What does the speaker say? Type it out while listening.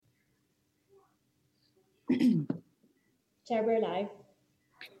Chair, we're live.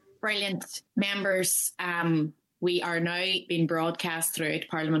 Brilliant. Members, we are now being broadcast throughout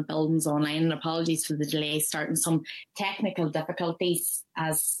Parliament buildings online, and apologies for the delay starting some technical difficulties,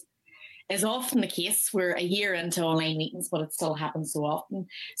 as is often the case. We're a year into online meetings, but it still happens so often.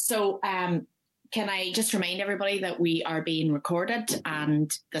 So can I just remind everybody that we are being recorded and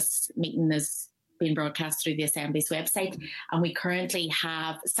this meeting is being broadcast through the Assembly's website, and we currently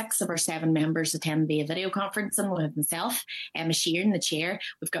have 6 of our 7 members attend via video conferencing. We have myself, Emma Sheeran, the Chair.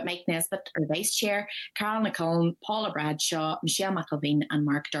 We've got Mike Nesbitt, our Vice Chair, Carol McCullum, Paula Bradshaw, Michelle McElveen and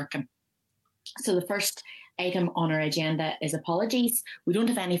Mark Durkin. So the first item on our agenda is apologies. We don't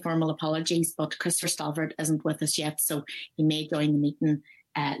have any formal apologies, but Christopher Stalvard isn't with us yet, so he may join the meeting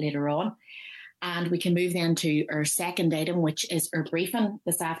later on. And we can move then to our second item, which is our briefing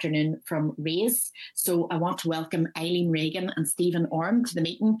this afternoon from RAISE. So I want to welcome Eileen Reagan and Stephen Orme to the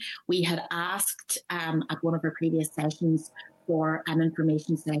meeting. We had asked at one of our previous sessions for an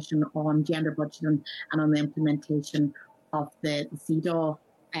information session on gender budgeting and on the implementation of the CEDAW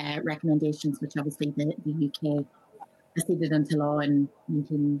recommendations, which obviously the UK acceded into law in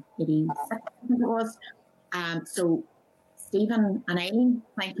 1986, I think it was. So Stephen and Eileen,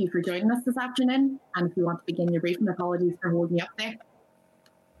 thank you for joining us this afternoon. And if you want to begin your briefing, apologies for holding you up there.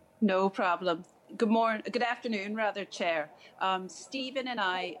 No problem. Good afternoon, Chair. Stephen and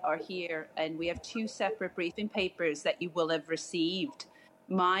I are here, and we have 2 separate briefing papers that you will have received.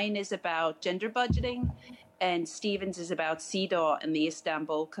 Mine is about gender budgeting, and Stephen's is about CEDAW and the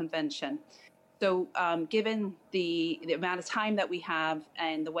Istanbul Convention. So given the amount of time that we have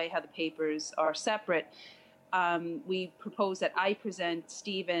and the way how the papers are separate, we propose that I present,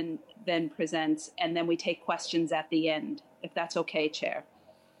 Stephen then presents, and then we take questions at the end, if that's okay, Chair.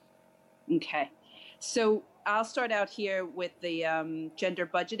 Okay. So I'll start out here with the gender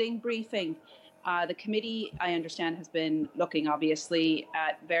budgeting briefing. The committee, I understand, has been looking, obviously,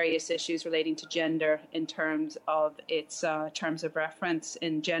 at various issues relating to gender in terms of its terms of reference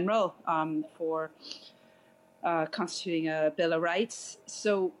in general for constituting a Bill of Rights.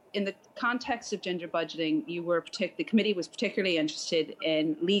 So in the context of gender budgeting, the committee was particularly interested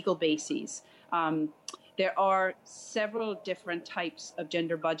in legal bases. There are several different types of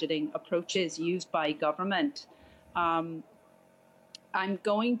gender budgeting approaches used by government. I'm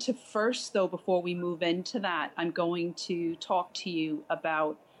going to first, though, before we move into that, I'm going to talk to you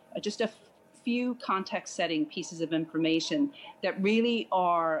about just a few context-setting pieces of information that really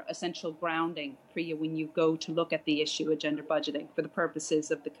are essential grounding for you when you go to look at the issue of gender budgeting for the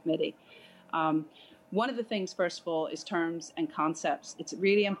purposes of the committee. One of the things, first of all, is terms and concepts. It's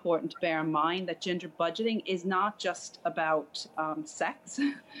really important to bear in mind that gender budgeting is not just about sex.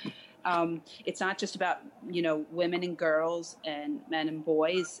 It's not just about, women and girls and men and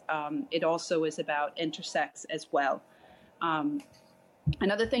boys. It also is about intersex as well.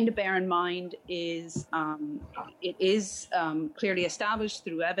 Another thing to bear in mind is it is clearly established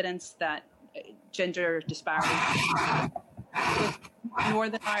through evidence that gender disparities in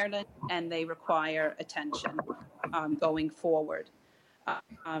Northern Ireland, and they require attention going forward.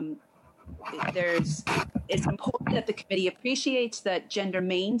 It's important that the committee appreciates that gender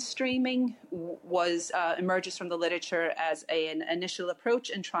mainstreaming emerges from the literature as an initial approach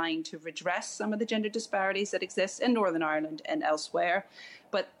in trying to redress some of the gender disparities that exist in Northern Ireland and elsewhere,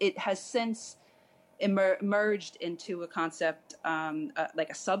 but it has since emerged into a concept like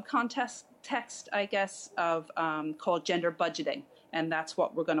a subcontext, I guess, of called gender budgeting, and that's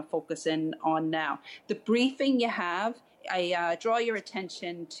what we're going to focus in on now. The briefing you have, I draw your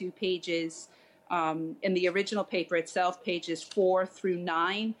attention to pages in the original paper itself, pages 4 through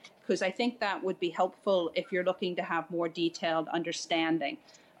 9, because I think that would be helpful if you're looking to have more detailed understanding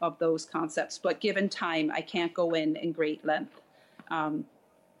of those concepts. But given time, I can't go in great length.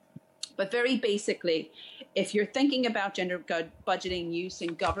 But very basically, if you're thinking about gender budgeting use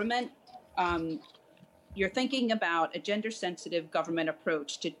in government, you're thinking about a gender-sensitive government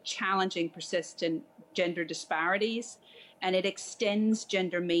approach to challenging persistent gender disparities, and it extends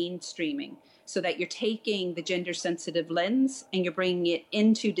gender mainstreaming so that you're taking the gender-sensitive lens and you're bringing it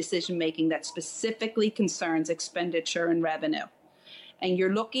into decision-making that specifically concerns expenditure and revenue. And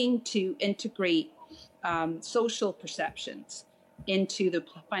you're looking to integrate social perceptions into the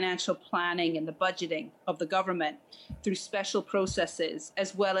financial planning and the budgeting of the government through special processes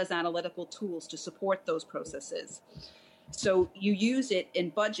as well as analytical tools to support those processes. So you use it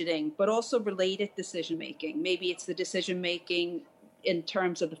in budgeting, but also related decision-making. Maybe it's the decision-making in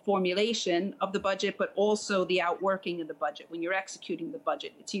terms of the formulation of the budget, but also the outworking of the budget. When you're executing the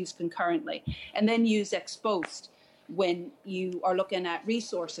budget, it's used concurrently. And then used ex post when you are looking at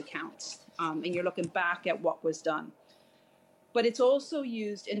resource accounts and you're looking back at what was done. But it's also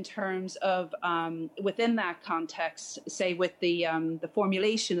used in terms of, within that context, say with the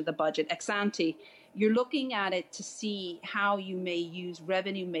formulation of the budget ex ante, you're looking at it to see how you may use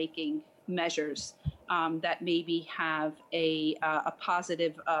revenue-making measures that maybe have a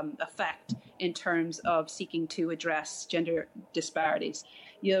positive effect in terms of seeking to address gender disparities.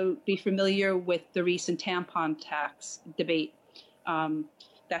 You'll be familiar with the recent tampon tax debate.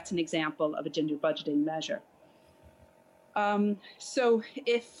 That's an example of a gender budgeting measure. So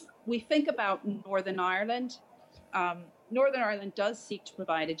if we think about Northern Ireland, Northern Ireland does seek to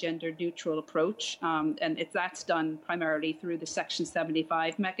provide a gender-neutral approach, and that's done primarily through the Section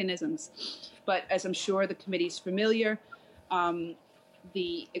 75 mechanisms. But as I'm sure the committee's familiar,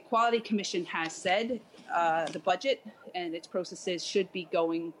 the Equality Commission has said the budget and its processes should be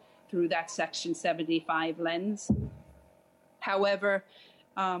going through that Section 75 lens. However,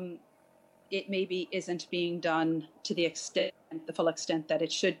 it maybe isn't being done to the full extent that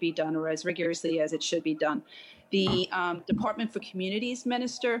it should be done, or as rigorously as it should be done. The Department for Communities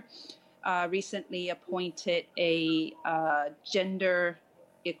Minister recently appointed a gender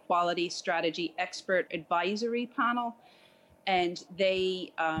equality strategy expert advisory panel, and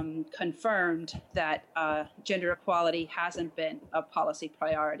they confirmed that gender equality hasn't been a policy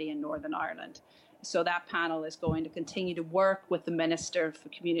priority in Northern Ireland. So that panel is going to continue to work with the Minister for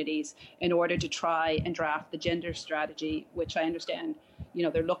Communities in order to try and draft the gender strategy, which I understand,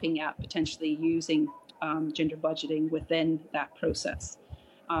 they're looking at potentially using gender budgeting within that process.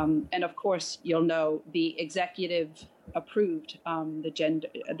 And of course, you'll know the executive approved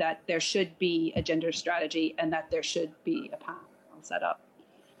that there should be a gender strategy and that there should be a panel set up.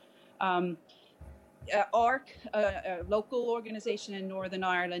 ARC, a local organization in Northern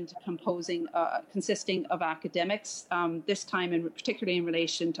Ireland consisting of academics, this time particularly in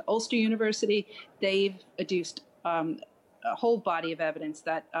relation to Ulster University, they've adduced a whole body of evidence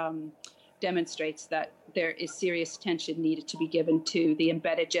that demonstrates that there is serious attention needed to be given to the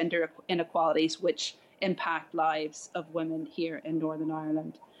embedded gender inequalities which impact lives of women here in Northern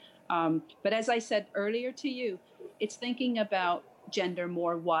Ireland. But as I said earlier to you, it's thinking about gender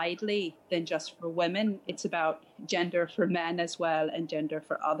more widely than just for women. It's about gender for men as well and gender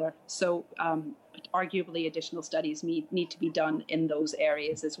for other. So arguably additional studies need to be done in those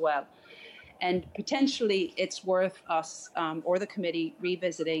areas as well. And potentially it's worth us or the committee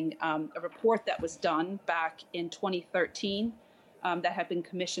revisiting a report that was done back in 2013 that had been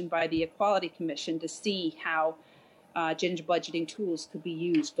commissioned by the Equality Commission to see how gender budgeting tools could be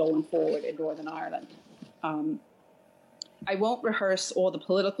used going forward in Northern Ireland. I won't rehearse all the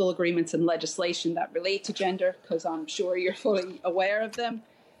political agreements and legislation that relate to gender, because I'm sure you're fully aware of them.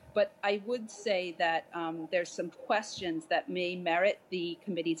 But I would say that there's some questions that may merit the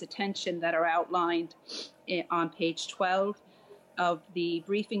committee's attention that are outlined on page 12 of the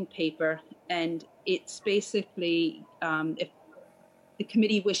briefing paper. And it's basically if the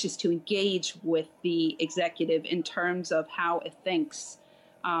committee wishes to engage with the executive in terms of how it thinks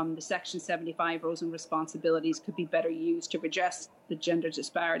the Section 75 roles and responsibilities could be better used to redress the gender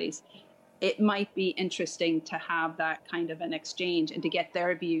disparities. It might be interesting to have that kind of an exchange and to get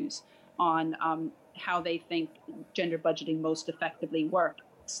their views on how they think gender budgeting most effectively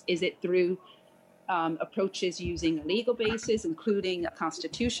works. Is it through approaches using a legal basis, including a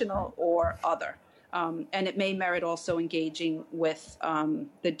constitutional or other? And it may merit also engaging with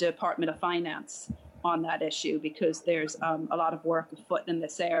the Department of Finance on that issue, because there's a lot of work afoot in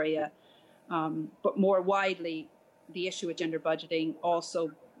this area. But more widely, the issue of gender budgeting also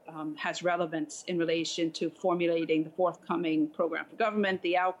has relevance in relation to formulating the forthcoming program for government,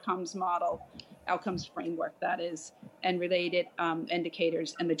 the outcomes framework, that is, and related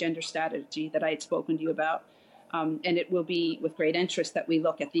indicators, and the gender strategy that I had spoken to you about. And it will be with great interest that we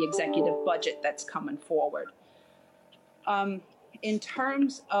look at the executive budget that's coming forward. In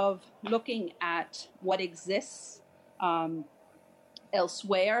terms of looking at what exists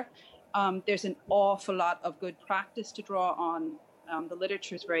elsewhere, there's an awful lot of good practice to draw on. The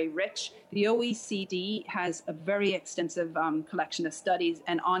literature is very rich. The OECD has a very extensive collection of studies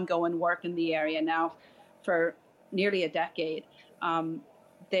and ongoing work in the area now for nearly a decade.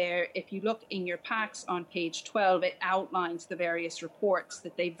 If you look in your packs on page 12, it outlines the various reports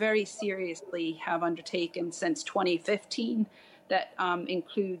that they very seriously have undertaken since 2015 that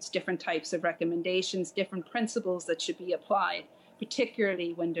includes different types of recommendations, different principles that should be applied,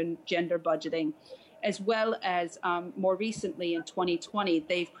 particularly when doing gender budgeting, as well as more recently in 2020,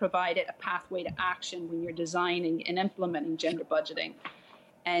 they've provided a pathway to action when you're designing and implementing gender budgeting.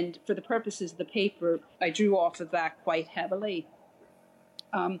 And for the purposes of the paper, I drew off of that quite heavily.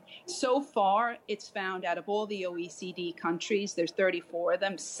 So far, it's found out of all the OECD countries, there's 34 of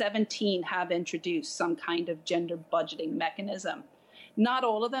them, 17 have introduced some kind of gender budgeting mechanism. Not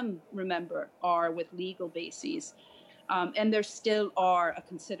all of them, remember, are with legal bases. And there still are a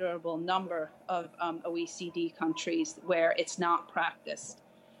considerable number of OECD countries where it's not practiced.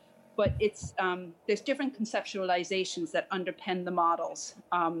 But there's different conceptualizations that underpin the models.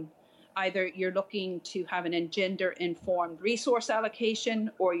 Either you're looking to have an gender-informed resource allocation,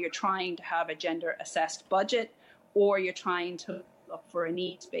 or you're trying to have a gender-assessed budget, or you're trying to look for a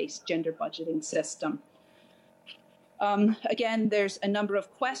needs-based gender budgeting system. Again, there's a number of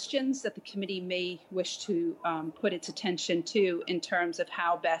questions that the committee may wish to put its attention to in terms of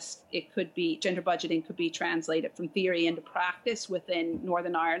how best gender budgeting could be translated from theory into practice within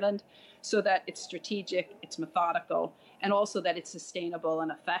Northern Ireland, so that it's strategic, it's methodical, and also that it's sustainable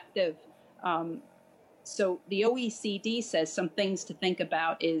and effective. So the OECD says some things to think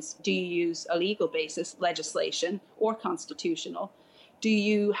about is, do you use a legal basis, legislation, or constitutional? Do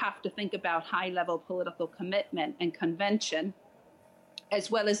you have to think about high-level political commitment and convention, as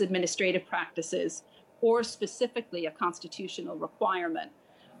well as administrative practices, or specifically a constitutional requirement?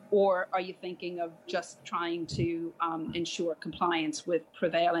 Or are you thinking of just trying to ensure compliance with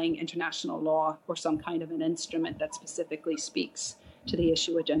prevailing international law or some kind of an instrument that specifically speaks to the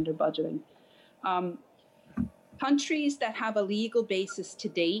issue of gender budgeting? Countries that have a legal basis to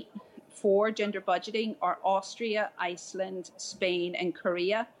date for gender budgeting are Austria, Iceland, Spain, and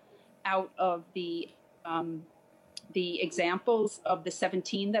Korea. Out of the examples of the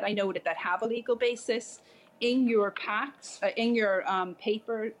 17 that I noted that have a legal basis, in your packs, in your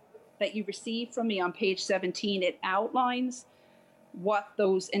paper that you received from me on page 17, it outlines what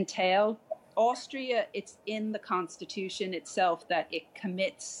those entail. Austria, it's in the Constitution itself that it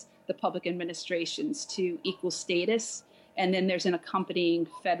commits the public administrations to equal status. And then there's an accompanying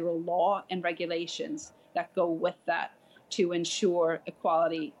federal law and regulations that go with that to ensure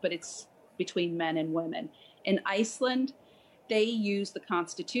equality, but it's between men and women. In Iceland, they use the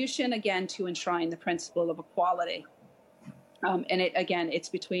Constitution, again, to enshrine the principle of equality. And it's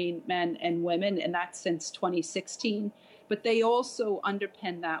between men and women, and that's since 2016. But they also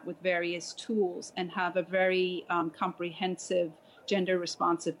underpin that with various tools and have a very comprehensive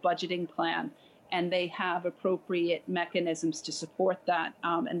gender-responsive budgeting plan. And they have appropriate mechanisms to support that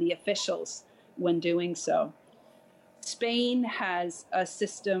and the officials when doing so. Spain has a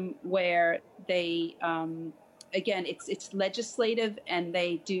system where they, again, it's legislative, and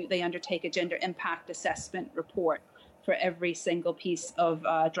they undertake a gender impact assessment report for every single piece of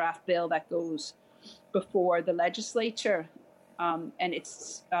draft bill that goes before the legislature. And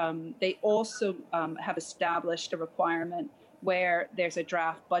they also have established a requirement where there's a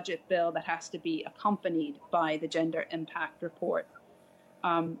draft budget bill that has to be accompanied by the gender impact report.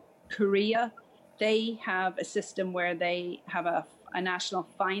 Korea, they have a system where they have a National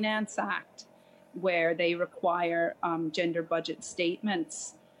Finance Act where they require gender budget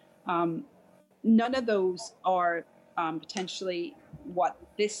statements. None of those are potentially what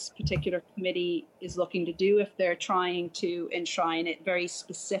this particular committee is looking to do if they're trying to enshrine it very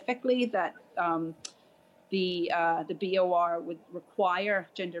specifically that the BOR would require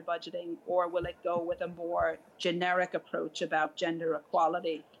gender budgeting, or will it go with a more generic approach about gender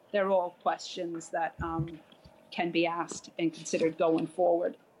equality? They're all questions that can be asked and considered going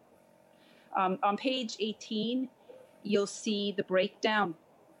forward. On page 18, you'll see the breakdown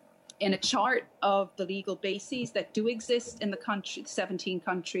in a chart of the legal bases that do exist in the 17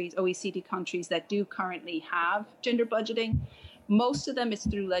 countries, OECD countries that do currently have gender budgeting. Most of them is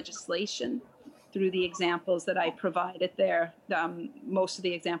through legislation, through the examples that I provided there, most of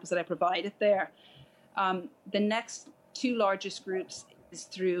the examples that I provided there. The next two largest groups is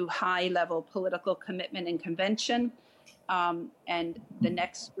through high-level political commitment and convention, and the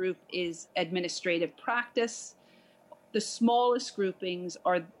next group is administrative practice. The smallest groupings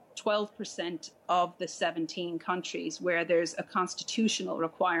are 12% of the 17 countries where there's a constitutional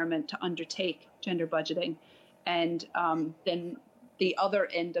requirement to undertake gender budgeting. And then the other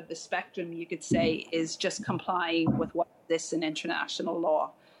end of the spectrum, you could say, is just complying with what exists in international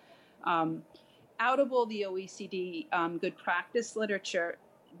law. Out of all the OECD good practice literature,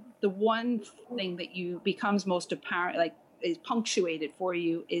 the one thing that becomes most apparent, like is punctuated for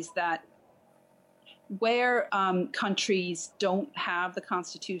you, is that where countries don't have the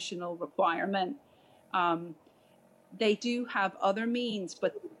constitutional requirement, they do have other means,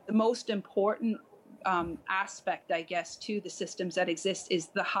 but the most important aspect, I guess, to the systems that exist is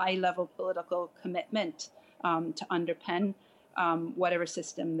the high-level political commitment to underpin whatever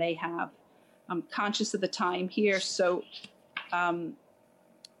system they have. I'm conscious of the time here, so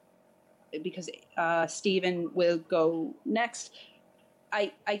because Stephen will go next,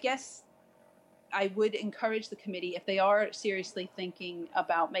 I guess I would encourage the committee, if they are seriously thinking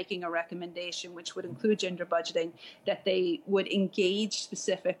about making a recommendation which would include gender budgeting, that they would engage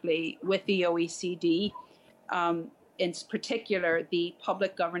specifically with the OECD, in particular the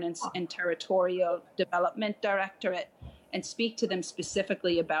Public Governance and Territorial Development Directorate, and speak to them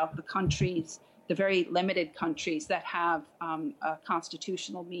specifically about the countries, the very limited countries that have a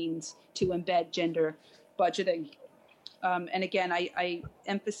constitutional means to embed gender budgeting. And again, I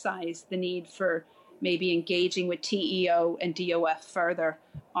emphasize the need for maybe engaging with TEO and DOF further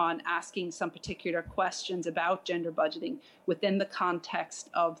on asking some particular questions about gender budgeting within the context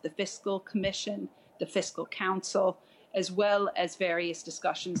of the Fiscal Commission, the Fiscal Council, as well as various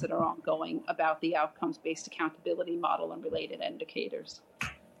discussions that are ongoing about the outcomes-based accountability model and related indicators.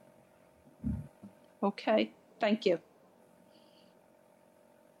 Okay, thank you.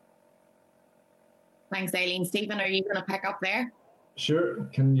 Thanks, Aileen. Stephen, are you going to pick up there? Sure.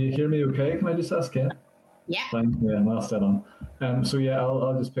 Can you hear me okay? Can I just ask, yeah? Yeah. Fine. Yeah, I'll stay on. So yeah,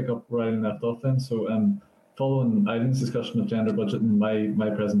 I'll just pick up right in left off then. So following Eileen's discussion of gender budgeting, my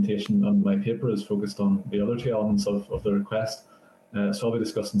presentation and my paper is focused on the other two elements of the request. So I'll be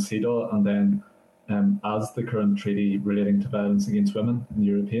discussing CEDAW, and then as the current treaty relating to violence against women in the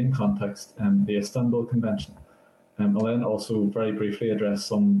European context, the Istanbul Convention. I'll then also very briefly address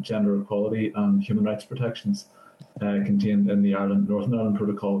some gender equality and human rights protections contained in the Northern Ireland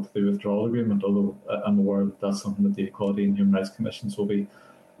Protocol to the Withdrawal Agreement, although I'm aware that that's something that the Equality and Human Rights Commissions will be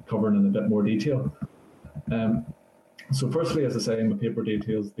covering in a bit more detail. So firstly, as I say, my paper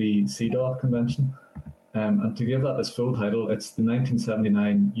details the CEDAW Convention, and to give that its full title, it's the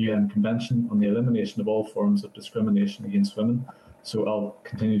 1979 UN Convention on the Elimination of All Forms of Discrimination Against Women. So I'll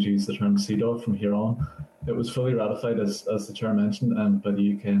continue to use the term CEDAW from here on. It was fully ratified, as the Chair mentioned, by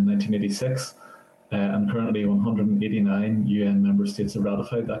the UK in 1986, and currently 189 UN member states have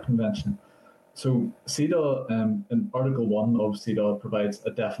ratified that convention. So CEDAW, in Article 1 of CEDAW, provides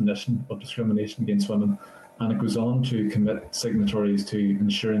a definition of discrimination against women, and it goes on to commit signatories to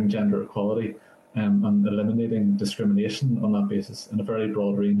ensuring gender equality and eliminating discrimination on that basis in a very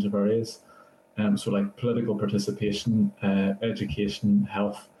broad range of areas. So like political participation, education,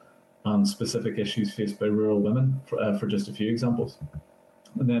 health, and specific issues faced by rural women, for just a few examples.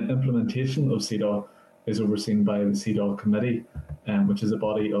 And then implementation of CEDAW is overseen by the CEDAW Committee, which is a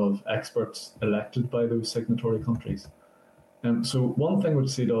body of experts elected by those signatory countries. So one thing which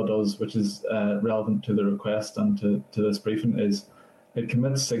CEDAW does, which is relevant to the request and to this briefing, is it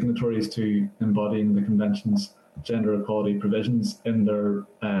commits signatories to embodying the Convention's gender equality provisions in their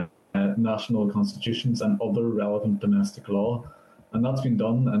national constitutions and other relevant domestic law. And that's been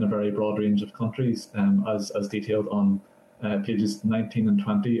done in a very broad range of countries, as detailed on pages 19 and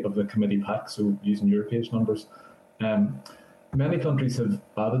 20 of the committee pack, so using your page numbers. Many countries have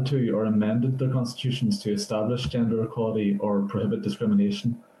added to or amended their constitutions to establish gender equality or prohibit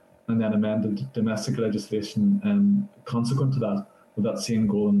discrimination, and then amended domestic legislation consequent to that, with that same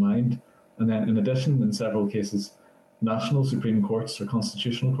goal in mind. And then in addition, in several cases, national Supreme Courts or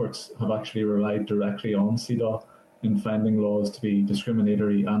constitutional courts have actually relied directly on CEDAW in finding laws to be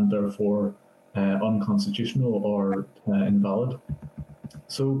discriminatory and therefore unconstitutional or invalid.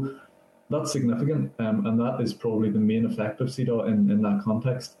 So that's significant, and that is probably the main effect of CEDAW in that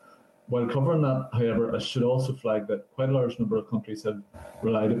context. While covering that, however, I should also flag that quite a large number of countries have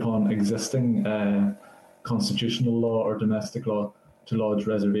relied upon existing constitutional law or domestic law to lodge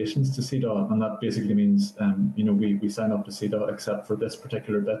reservations to CEDAW, and that basically means we sign up to CEDAW except for this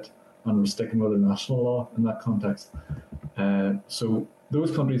particular bit, and we're sticking with the national law in that context. So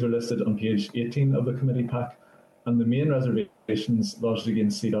those countries are listed on page 18 of the committee pack, and the main reservations lodged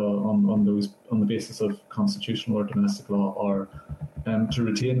against CEDAW on the basis of constitutional or domestic law are to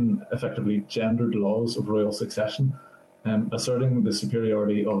retain effectively gendered laws of royal succession, asserting the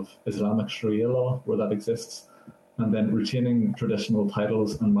superiority of Islamic Sharia law where that exists, and then retaining traditional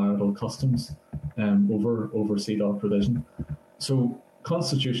titles and marital customs over CEDAW provision. So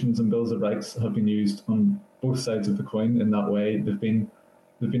constitutions and bills of rights have been used on both sides of the coin in that way. They've been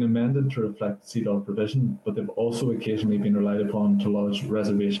amended to reflect CEDAW provision, but they've also occasionally been relied upon to lodge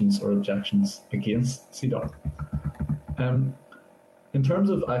reservations or objections against CEDAW. In terms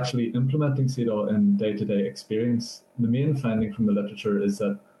of actually implementing CEDAW in day-to-day experience, the main finding from the literature is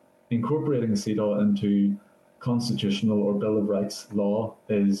that incorporating CEDAW into constitutional or Bill of Rights law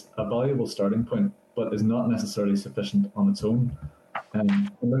is a valuable starting point, but is not necessarily sufficient on its own.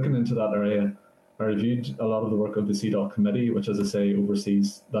 Looking into that area, I reviewed a lot of the work of the CDAW committee, which, as I say,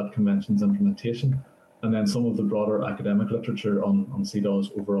 oversees that convention's implementation, and then some of the broader academic literature on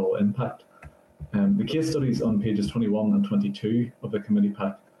CDAW's overall impact. The case studies on pages 21 and 22 of the committee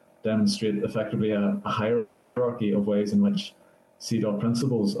pack demonstrate effectively a hierarchy of ways in which CDAW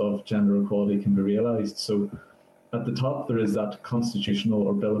principles of gender equality can be realised. So at the top, there is that constitutional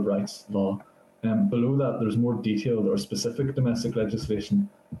or Bill of Rights law. Below that, there's more detailed or specific domestic legislation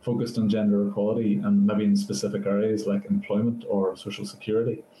focused on gender equality and maybe in specific areas like employment or social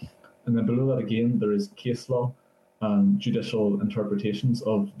security. And then below that again, there is case law and judicial interpretations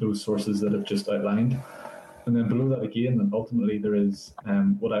of those sources that I've just outlined. And then below that again, and ultimately, there is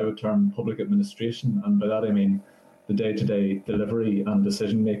what I would term public administration. And by that I mean the day-to-day delivery and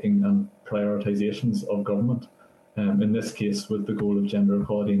decision-making and prioritisations of government, in this case with the goal of gender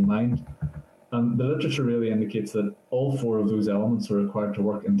equality in mind. And the literature really indicates that all four of those elements are required to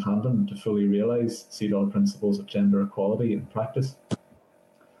work in tandem to fully realise CDAW principles of gender equality in practice.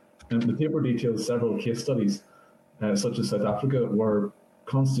 And the paper details several case studies, such as South Africa, where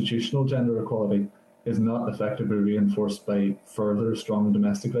constitutional gender equality is not effectively reinforced by further strong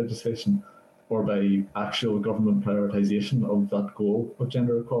domestic legislation or by actual government prioritisation of that goal of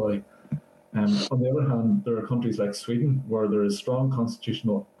gender equality. On the other hand, there are countries like Sweden where there is strong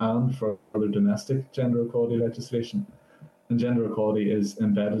constitutional and further domestic gender equality legislation. And gender equality is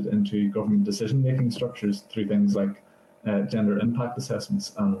embedded into government decision-making structures through things like gender impact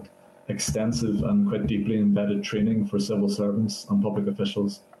assessments and extensive and quite deeply embedded training for civil servants and public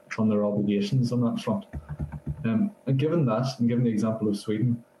officials on their obligations on that front. And given that, and given the example of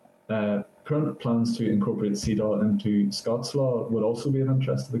Sweden, current plans to incorporate CDAW into Scots law would also be of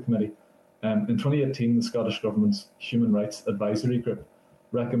interest to the committee. In 2018, the Scottish Government's Human Rights Advisory Group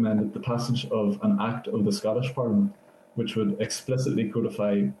recommended the passage of an Act of the Scottish Parliament, which would explicitly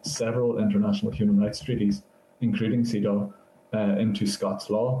codify several international human rights treaties, including CDAW, into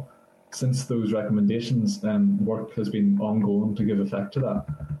Scots law. Since those recommendations, work has been ongoing to give effect to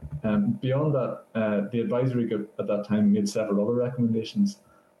that. Beyond that, the advisory group at that time made several other recommendations,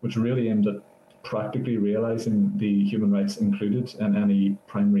 which really aimed at practically realising the human rights included in any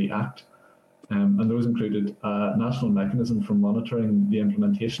primary act. And those included a national mechanism for monitoring the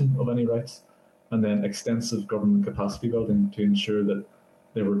implementation of any rights, and then extensive government capacity building to ensure that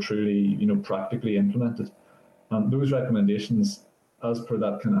they were truly, practically implemented. And those recommendations, as per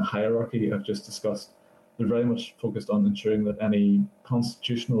that kind of hierarchy I've just discussed, they're very much focused on ensuring that any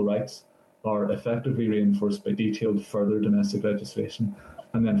constitutional rights are effectively reinforced by detailed further domestic legislation,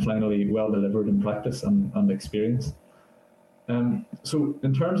 and then finally well delivered in practice and experience. So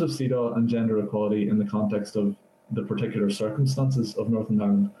in terms of CDAW and gender equality in the context of the particular circumstances of Northern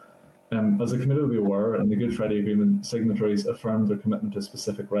Ireland, as the committee will be aware, in the Good Friday Agreement, signatories affirmed their commitment to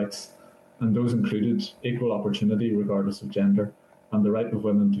specific rights, and those included equal opportunity regardless of gender, and the right of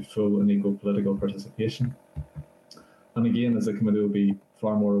women to full and equal political participation. And again, as the committee will be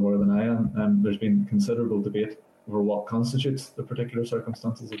far more aware than I am, there's been considerable debate over what constitutes the particular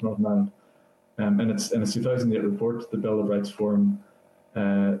circumstances of Northern Ireland. In its 2008 report, the Bill of Rights Forum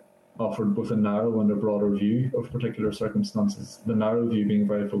offered both a narrow and a broader view of particular circumstances, the narrow view being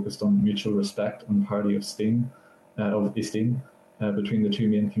very focused on mutual respect and parity of esteem between the two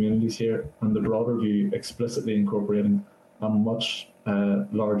main communities here, and the broader view explicitly incorporating a much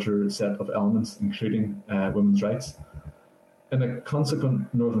larger set of elements, including women's rights. In a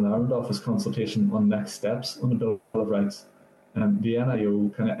consequent Northern Ireland Office consultation on next steps on the Bill of Rights, the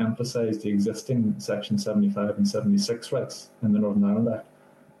NIO kind of emphasised the existing Section 75 and 76 rights in the Northern Ireland Act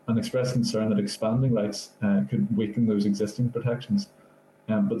and expressed concern that expanding rights could weaken those existing protections.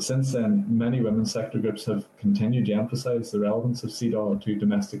 But since then, many women's sector groups have continued to emphasise the relevance of CDAW to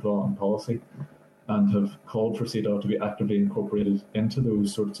domestic law and policy, and have called for CDAW to be actively incorporated into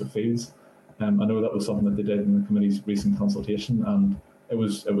those sorts of fields. I know that was something that they did in the committee's recent consultation, and it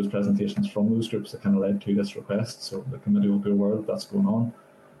was presentations from those groups that kind of led to this request, so the committee will be aware that that's going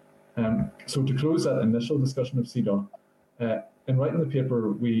on. So to close that initial discussion of CDAW, in writing the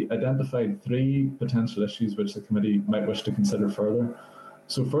paper, we identified three potential issues which the committee might wish to consider further.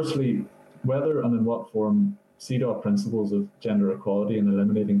 So firstly, whether and in what form CDAW principles of gender equality and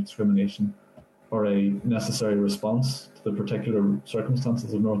eliminating discrimination are a necessary response to the particular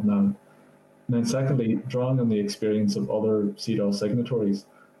circumstances of Northern Ireland. And then secondly, drawing on the experience of other CDAW signatories,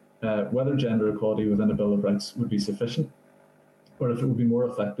 whether gender equality within a Bill of Rights would be sufficient, or if it would be more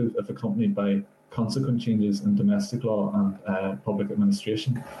effective if accompanied by consequent changes in domestic law and public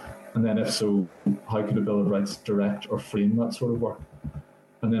administration. And then if so, how could a Bill of Rights direct or frame that sort of work?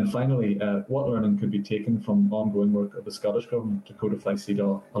 And then finally, what learning could be taken from ongoing work of the Scottish Government to codify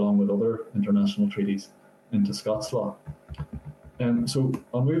CEDAW along with other international treaties into Scots law. So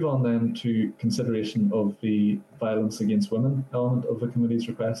I'll move on then to consideration of the violence against women element of the committee's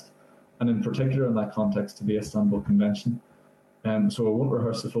request, and in particular in that context to the Istanbul Convention. So I won't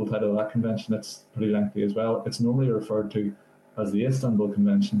rehearse the full title of that convention, it's pretty lengthy as well. It's normally referred to as the Istanbul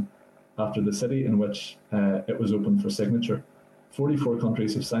Convention after the city in which it was opened for signature. 44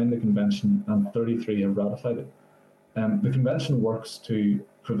 countries have signed the convention and 33 have ratified it. The convention works to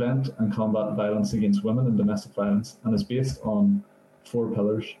prevent and combat violence against women and domestic violence and is based on 4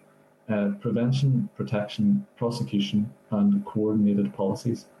 pillars: prevention, protection, prosecution, and coordinated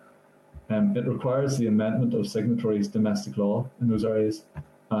policies. It requires the amendment of signatories' domestic law in those areas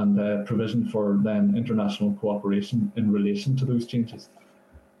and provision for then international cooperation in relation to those changes.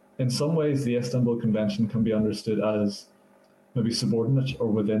 In some ways, the Istanbul Convention can be understood as maybe subordinate or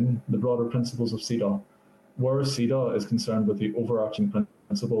within the broader principles of CEDAW, whereas CEDAW is concerned with the overarching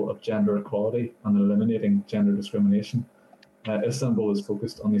principle of gender equality and eliminating gender discrimination. Istanbul is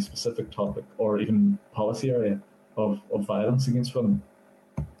focused on the specific topic or even policy area of violence against women.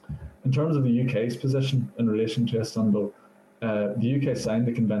 In terms of the UK's position in relation to Istanbul, the UK signed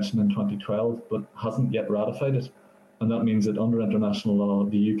the convention in 2012 but hasn't yet ratified it, and that means that under international law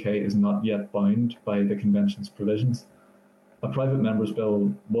the UK is not yet bound by the convention's provisions. A private member's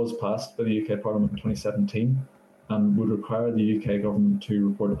bill was passed by the UK Parliament in 2017 and would require the UK government to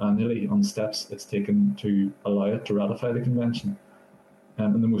report annually on steps it's taken to allow it to ratify the convention.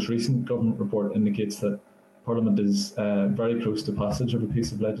 And the most recent government report indicates that Parliament is very close to passage of a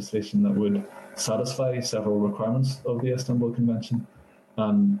piece of legislation that would satisfy several requirements of the Istanbul Convention,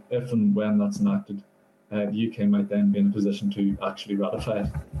 and if and when that's enacted, the UK might then be in a position to actually ratify it.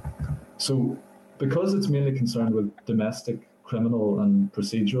 So, because it's mainly concerned with domestic, criminal and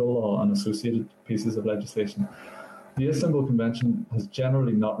procedural law and associated pieces of legislation, the Istanbul Convention has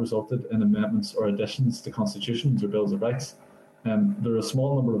generally not resulted in amendments or additions to constitutions or bills of rights. There are a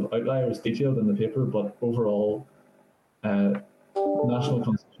small number of outliers detailed in the paper, but overall, national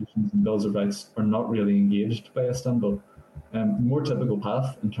constitutions and bills of rights are not really engaged by Istanbul. The more typical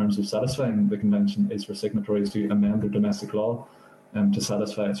path in terms of satisfying the convention is for signatories to amend their domestic law to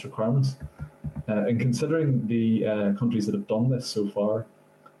satisfy its requirements. In considering the countries that have done this so far,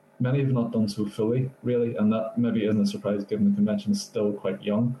 many have not done so fully, really, and that maybe isn't a surprise given the convention is still quite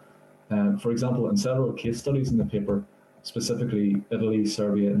young. For example, in several case studies in the paper, specifically Italy,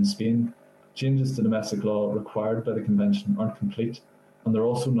 Serbia and Spain, changes to domestic law required by the convention aren't complete, and they're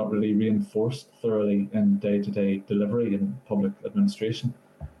also not really reinforced thoroughly in day-to-day delivery in public administration.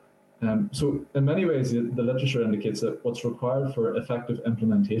 So in many ways, the literature indicates that what's required for effective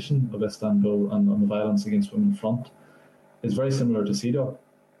implementation of Istanbul and on the violence against women front is very similar to CEDAW.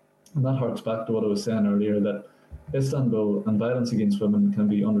 And that harks back to what I was saying earlier, that Istanbul and violence against women can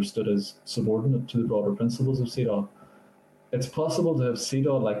be understood as subordinate to the broader principles of CEDAW. It's possible to have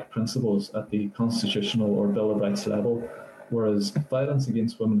CEDAW-like principles at the constitutional or Bill of Rights level, whereas violence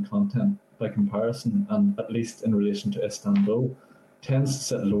against women content, by comparison, and at least in relation to Istanbul, tends to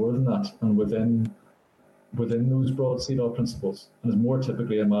sit lower than that and within those broad CEDAW principles, and is more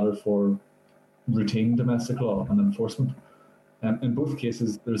typically a matter for routine domestic law and enforcement. In both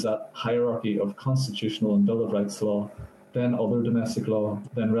cases, there's that hierarchy of constitutional and Bill of Rights law, then other domestic law,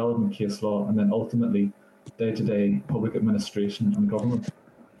 then relevant case law, and then ultimately day-to-day public administration and government.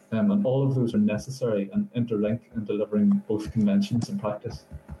 And all of those are necessary and interlink in delivering both conventions and practice.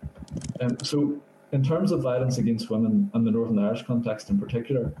 So in terms of violence against women and the Northern Irish context in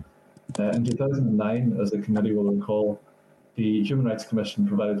particular, in 2009, as the committee will recall, the Human Rights Commission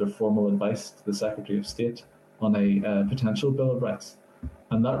provided their formal advice to the Secretary of State on a potential Bill of Rights,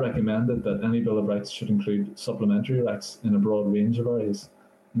 and that recommended that any Bill of Rights should include supplementary rights in a broad range of areas,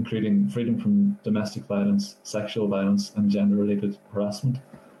 including freedom from domestic violence, sexual violence and gender-related harassment.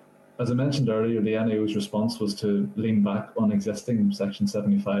 As I mentioned earlier, the NAO's response was to lean back on existing Section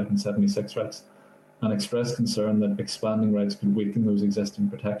 75 and 76 rights and express concern that expanding rights could weaken those existing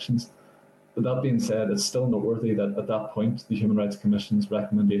protections. But that being said, it's still noteworthy that at that point, the Human Rights Commission's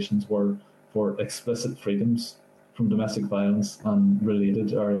recommendations were for explicit freedoms from domestic violence and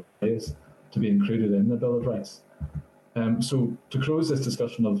related areas to be included in the Bill of Rights. So to close this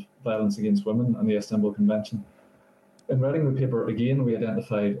discussion of violence against women and the Istanbul Convention, in writing the paper, again, we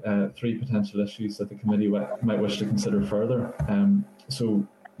identified 3 potential issues that the committee might wish to consider further. So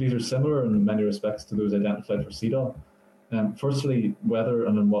these are similar in many respects to those identified for CEDAW. Firstly, whether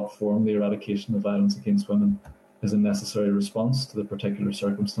and in what form the eradication of violence against women is a necessary response to the particular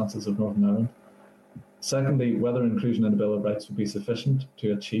circumstances of Northern Ireland. Secondly, whether inclusion in the Bill of Rights would be sufficient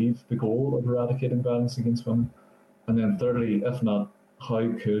to achieve the goal of eradicating violence against women. And then thirdly, if not, how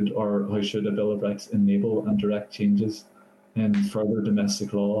could or how should a Bill of Rights enable and direct changes in further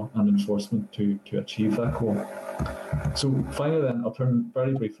domestic law and enforcement to achieve that goal? So finally then, I'll turn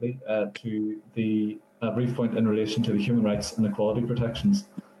very briefly to the brief point in relation to the human rights and equality protections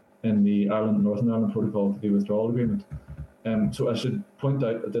in the Northern Ireland Protocol to the Withdrawal Agreement. So I should point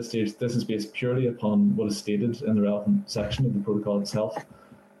out at this stage, this is based purely upon what is stated in the relevant section of the protocol itself.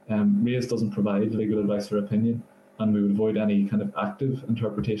 RAISE doesn't provide legal advice or opinion, and we would avoid any kind of active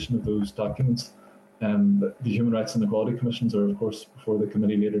interpretation of those documents. The Human Rights and Equality Commissions are, of course, before the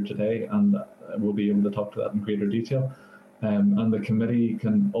committee later today, and we'll be able to talk to that in greater detail. And the committee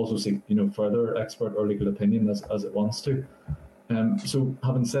can also seek, further expert or legal opinion as it wants to. So,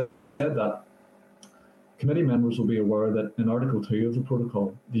 having said that, committee members will be aware that in Article 2 of the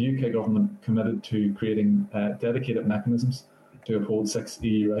protocol, the UK government committed to creating dedicated mechanisms to uphold 6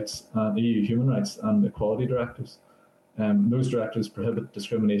 EU human rights and equality directives. Those directives prohibit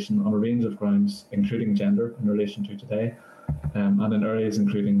discrimination on a range of grounds, including gender in relation to today, and in areas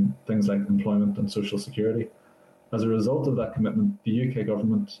including things like employment and social security. As a result of that commitment, the UK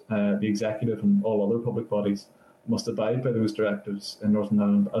government, the executive and all other public bodies must abide by those directives in Northern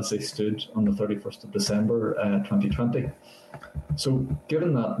Ireland as they stood on the 31st of December 2020. So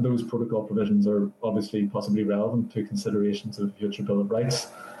given that those protocol provisions are obviously possibly relevant to considerations of the future Bill of Rights,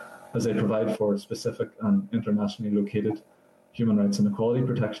 as they provide for specific and internationally located human rights and equality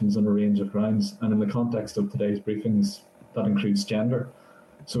protections on a range of grounds, and in the context of today's briefings, that includes gender.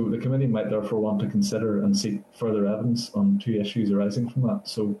 So the committee might therefore want to consider and seek further evidence on 2 issues arising from that.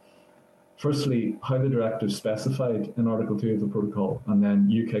 So firstly, how the directives specified in Article 2 of the protocol and then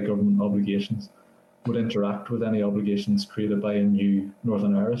UK government obligations would interact with any obligations created by a new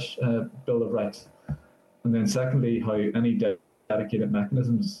Northern Irish Bill of Rights. And then secondly, how any dedicated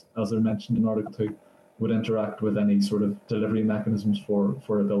mechanisms, as they're mentioned in Article 2, would interact with any sort of delivery mechanisms for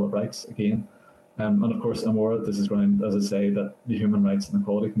a Bill of Rights again. And of course, I'm aware that this is ground, as I say, that the Human Rights and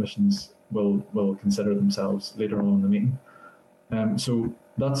Equality Commissions will consider themselves later on in the meeting. So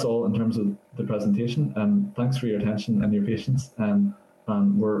that's all in terms of the presentation. Thanks for your attention and your patience, and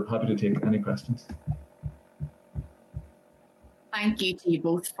we're happy to take any questions. Thank you to you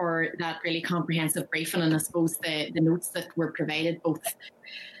both for that really comprehensive briefing, and I suppose the notes that were provided both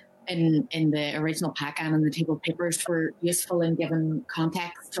in the original pack and in the table of papers were useful in giving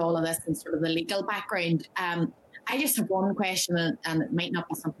context to all of this and sort of the legal background. I just have one question, and it might not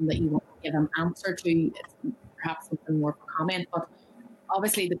be something that you want to give an answer to, it's perhaps something more for comment, but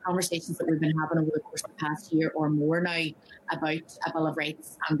obviously the conversations that we've been having over the course of the past year or more now about a Bill of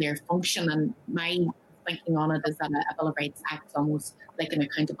Rights and their function, and my thinking on it is that a Bill of Rights acts almost like an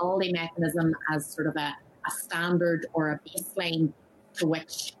accountability mechanism as sort of a standard or a baseline to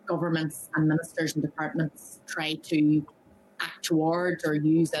which governments and ministers and departments try to act towards or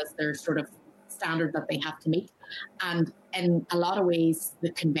use as their sort of standard that they have to meet. And in a lot of ways,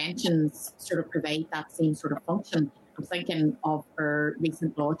 the conventions sort of provide that same sort of function. I'm thinking of our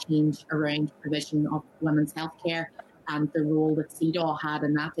recent law change around provision of women's healthcare and the role that CEDAW had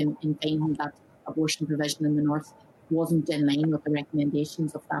in that, in finding that abortion provision in the North wasn't in line with the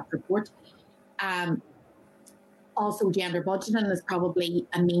recommendations of that report. Also, gender budgeting is probably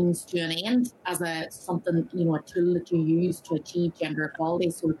a means to an end as a tool that you use to achieve gender equality.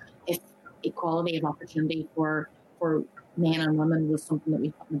 So if equality of opportunity for men and women was something that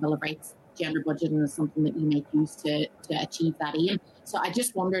we put in the Bill of Rights, gender budgeting is something that you might use to achieve that aim. So I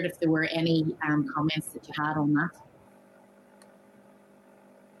just wondered if there were any comments that you had on that.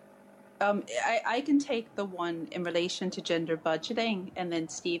 I can take the one in relation to gender budgeting, and then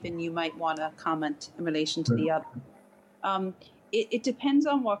Stephen, you might want to comment in relation to the other. It depends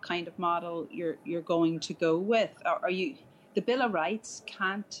on what kind of model you're going to go with. The Bill of Rights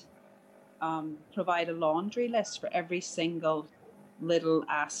can't provide a laundry list for every single little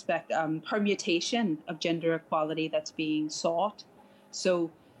aspect, permutation of gender equality that's being sought. So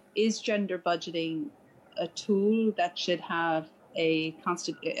is gender budgeting a tool that should have a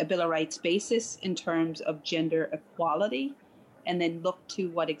Bill of Rights basis in terms of gender equality, and then look to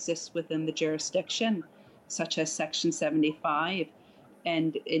what exists within the jurisdiction, such as Section 75,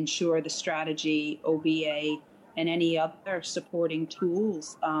 and ensure the strategy, OBA, and any other supporting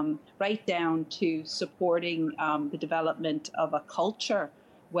tools, right down to supporting the development of a culture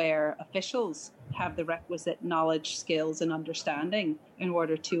where officials have the requisite knowledge, skills, and understanding in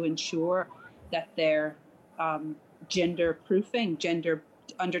order to ensure that they're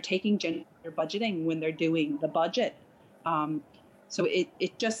undertaking gender budgeting when they're doing the budget. So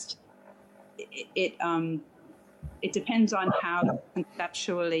it depends on how you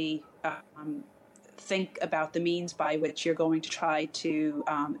conceptually think about the means by which you're going to try to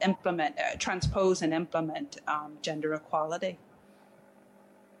transpose and implement gender equality.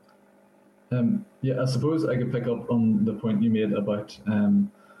 Yeah, I suppose I could pick up on the point you made about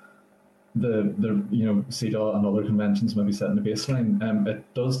the CEDAW and other conventions maybe setting the baseline. It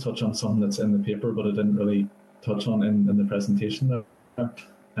does touch on something that's in the paper, but it didn't really touch on in the presentation there.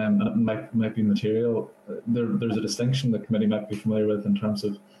 And it might be material. There's a distinction the committee might be familiar with in terms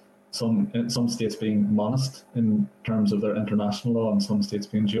of some states being monist in terms of their international law and some states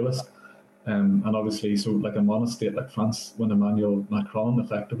being dualist. And obviously, so like a monist state like France, when Emmanuel Macron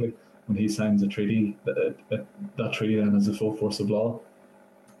effectively, when he signs a treaty, that treaty then has the full force of law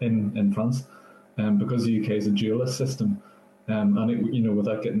in France. Because the UK is a dualist system, and it,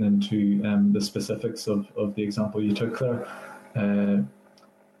 without getting into the specifics of the example you took there,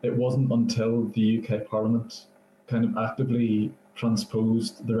 it wasn't until the UK Parliament kind of actively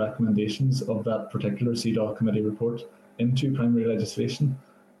transposed the recommendations of that particular CEDAW committee report into primary legislation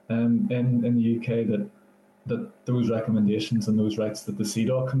in the UK that those recommendations and those rights that the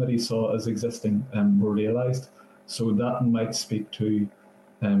CEDAW committee saw as existing were realised. So that might speak to,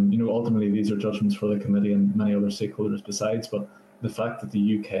 ultimately these are judgments for the committee and many other stakeholders besides, but the fact that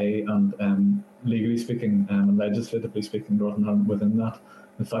the UK and legally speaking and legislatively speaking Northern Ireland within that,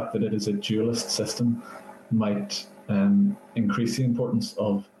 the fact that it is a dualist system might increase the importance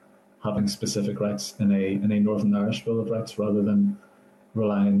of having specific rights in a Northern Irish Bill of Rights rather than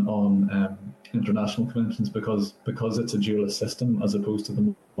relying on international conventions because it's a dualist system as opposed to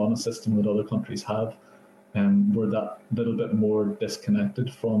the monist system that other countries have. We're that little bit more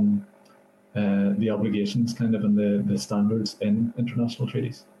disconnected from the obligations kind of and the standards in international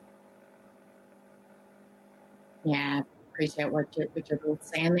treaties. Yeah, appreciate what you're both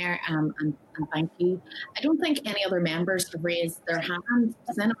saying there, and thank you. I don't think any other members have raised their hand.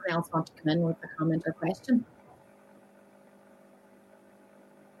 Does anyone else want to come in with a comment or question?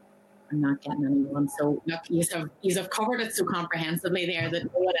 I'm not getting anyone. So look, you have covered it so comprehensively there that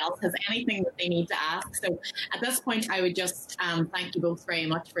no one else has anything that they need to ask. So at this point, I would just thank you both very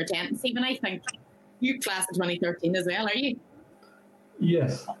much for attending. Stephen, I think you class of 2013 as well, are you?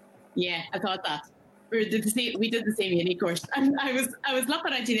 Yes. Yeah, I thought that. We did the same uni course. And I was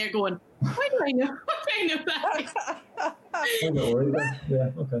looking at you there going, why do I know? Why do I know that? I'm not worried about it. Yeah,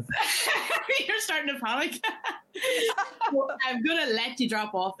 okay. You're starting to panic. Well, I'm going to let you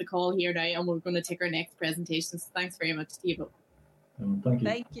drop off the call here now, and we're going to take our next presentation. So thanks very much, Steve. Thank you.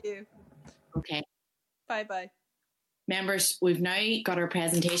 Thank you. Okay. Bye-bye. Members, we've now got our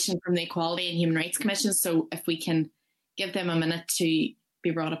presentation from the Equality and Human Rights Commission, so if we can give them a minute to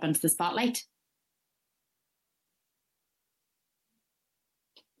be brought up into the spotlight.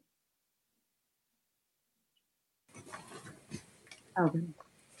 Oh.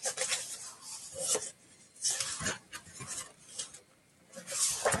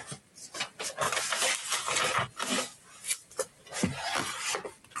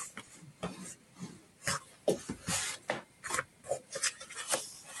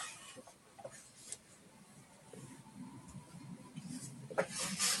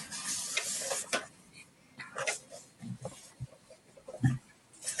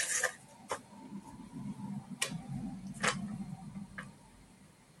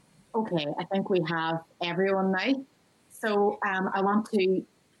 Okay, I think we have everyone now. So I want to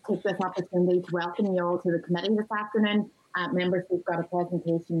take this opportunity to welcome you all to the committee this afternoon. Members, we've got a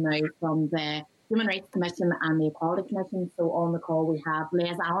presentation now from the Human Rights Commission and the Equality Commission. So on the call we have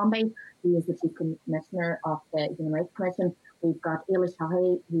Les Allenby, who is the Chief Commissioner of the Human Rights Commission. We've got Ailish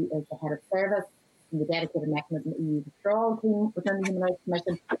Shahi, who is the Head of Service in the Dedicated Mechanism EU Withdrawal Team within the Human Rights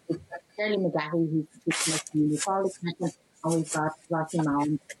Commission. We've got Shirley McGahey, who's the Chief Commissioner of the Equality Commission. And we've got Rocky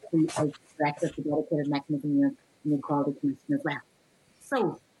Mallon, who is Director of the Dedicated Mechanism Unit in the Equality Commission as well.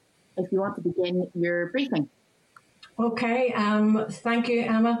 So, if you want to begin your briefing. Okay, thank you,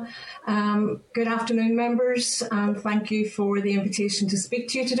 Emma. Good afternoon, members, and thank you for the invitation to speak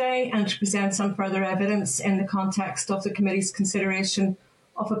to you today and to present some further evidence in the context of the committee's consideration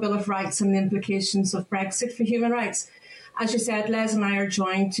of a Bill of Rights and the implications of Brexit for human rights. As you said, Les and I are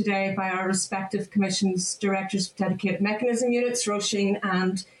joined today by our respective commissions' directors of dedicated mechanism units, Roisin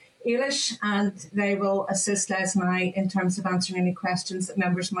and Ailish, and they will assist Les and I in terms of answering any questions that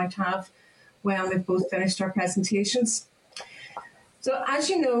members might have when we've both finished our presentations. So, as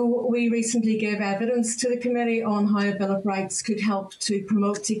you know, we recently gave evidence to the committee on how a Bill of Rights could help to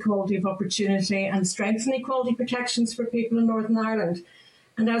promote equality of opportunity and strengthen equality protections for people in Northern Ireland.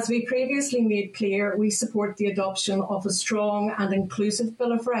 And as we previously made clear, we support the adoption of a strong and inclusive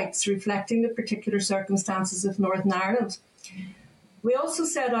Bill of Rights reflecting the particular circumstances of Northern Ireland. We also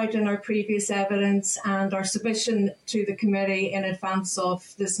set out in our previous evidence and our submission to the committee in advance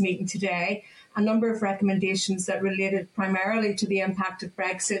of this meeting today a number of recommendations that related primarily to the impact of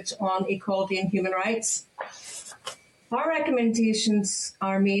Brexit on equality and human rights. Our recommendations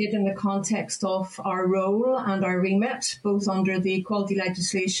are made in the context of our role and our remit, both under the equality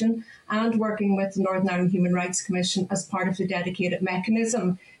legislation and working with the Northern Ireland Human Rights Commission as part of the dedicated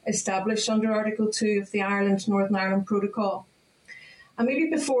mechanism established under Article 2 of the Ireland-Northern Ireland Protocol. And maybe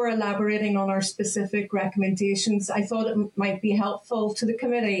before elaborating on our specific recommendations, I thought it might be helpful to the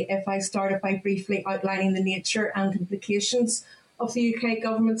committee if I started by briefly outlining the nature and implications of the UK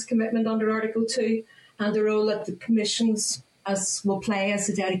Government's commitment under Article 2 and the role that the Commission's will play as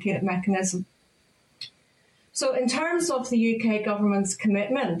a dedicated mechanism. So in terms of the UK Government's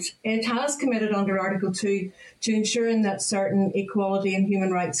commitment, it has committed under Article 2 to ensuring that certain equality and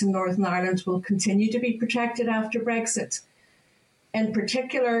human rights in Northern Ireland will continue to be protected after Brexit. In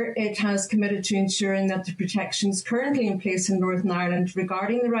particular, it has committed to ensuring that the protections currently in place in Northern Ireland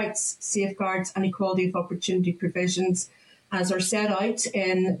regarding the rights, safeguards and equality of opportunity provisions, as are set out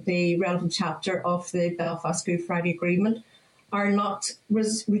in the relevant chapter of the Belfast Good Friday Agreement, are not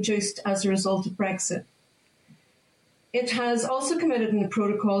reduced as a result of Brexit. It has also committed in the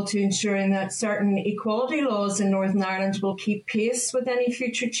protocol to ensuring that certain equality laws in Northern Ireland will keep pace with any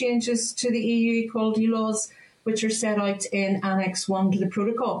future changes to the EU equality laws, which are set out in Annex 1 to the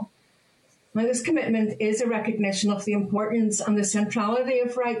protocol. Now, this commitment is a recognition of the importance and the centrality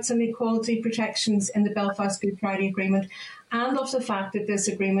of rights and equality protections in the Belfast Good Friday Agreement and of the fact that this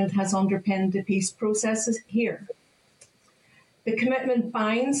agreement has underpinned the peace processes here. The commitment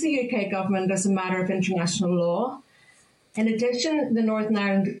binds the UK Government as a matter of international law. In addition, the Northern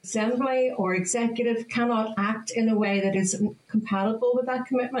Ireland Assembly or Executive cannot act in a way that is compatible with that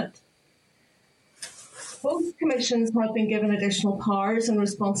commitment. Both commissions have been given additional powers and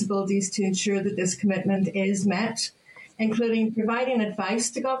responsibilities to ensure that this commitment is met, including providing advice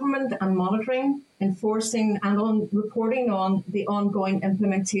to government and monitoring, enforcing and reporting on the ongoing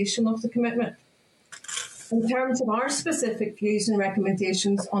implementation of the commitment. In terms of our specific views and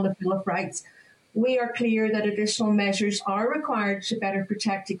recommendations on a Bill of Rights, we are clear that additional measures are required to better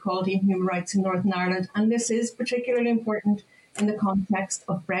protect equality and human rights in Northern Ireland, and this is particularly important in the context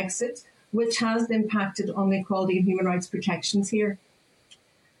of Brexit, which has impacted on the equality and human rights protections here.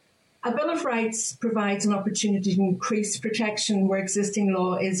 A Bill of Rights provides an opportunity to increase protection where existing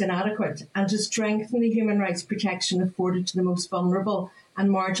law is inadequate and to strengthen the human rights protection afforded to the most vulnerable and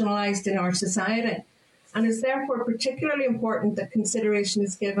marginalised in our society, and is therefore particularly important that consideration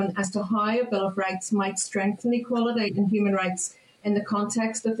is given as to how a Bill of Rights might strengthen equality and human rights in the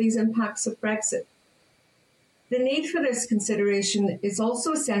context of these impacts of Brexit. The need for this consideration is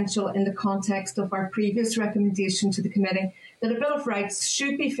also essential in the context of our previous recommendation to the committee that a Bill of Rights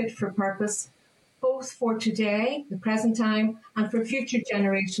should be fit for purpose, both for today, the present time, and for future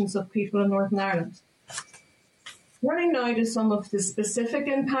generations of people in Northern Ireland. Turning now to some of the specific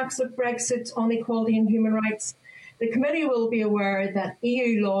impacts of Brexit on equality and human rights, the committee will be aware that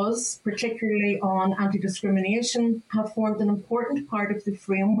EU laws, particularly on anti-discrimination, have formed an important part of the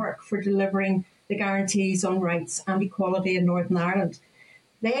framework for delivering the guarantees on rights and equality in Northern Ireland.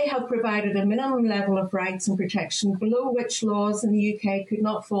 They have provided a minimum level of rights and protection below which laws in the UK could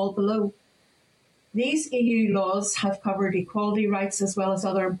not fall below. These EU laws have covered equality rights as well as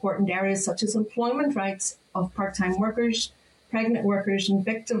other important areas such as employment rights of part-time workers, pregnant workers and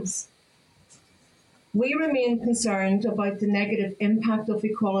victims. We remain concerned about the negative impact of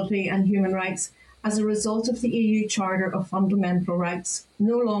equality and human rights as a result of the EU Charter of Fundamental Rights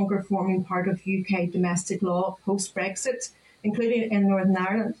no longer forming part of UK domestic law post-Brexit, including in Northern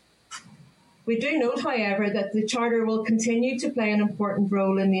Ireland. We do note, however, that the Charter will continue to play an important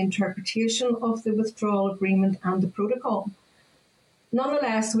role in the interpretation of the withdrawal agreement and the protocol.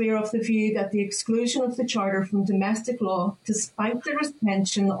 Nonetheless, we are of the view that the exclusion of the Charter from domestic law, despite the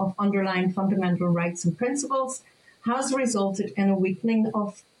retention of underlying fundamental rights and principles, has resulted in a weakening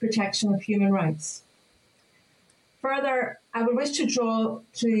of protection of human rights. Further, I would wish to draw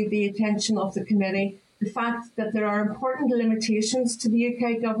to the attention of the committee the fact that there are important limitations to the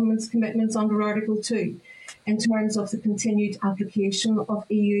UK Government's commitments under Article 2 in terms of the continued application of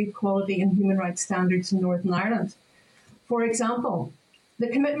EU equality and human rights standards in Northern Ireland. For example, the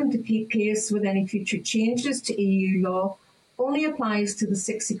commitment to keep pace with any future changes to EU law only applies to the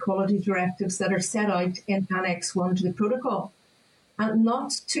 6 equality directives that are set out in Annex 1 to the protocol. and not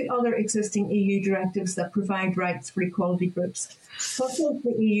to other existing EU directives that provide rights for equality groups, such as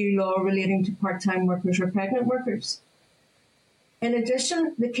the EU law relating to part-time workers or pregnant workers. In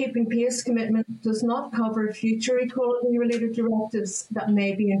addition, the Keeping Pace commitment does not cover future equality-related directives that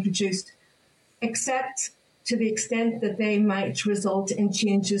may be introduced, except to the extent that they might result in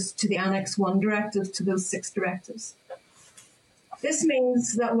changes to the Annex 1 directive to those 6 directives. This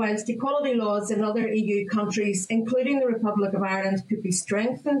means that whilst equality laws in other EU countries, including the Republic of Ireland, could be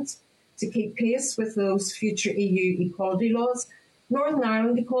strengthened to keep pace with those future EU equality laws, Northern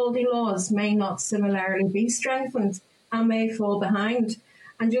Ireland equality laws may not similarly be strengthened and may fall behind.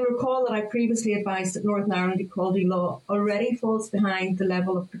 And you'll recall that I previously advised that Northern Ireland equality law already falls behind the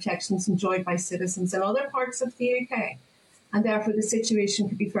level of protections enjoyed by citizens in other parts of the UK, and therefore the situation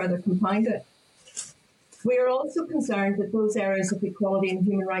could be further compounded. We are also concerned that those areas of equality and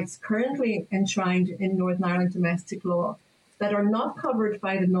human rights currently enshrined in Northern Ireland domestic law that are not covered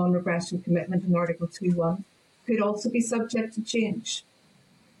by the non-regression commitment in Article 2.1 could also be subject to change.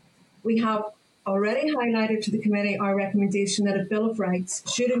 We have already highlighted to the committee our recommendation that a Bill of Rights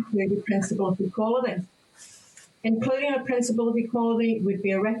should include a principle of equality. Including a principle of equality would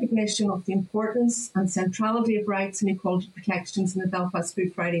be a recognition of the importance and centrality of rights and equality protections in the Belfast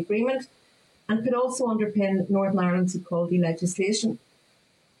Good Friday Agreement, and could also underpin Northern Ireland's equality legislation.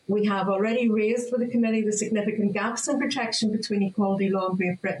 We have already raised with the committee the significant gaps in protection between equality law in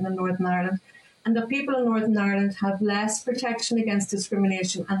Great Britain and Northern Ireland, and that people in Northern Ireland have less protection against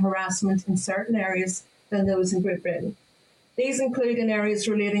discrimination and harassment in certain areas than those in Great Britain. These include in areas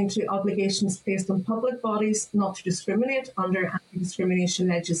relating to obligations placed on public bodies not to discriminate under anti-discrimination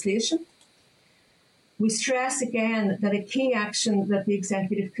legislation. We stress again that a key action that the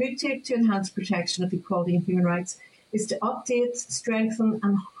Executive could take to enhance protection of equality and human rights is to update, strengthen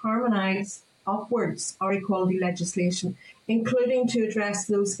and harmonise upwards our equality legislation, including to address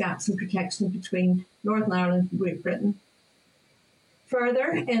those gaps in protection between Northern Ireland and Great Britain.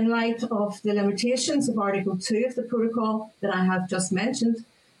 Further, in light of the limitations of Article 2 of the protocol that I have just mentioned,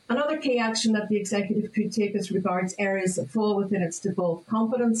 another key action that the Executive could take as regards areas that fall within its devolved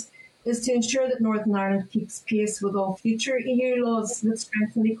competence is to ensure that Northern Ireland keeps pace with all future EU laws that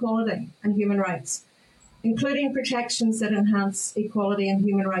strengthen equality and human rights, including protections that enhance equality and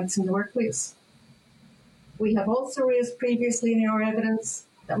human rights in the workplace. We have also raised previously in our evidence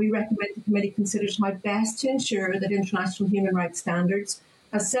that we recommend the committee considers how best to ensure that international human rights standards,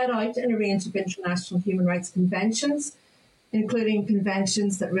 as set out in a range of international human rights conventions, including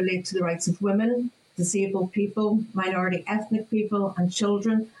conventions that relate to the rights of women, disabled people, minority ethnic people and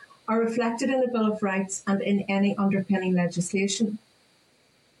children, are reflected in the Bill of Rights and in any underpinning legislation.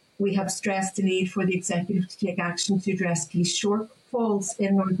 We have stressed the need for the Executive to take action to address key shortfalls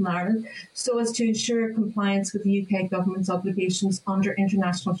in Northern Ireland so as to ensure compliance with the UK Government's obligations under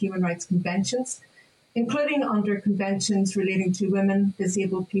international human rights conventions, including under conventions relating to women,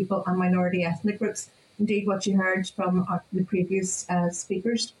 disabled people and minority ethnic groups, indeed what you heard from the previous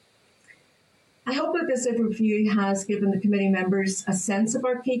speakers. I hope that this overview has given the committee members a sense of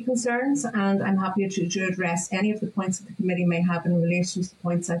our key concerns, and I'm happy to address any of the points that the committee may have in relation to the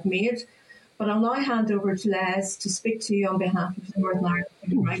points I've made. But I'll now hand over to Les to speak to you on behalf of the Northern Ireland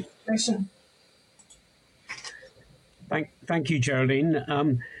Human Rights Commission. Thank you, Geraldine.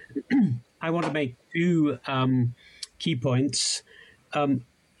 I want to make 2 key points.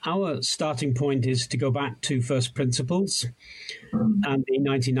 Our starting point is to go back to first principles and the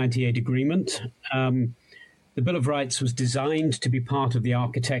 1998 agreement. The Bill of Rights was designed to be part of the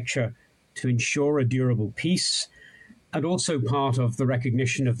architecture to ensure a durable peace, and also part of the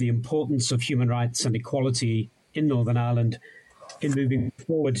recognition of the importance of human rights and equality in Northern Ireland in moving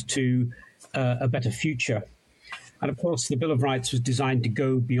forward to a better future. And of course, the Bill of Rights was designed to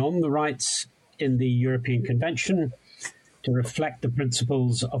go beyond the rights in the European Convention, to reflect the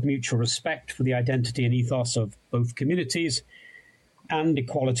principles of mutual respect for the identity and ethos of both communities, and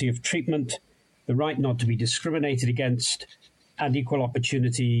equality of treatment, the right not to be discriminated against, and equal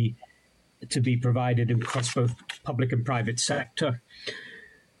opportunity to be provided across both public and private sector.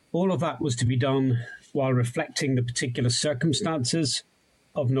 All of that was to be done while reflecting the particular circumstances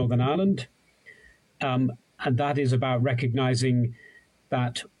of Northern Ireland. And that is about recognising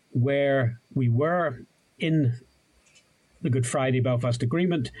that where we were in the Good Friday Belfast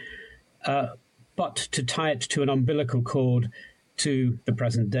Agreement, but to tie it to an umbilical cord to the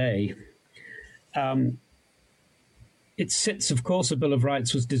present day. It sits, of course, a Bill of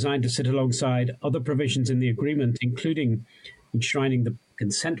Rights was designed to sit alongside other provisions in the agreement, including enshrining the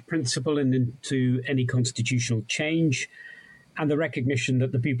consent principle into any constitutional change, and the recognition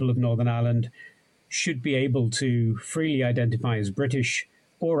that the people of Northern Ireland should be able to freely identify as British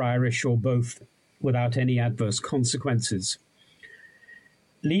or Irish or both without any adverse consequences.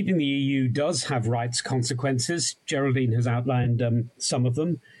 Leaving the EU does have rights consequences. Geraldine has outlined some of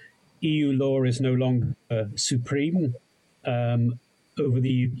them. EU law is no longer supreme over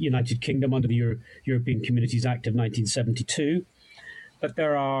the United Kingdom under the European Communities Act of 1972. But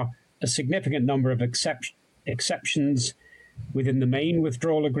there are a significant number of exceptions within the main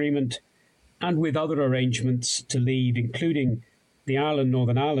withdrawal agreement and with other arrangements to leave, including the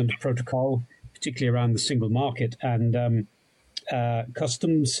Ireland-Northern Ireland Protocol, particularly around the single market and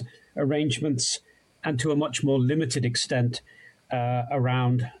customs arrangements, and to a much more limited extent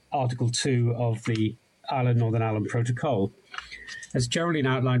around Article 2 of the Ireland-Northern Ireland Protocol. As Geraldine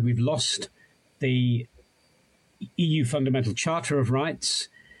outlined, we've lost the EU Fundamental Charter of Rights,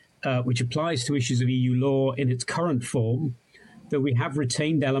 which applies to issues of EU law in its current form, though we have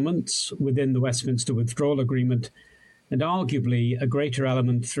retained elements within the Westminster Withdrawal Agreement and arguably a greater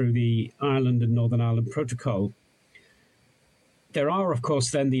element through the Ireland and Northern Ireland Protocol. There are, of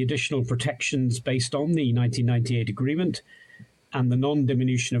course, then the additional protections based on the 1998 agreement and the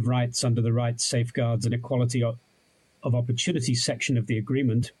non-diminution of rights under the Rights, Safeguards and Equality of Opportunity section of the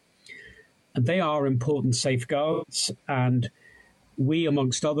agreement. And they are important safeguards, and we,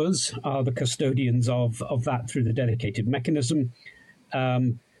 amongst others, are the custodians of that through the dedicated mechanism.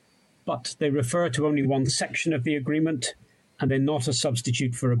 But they refer to only one section of the agreement, and they're not a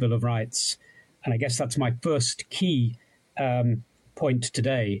substitute for a Bill of Rights. And I guess that's my first key point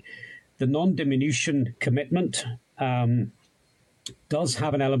today. The non-diminution commitment does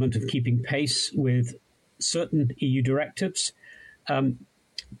have an element of keeping pace with certain EU directives,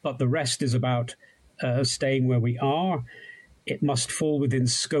 but the rest is about staying where we are. It must fall within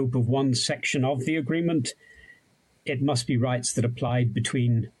scope of one section of the agreement. It must be rights that applied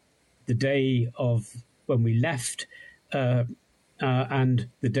between the day of when we left and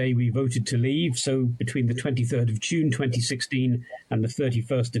the day we voted to leave, so between the 23rd of June 2016 and the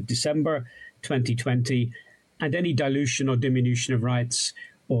 31st of December 2020, and any dilution or diminution of rights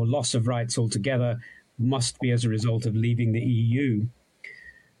or loss of rights altogether must be as a result of leaving the EU.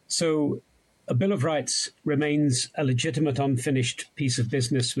 So a Bill of Rights remains a legitimate unfinished piece of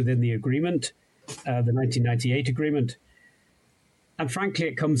business within the agreement, the 1998 agreement. And frankly,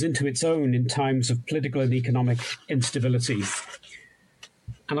 it comes into its own in times of political and economic instability.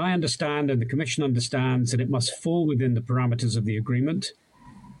 And I understand, and the Commission understands, that it must fall within the parameters of the agreement.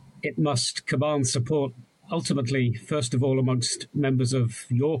 It must command support, ultimately, first of all, amongst members of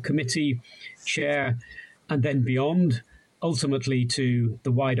your committee, Chair, and then beyond, ultimately to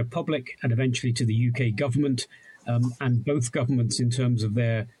the wider public and eventually to the UK government and both governments in terms of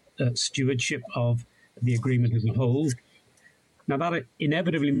their stewardship of the agreement as a whole. Now, that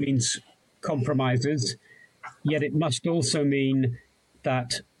inevitably means compromises, yet it must also mean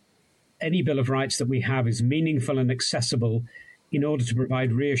that any Bill of Rights that we have is meaningful and accessible in order to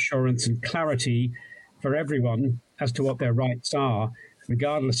provide reassurance and clarity for everyone as to what their rights are,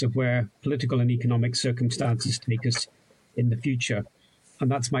 regardless of where political and economic circumstances take us in the future. And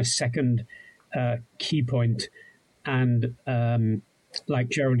that's my second key point. And like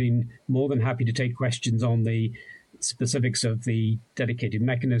Geraldine, more than happy to take questions on the specifics of the dedicated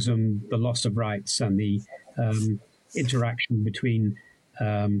mechanism, the loss of rights, and the interaction between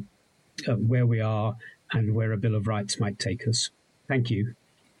where we are and where a Bill of Rights might take us. Thank you.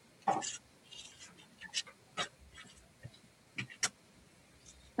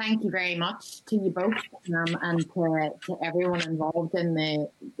 Thank you very much to you both and to everyone involved in the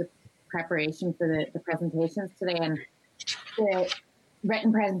preparation for the presentations today and the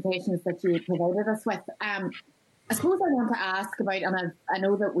written presentations that you provided us with. I suppose I want to ask about, and I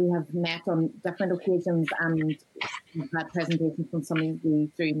know that we have met on different occasions and had presentations from some of you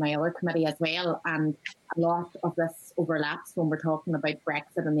through my other committee as well, and a lot of this overlaps when we're talking about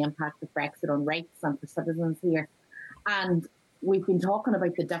Brexit and the impact of Brexit on rights and for citizens here. And we've been talking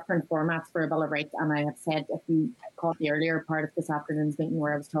about the different formats for a Bill of Rights, and I have said, if you caught the earlier part of this afternoon's meeting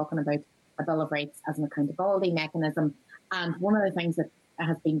where I was talking about a Bill of Rights as an accountability mechanism, and one of the things that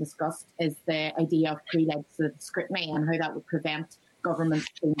has been discussed is the idea of pre-legislative scrutiny and how that would prevent governments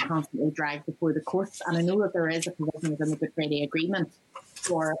being constantly dragged before the courts. And I know that there is a provision within the Good Friday Agreement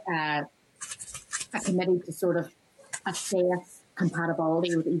for a committee to sort of assess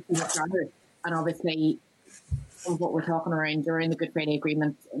compatibility with ECHR, and obviously what we're talking around during the Good Friday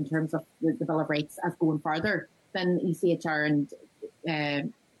Agreement in terms of the Bill of Rights as going further than ECHR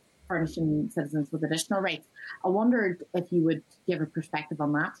and furnishing citizens with additional rights. I wondered if you would give a perspective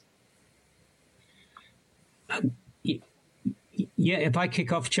on that. Yeah, if I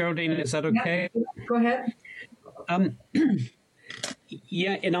kick off, Geraldine, is that okay? Yeah, go ahead.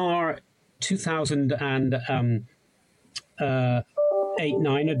 Yeah, in our 2008-9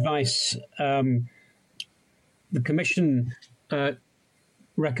 advice, the Commission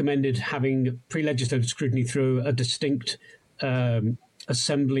recommended having pre-legislative scrutiny through a distinct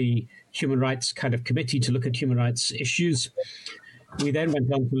Assembly human rights kind of committee to look at human rights issues. We then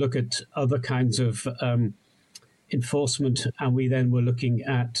went on to look at other kinds of enforcement, and we then were looking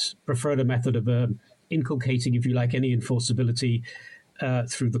at preferred a method of inculcating, if you like, any enforceability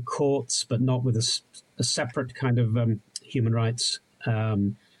through the courts, but not with a separate kind of human rights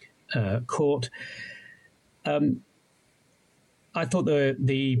court. I thought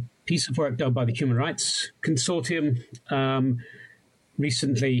the piece of work done by the Human Rights Consortium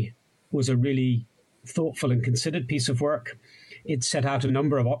recently was a really thoughtful and considered piece of work. It set out a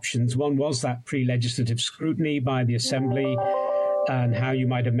number of options. One was that pre-legislative scrutiny by the Assembly and how you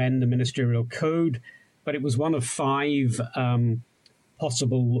might amend the ministerial code. But it was one of 5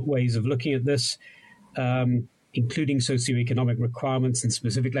 possible ways of looking at this, including socioeconomic requirements and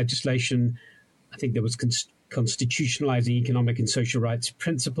specific legislation. I think there was constitutionalizing economic and social rights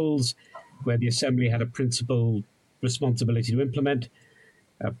principles, where the Assembly had a principal responsibility to implement.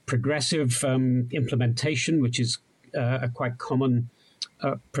 Progressive implementation, which is a quite common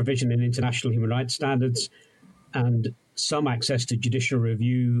provision in international human rights standards, and some access to judicial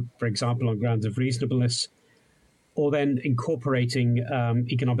review, for example, on grounds of reasonableness, or then incorporating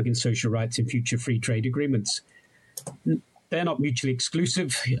economic and social rights in future free trade agreements. They're not mutually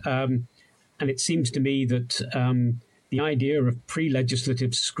exclusive, and it seems to me that the idea of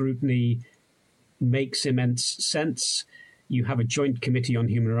pre-legislative scrutiny makes immense sense. You have a joint committee on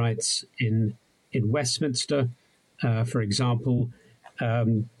human rights in Westminster, for example,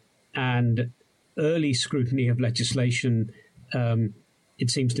 and early scrutiny of legislation, it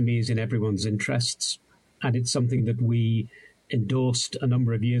seems to me, is in everyone's interests. And it's something that we endorsed a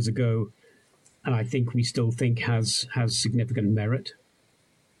number of years ago, and I think we still think has significant merit.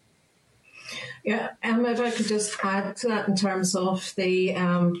 Yeah, if I could just add to that in terms of the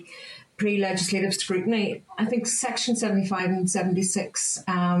pre-legislative scrutiny, I think Section 75 and 76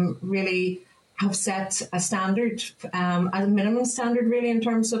 really have set a standard, a minimum standard really in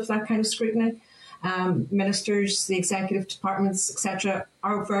terms of that kind of scrutiny. Ministers, the executive departments, etc.,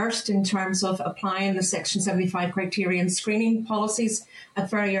 are versed in terms of applying the Section 75 criteria and screening policies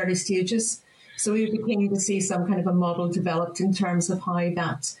at very early stages. So we would be keen to see some kind of a model developed in terms of how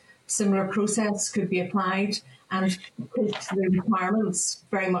that similar process could be applied and put the requirements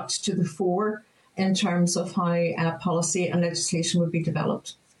very much to the fore in terms of how policy and legislation would be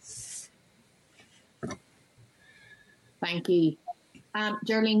developed. Thank you.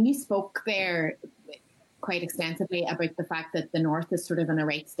 Geraldine, you spoke there quite extensively about the fact that the North is sort of in a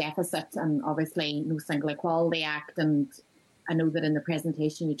rights deficit and obviously no Single Equality Act. And I know that in the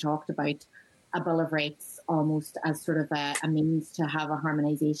presentation you talked about a Bill of Rights almost as sort of a means to have a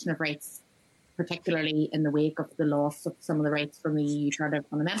harmonisation of rights, particularly in the wake of the loss of some of the rights from the EU Charter of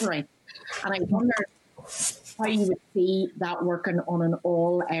Fundamental Rights. And I wonder how you would see that working on an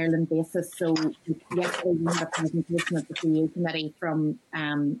all-Ireland basis. So yesterday we had a presentation at the CEO committee from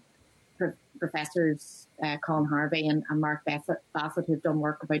Professors Colin Harvey and Mark Bassett, who've done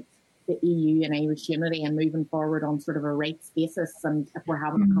work about the EU and Irish unity and moving forward on sort of a rights basis. And if we're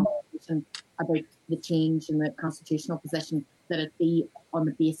having a conversation about the change in the constitutional position, that it be on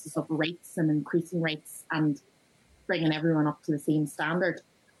the basis of rights and increasing rights and bringing everyone up to the same standard.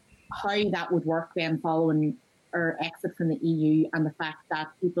 How that would work then following our exit from the EU and the fact that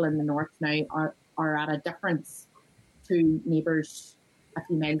people in the North now are at a difference to neighbours a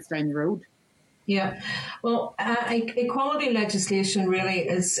few miles down the road. Yeah, well, equality legislation really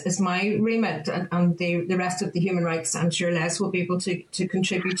is my remit, and the rest of the human rights, I'm sure Les will be able to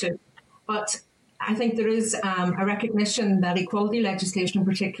contribute to. But I think there is a recognition that equality legislation in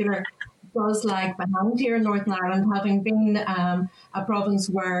particular does lag behind here in Northern Ireland, having been a province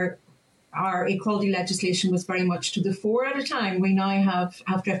where our equality legislation was very much to the fore at a time. We now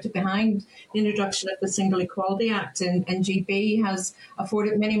have drifted behind. The introduction of the Single Equality Act in GB has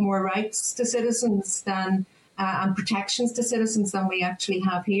afforded many more rights to citizens than and protections to citizens than we actually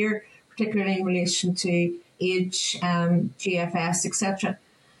have here, particularly in relation to age, GFS, etc.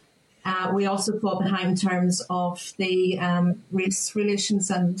 We also fall behind in terms of the race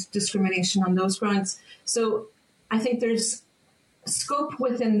relations and discrimination on those grounds. So I think there's scope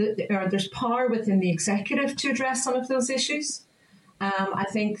within there's power within the executive to address some of those issues. I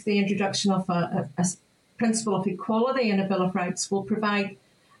think the introduction of a principle of equality in a Bill of Rights will provide,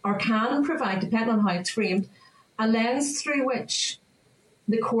 or can provide, depending on how it's framed, a lens through which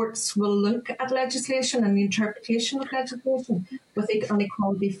the courts will look at legislation and the interpretation of legislation with an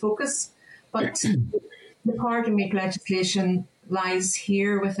equality focus. But the power to make legislation lies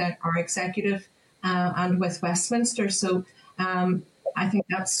here with our executive and with Westminster. So I think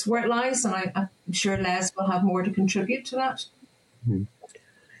that's where it lies, and I'm sure Les will have more to contribute to that.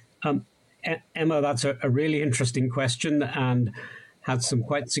 Emma, that's a really interesting question and had some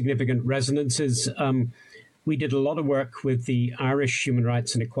quite significant resonances. We did a lot of work with the Irish Human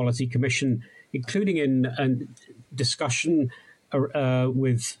Rights and Equality Commission, including in discussion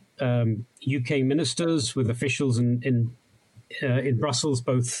with UK ministers, with officials in Brussels,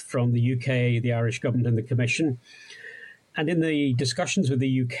 both from the UK, the Irish government and the Commission. And in the discussions with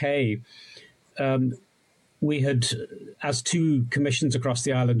the UK, we had, as two commissions across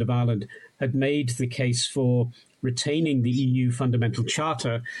the island of Ireland, had made the case for retaining the EU Fundamental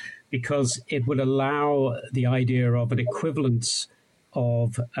Charter because it would allow the idea of an equivalence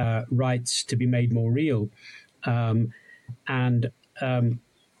of rights to be made more real. And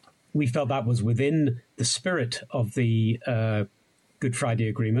we felt that was within the spirit of the Good Friday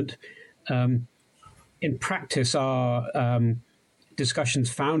Agreement. In practice, our discussions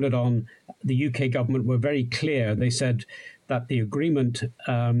founded on the UK government were very clear. They said that the agreement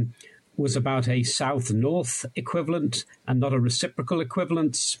was about a south-north equivalent and not a reciprocal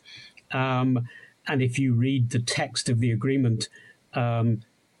equivalence. And if you read the text of the agreement,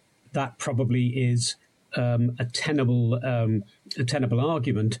 that probably is a tenable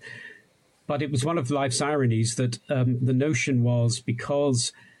argument. But it was one of life's ironies that the notion was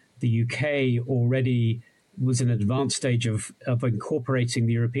because the UK already was in an advanced stage of incorporating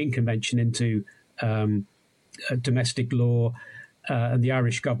the European Convention into domestic law, and the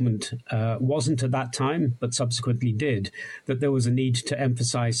Irish government wasn't at that time, but subsequently did, that there was a need to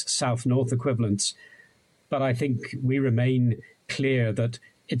emphasize South-North equivalence. But I think we remain clear that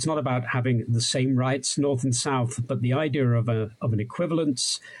it's not about having the same rights, North and South, but the idea of an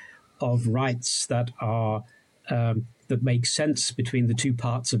equivalence of rights that are that make sense between the two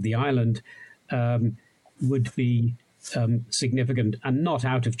parts of the island would be significant and not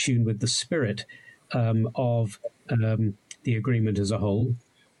out of tune with the spirit of the agreement as a whole.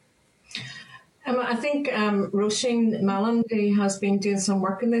 I think Roisin Mallon, who has been doing some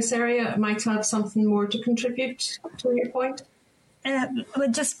work in this area, might have something more to contribute to your point. Well,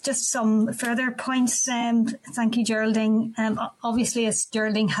 just some further points. Thank you, Geraldine. Obviously, as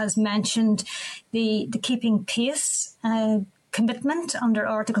Geraldine has mentioned, the keeping pace commitment under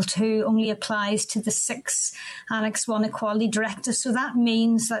Article 2 only applies to the 6 Annex 1 Equality Directive. So that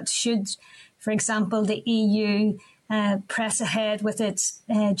means that should, for example, the EU press ahead with its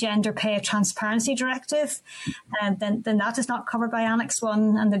Gender Pay Transparency Directive, then that is not covered by Annex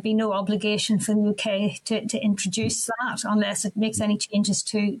 1, and there'd be no obligation for the UK to introduce that unless it makes any changes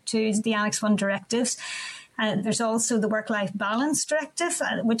to the Annex 1 directives. There's also the Work-Life Balance Directive,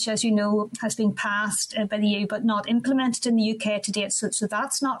 which, as you know, has been passed by the EU but not implemented in the UK to date. So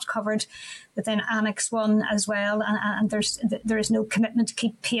that's not covered within Annex 1 as well, and there is no commitment to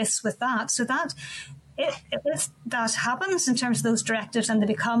keep pace with that. So that if that happens in terms of those directives and they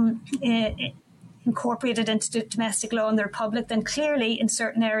become incorporated into domestic law in the Republic, then clearly in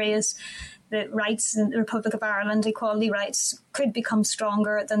certain areas the rights in the Republic of Ireland, equality rights, could become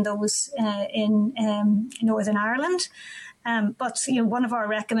stronger than those in Northern Ireland. But one of our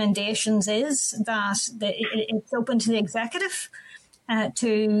recommendations is that it's open to the executive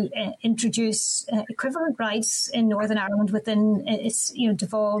to introduce equivalent rights in Northern Ireland within its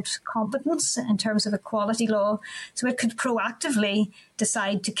devolved competence in terms of equality law. So it could proactively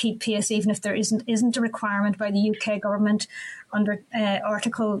decide to keep pace even if there isn't a requirement by the UK government under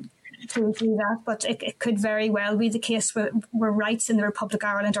Article to do that, but it could very well be the case where rights in the Republic of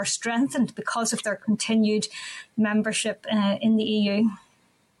Ireland are strengthened because of their continued membership in the EU.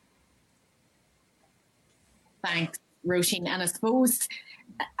 Thanks, Roisin. And I suppose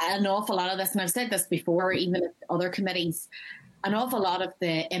an awful lot of this, and I've said this before, even at other committees, an awful lot of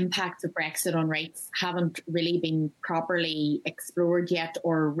the impacts of Brexit on rights haven't really been properly explored yet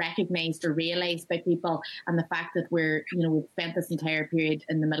or recognised or realised by people. And the fact that we've spent this entire period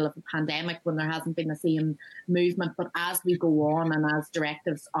in the middle of a pandemic when there hasn't been the same movement. But as we go on and as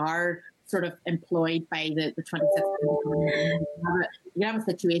directives are sort of employed by the 26th, you have a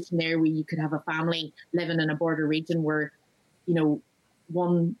situation there where you could have a family living in a border region where,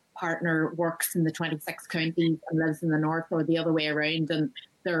 one partner works in the 26 counties and lives in the north, or the other way around, and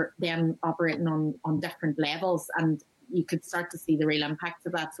they're then operating on different levels, and you could start to see the real impacts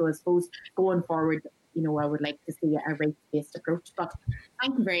of that. So I suppose going forward, I would like to see a rights-based approach. But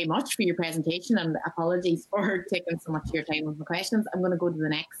thank you very much for your presentation, and apologies for taking so much of your time with my questions. I'm going to go to the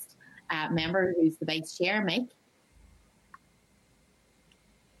next member, who's the Vice Chair, Mike.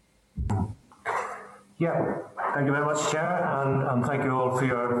 Yeah, thank you very much, Chair, and thank you all for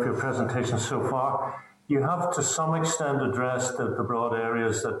your presentations so far. You have to some extent addressed the broad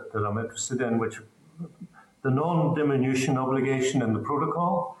areas that I'm interested in, which the non-diminution obligation in the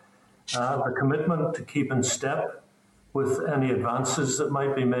protocol, the commitment to keep in step with any advances that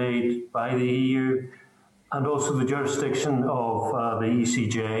might be made by the EU, and also the jurisdiction of the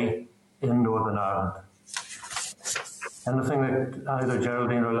ECJ in Northern Ireland. Anything that either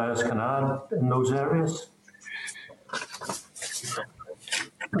Geraldine or Les can add in those areas?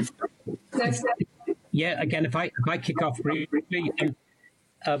 Yeah, again, if I kick off briefly,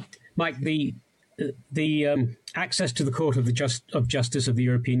 Mike, the access to the Court of Justice of the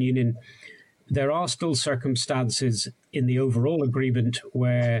European Union, there are still circumstances in the overall agreement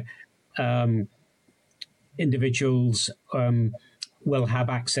where individuals will have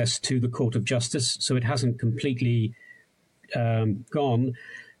access to the Court of Justice, so it hasn't completely gone.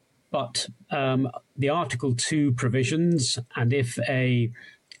 But the Article 2 provisions, and if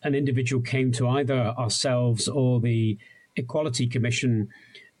an individual came to either ourselves or the Equality Commission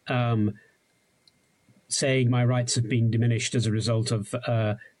saying my rights have been diminished as a result of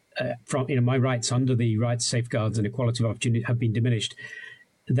my rights under the rights safeguards and equality of opportunity have been diminished,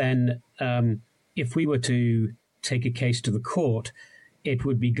 then if we were to take a case to the court, it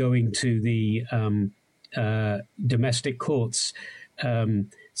would be going to the domestic courts.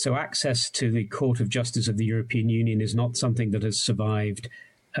 So access to the Court of Justice of the European Union is not something that has survived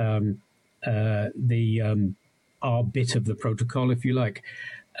our bit of the protocol, if you like.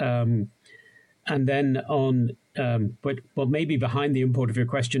 And then on, but maybe behind the import of your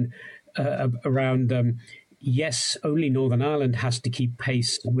question around, yes, only Northern Ireland has to keep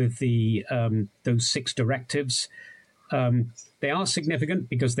pace with the those 6 directives. They are significant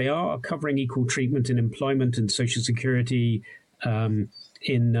because they are covering equal treatment in employment and social security,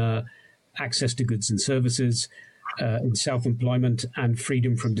 in access to goods and services, in self-employment, and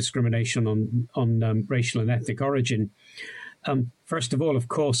freedom from discrimination on racial and ethnic origin. First of all, of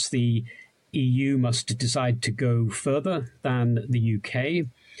course, the EU must decide to go further than the UK.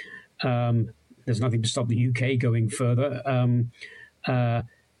 There's nothing to stop the UK going further,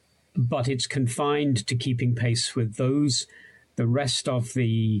 but it's confined to keeping pace with those. The rest of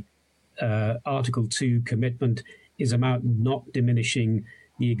the Article 2 commitment is about not diminishing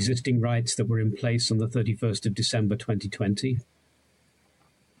the existing rights that were in place on the 31st of December 2020.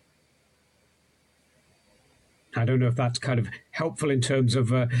 I don't know if that's kind of helpful in terms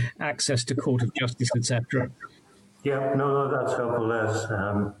of access to Court of Justice, etc. Yeah, no, that's helpful, Les.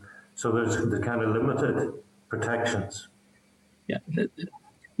 So there's the kind of limited protections. Yeah,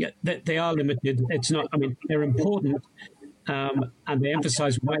 they are limited. It's not, I mean, they're important, and they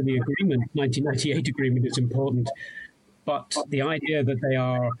emphasize why the agreement, 1998 agreement, is important. But the idea that they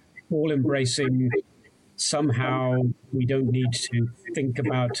are all embracing, somehow we don't need to think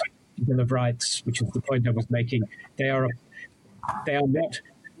about the Bill of Rights, which is the point I was making. They are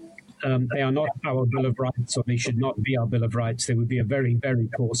not our Bill of Rights, or they should not be our Bill of Rights. They would be a very, very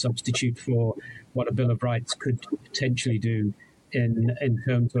poor substitute for what a Bill of Rights could potentially do in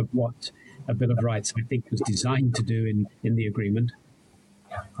terms of what a Bill of Rights, I think, was designed to do in the agreement.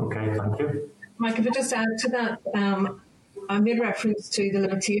 Okay, thank you. Mike, if I just add to that, I made reference to the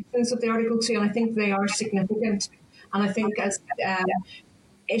limitations of the Article 2, and I think they are significant. And I think as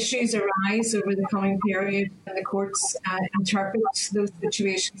issues arise over the coming period and the courts interpret those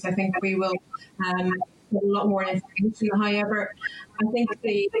situations, I think we will have a lot more information. However, I think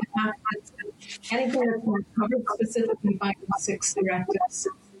the fact that anything that's not covered specifically by the 6 directives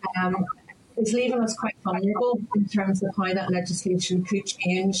is leaving us quite vulnerable in terms of how that legislation could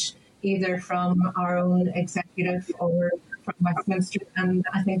change, either from our own executive or from Westminster, and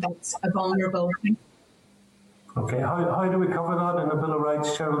I think that's a vulnerable thing. Okay, how do we cover that in the Bill of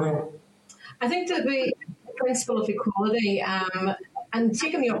Rights, Geraldine? I think that the principle of equality and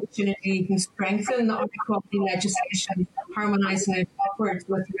taking the opportunity to strengthen the equality legislation, harmonising it upwards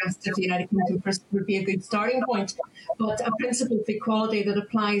with the rest of the United Kingdom would be a good starting point. But a principle of equality that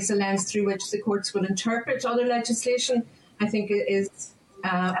applies a lens through which the courts would interpret other legislation, I think is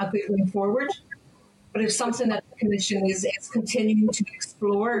a good way forward. But it's something that the Commission is continuing to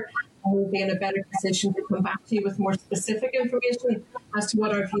explore, and we'll be in a better position to come back to you with more specific information as to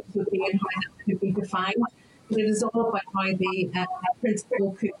what our views would be and how that could be defined. But it is all about how the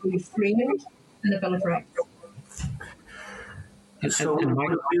principle could be framed in the Bill of Rights. So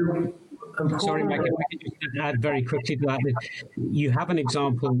important. Sorry, Mike, if I could just add very quickly to that. You have an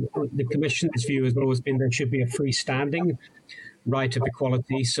example. The Commission's view has always been there should be a freestanding right of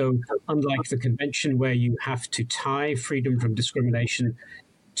equality. So unlike the Convention where you have to tie freedom from discrimination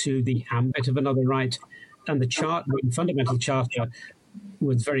to the ambit of another right, and the Fundamental Charter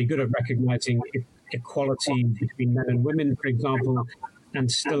was very good at recognising equality between men and women, for example, and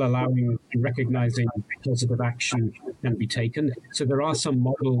still allowing and recognising positive action can be taken. So there are some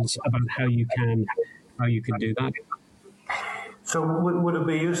models about how you can do that. So would it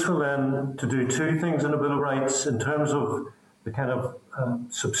be useful then to do two things in the Bill of Rights in terms of the kind of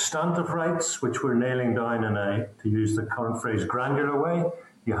substantive rights, which we're nailing down in a, to use the current phrase, granular way?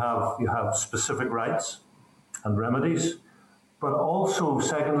 You have specific rights and remedies, but also,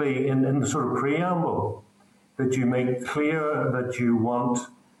 secondly, in the sort of preamble, that you make clear that you want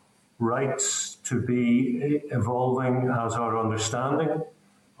rights to be evolving as our understanding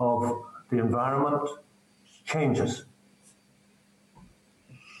of the environment changes.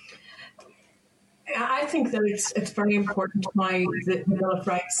 I think that it's very important how the Bill of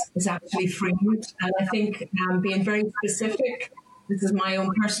Rights is actually framed, and I think being very specific, this is my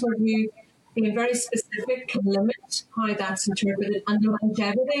own personal view, being very specific can limit how that's interpreted and the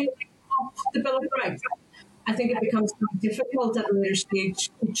longevity of the Bill of Rights. I think it becomes quite difficult at a later stage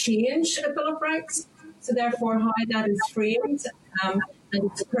to change a Bill of Rights. So therefore, how that is framed and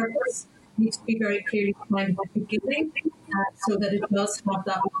its purpose needs to be very clearly defined at the beginning, so that it does have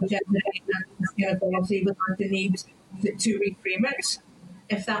that longevity and sustainability without the need to reframe it,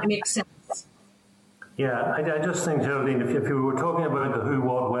 if that makes sense. Yeah, I just think, Geraldine, if you were talking about the who,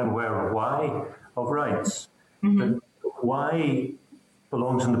 what, when, where, or why of rights, the why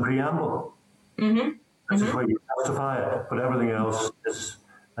belongs in the preamble. This is where you justify it, but everything else is,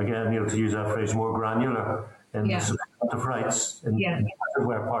 again, to use that phrase, more granular in the substantive rights in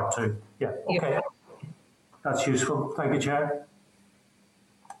where part 2. Yeah, okay. That's useful. Thank you, Chair.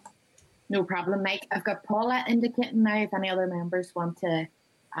 No problem, Mike. I've got Paula indicating now if any other members want to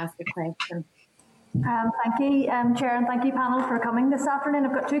ask a question. Thank you, Chair, and thank you, panel, for coming this afternoon.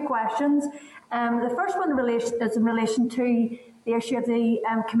 I've got two questions. The first one is in relation to the issue of the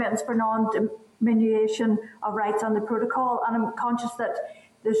commitments for non-diminution of rights on the protocol, and I'm conscious that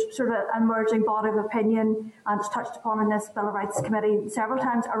there's sort of an emerging body of opinion, and it's touched upon in this Bill of Rights Committee several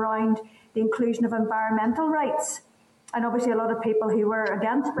times, around the inclusion of environmental rights. And obviously a lot of people who were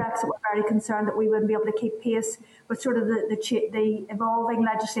against Brexit were very concerned that we wouldn't be able to keep pace with sort of the evolving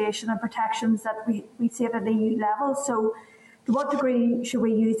legislation and protections that we see at an EU level. So to what degree should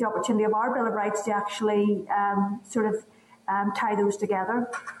we use the opportunity of our Bill of Rights to actually tie those together?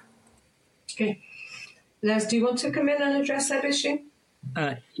 Okay. Les, do you want to come in and address that issue?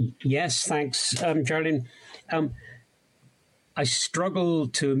 Yes, thanks, Geraldine. I struggle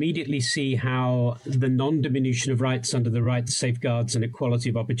to immediately see how the non-diminution of rights under the rights, safeguards and equality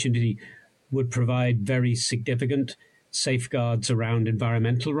of opportunity would provide very significant safeguards around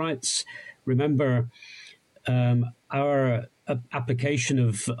environmental rights. Remember, our application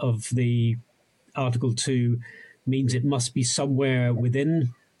of the Article 2 means it must be somewhere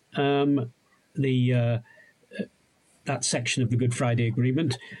within that section of the Good Friday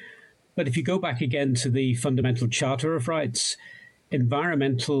Agreement. But if you go back again to the Fundamental Charter of Rights,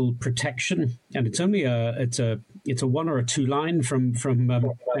 environmental protection, and it's only it's a one or a two line from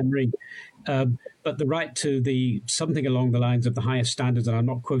memory, but the right to something along the lines of the highest standards, and I'm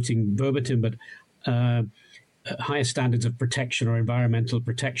not quoting verbatim, but highest standards of protection or environmental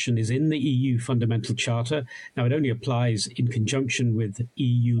protection is in the EU Fundamental Charter. Now, it only applies in conjunction with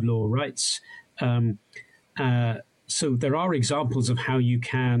EU law rights. So there are examples of how you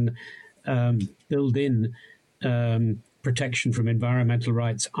can build in protection from environmental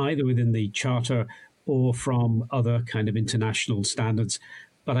rights, either within the Charter or from other kind of international standards.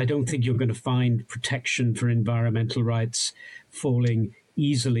 But I don't think you're going to find protection for environmental rights falling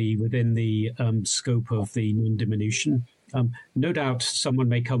easily within the scope of the non-diminution. No doubt someone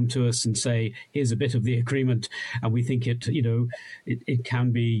may come to us and say, here's a bit of the agreement, and we think it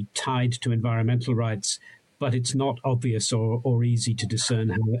can be tied to environmental rights, but it's not obvious or easy to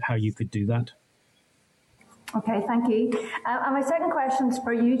discern how you could do that. Okay, thank you. And my second question is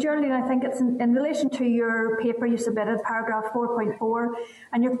for you, Geraldine. I think it's in relation to your paper you submitted, paragraph 4.4,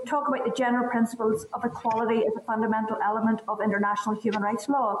 and you talk about the general principles of equality as a fundamental element of international human rights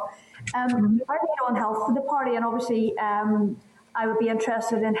law. I know on health for the party, and obviously I would be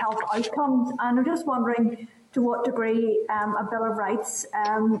interested in health outcomes, and I'm just wondering to what degree a Bill of Rights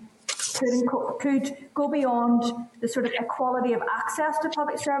could go beyond the sort of equality of access to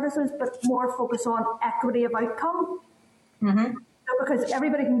public services, but more focus on equity of outcome. So because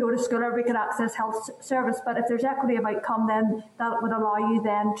everybody can go to school, everybody can access health service, but if there's equity of outcome, then that would allow you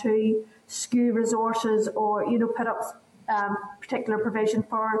then to skew resources or, put up particular provision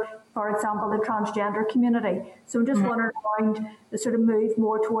for example, the transgender community. So I'm just wondering around the sort of move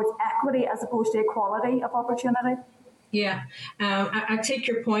more towards equity as opposed to equality of opportunity. Yeah, I take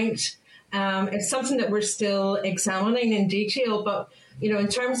your point. It's something that we're still examining in detail, but, in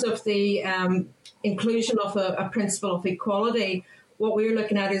terms of the inclusion of a principle of equality, what we're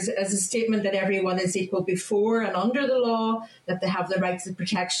looking at is a statement that everyone is equal before and under the law, that they have the rights of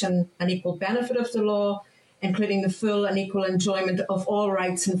protection and equal benefit of the law, including the full and equal enjoyment of all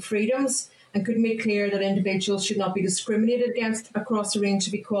rights and freedoms, and could make clear that individuals should not be discriminated against across a range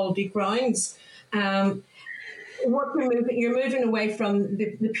of equality grounds. You're moving away from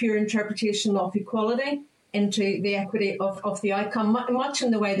the pure interpretation of equality into the equity of the outcome, much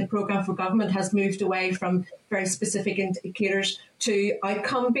in the way the Programme for Government has moved away from very specific indicators to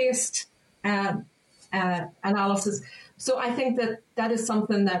outcome-based analysis. So I think that is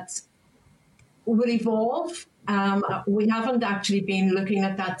something that would evolve. We haven't actually been looking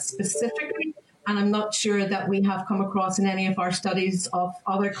at that specifically, and I'm not sure that we have come across in any of our studies of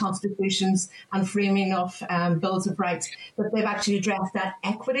other constitutions and framing of bills of rights that they've actually addressed that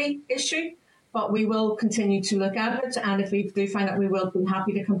equity issue. But we will continue to look at it, and if we do find out, we will be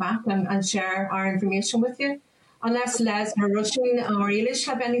happy to come back and share our information with you. Unless Les or Rushing or Eilish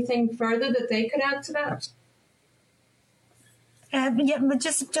have anything further that they could add to that. But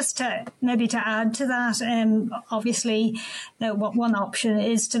just to maybe to add to that, obviously, one option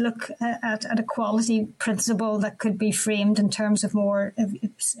is to look at a equality principle that could be framed in terms of more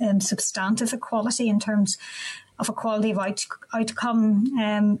substantive equality, in terms of equality of outcome,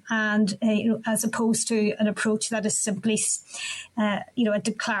 and as opposed to an approach that is simply, a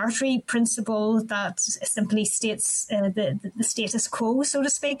declaratory principle that simply states the status quo, so to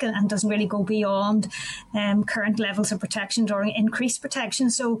speak, and doesn't really go beyond current levels of protection or increased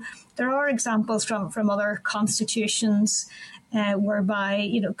protection. So there are examples from other constitutions whereby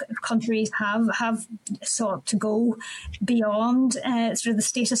countries have sought to go beyond sort of the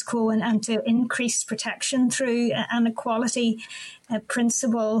status quo and to increase protection through an equality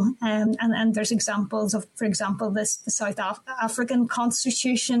principle, and there's examples of, for example, the South African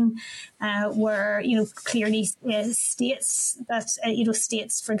constitution, where clearly states that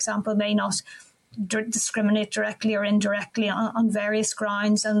states, for example, may not discriminate directly or indirectly on various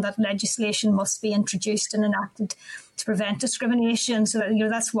grounds, and that legislation must be introduced and enacted to prevent discrimination. So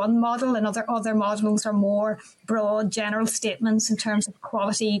that's one model, and other models are more broad, general statements in terms of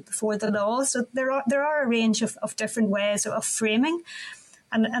equality before the law. So there are a range of different ways of framing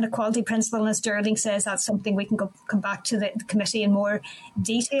an equality principle, and as Geraldine says, that's something we can come back to the committee in more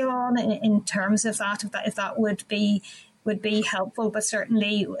detail on in terms of that, if that would be helpful. But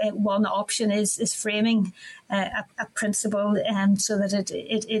certainly one option is framing a principle so that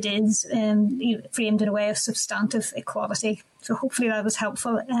it is framed in a way of substantive equality. So hopefully that was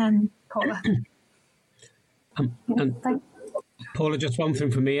helpful, Paula. And Paula, just one thing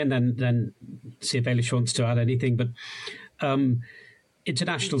for me, and then see if Eilish wants to add anything. But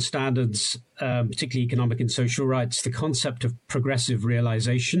international standards, particularly economic and social rights, the concept of progressive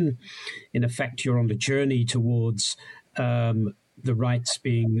realization, in effect, you're on the journey towards the rights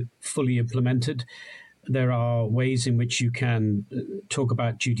being fully implemented. There are ways in which you can talk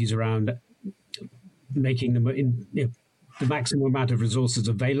about duties around making them the maximum amount of resources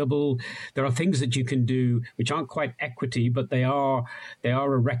available. There are things that you can do which aren't quite equity, but they are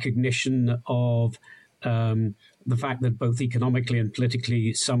a recognition of the fact that both economically and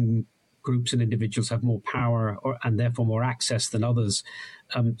politically some groups and individuals have more power and therefore more access than others.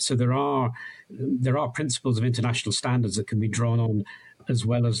 So there are principles of international standards that can be drawn on, as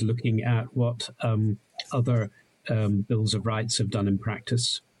well as looking at what other bills of rights have done in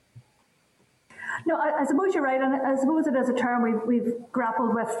practice. No, I suppose you're right, and I suppose it is a term we've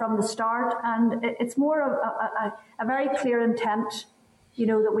grappled with from the start, and it's more of a very clear intent,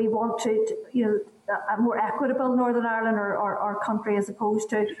 that we want to a more equitable Northern Ireland or our country, as opposed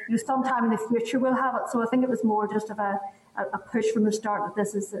to sometime in the future we'll have it. So I think it was more just of a push from the start that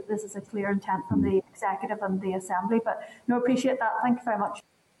this is a clear intent from the executive and the assembly. But no, appreciate that. Thank you very much.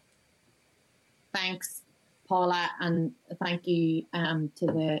 Thanks, Paula, and thank you to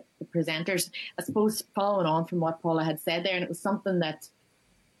the presenters. I suppose following on from what Paula had said there, and it was something that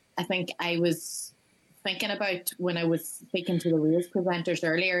I think I was thinking about when I was speaking to the race presenters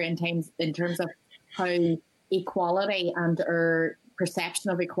earlier in terms of how equality and our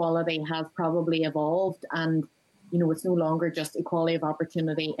perception of equality has probably evolved, and it's no longer just equality of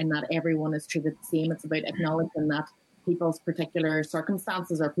opportunity in that everyone is treated the same. It's about acknowledging that people's particular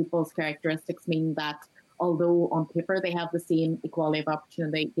circumstances or people's characteristics mean that although on paper they have the same equality of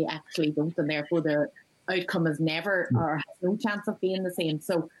opportunity, they actually don't, and therefore their outcome is never or has no chance of being the same.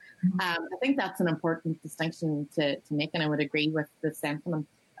 So I think that's an important distinction to make, and I would agree with the sentiment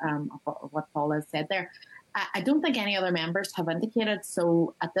of what Paul has said there. I don't think any other members have indicated,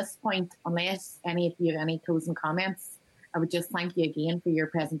 so at this point, unless any of you have any closing comments, I would just thank you again for your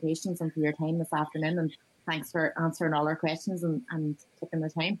presentations and for your time this afternoon, and thanks for answering all our questions and taking the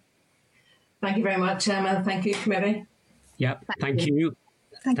time. Thank you very much, Emma. Thank you, committee. Yeah, thank you.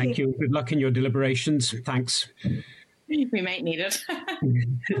 Thank you. Good luck in your deliberations. Thanks. We might need it.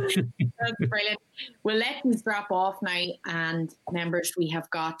 That's brilliant. We'll let these drop off now, and members, we have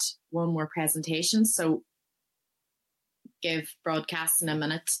got one more presentation, so give broadcasting a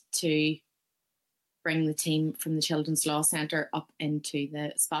minute to bring the team from the Children's Law Centre up into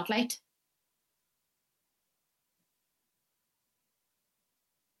the spotlight.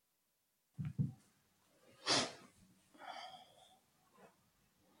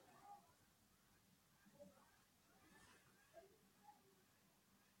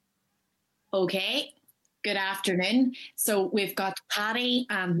 Okay, good afternoon. So we've got Paddy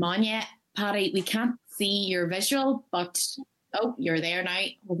and Monia. Paddy, we can't see your visual, but oh, you're there now.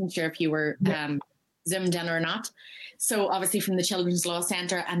 Wasn't sure if you were zoomed in or not. So obviously from the Children's Law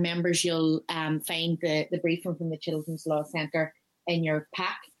Centre, and members, you'll find the briefing from the Children's Law Centre in your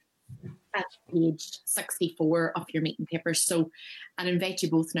pack at page 64 of your meeting papers. So I'd invite you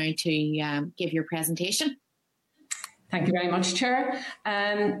both now to give your presentation. Thank you very much, Chair.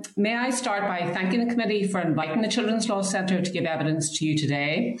 May I start by thanking the committee for inviting the Children's Law Centre to give evidence to you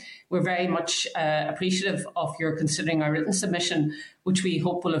today. We're very much appreciative of your considering our written submission, which we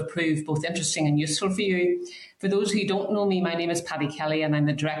hope will have proved both interesting and useful for you. For those who don't know me, my name is Paddy Kelly and I'm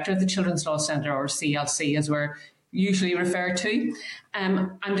the Director of the Children's Law Centre, or CLC as we're usually referred to.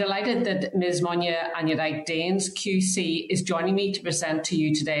 I'm delighted that Ms Monia Anyadike-Danes, QC, is joining me to present to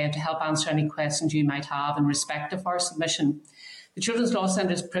you today and to help answer any questions you might have in respect of our submission. The Children's Law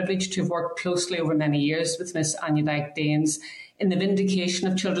Centre is privileged to have worked closely over many years with Ms Anyadike-Danes in the vindication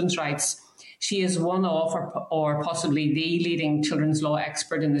of children's rights. She is one of, or possibly the leading children's law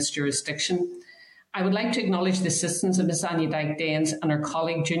expert in this jurisdiction. I would like to acknowledge the assistance of Ms Anyadike-Danes and her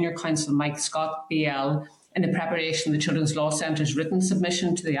colleague, Junior Counsel Mike Scott, BL, in the preparation of the Children's Law Centre's written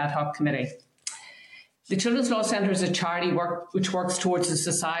submission to the Ad Hoc Committee. The Children's Law Centre is a charity which works towards a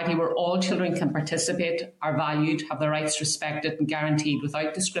society where all children can participate, are valued, have their rights respected and guaranteed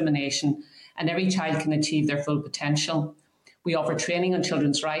without discrimination, and every child can achieve their full potential. We offer training on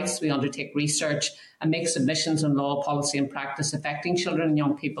children's rights, we undertake research and make submissions on law, policy and practice affecting children and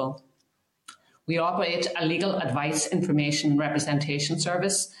young people. We operate a legal advice, information and representation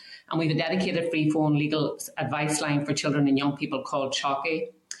service, and we have a dedicated free-phone legal advice line for children and young people called Chalky.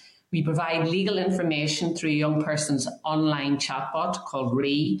 We provide legal information through a young person's online chatbot called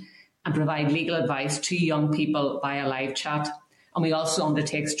RE, and provide legal advice to young people via live chat. And we also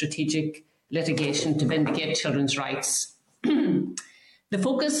undertake strategic litigation to vindicate children's rights. The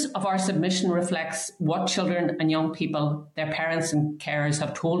focus of our submission reflects what children and young people, their parents and carers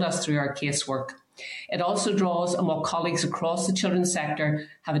have told us through our casework. It also draws on what colleagues across the children's sector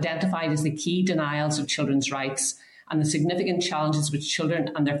have identified as the key denials of children's rights and the significant challenges which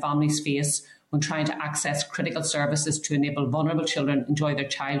children and their families face when trying to access critical services to enable vulnerable children enjoy their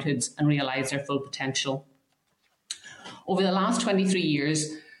childhoods and realise their full potential. Over the last 23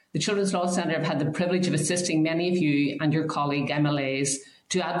 years, the Children's Law Centre have had the privilege of assisting many of you and your colleague MLAs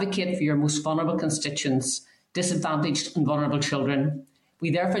to advocate for your most vulnerable constituents, disadvantaged and vulnerable children. We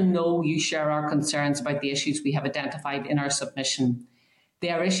therefore know you share our concerns about the issues we have identified in our submission. They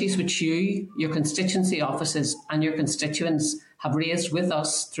are issues which you, your constituency offices and your constituents have raised with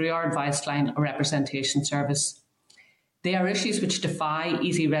us through our advice line or representation service. They are issues which defy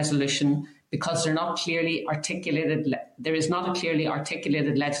easy resolution because there is not a clearly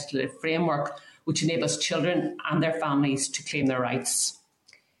articulated legislative framework which enables children and their families to claim their rights.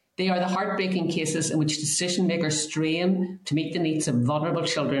 They are the heartbreaking cases in which decision makers strain to meet the needs of vulnerable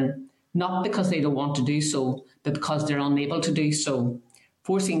children, not because they don't want to do so, but because they're unable to do so,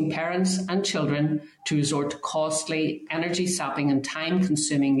 forcing parents and children to resort to costly, energy-sapping and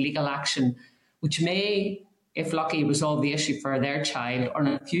time-consuming legal action, which may, if lucky, resolve the issue for their child, or in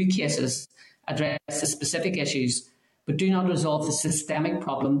a few cases, address the specific issues, but do not resolve the systemic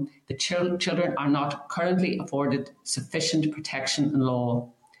problem that children are not currently afforded sufficient protection in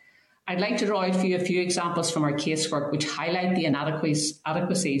law. I'd like to draw out for you a few examples from our casework which highlight the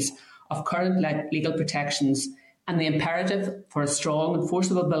inadequacies of current legal protections and the imperative for a strong and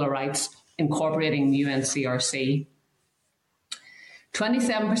enforceable Bill of Rights incorporating the UNCRC.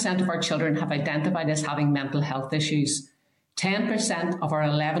 27% of our children have identified as having mental health issues. 10% of our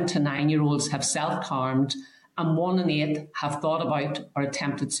 11 to 9-year-olds have self-harmed, and 1 in 8 have thought about or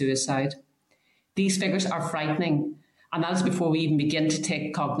attempted suicide. These figures are frightening, and that is before we even begin to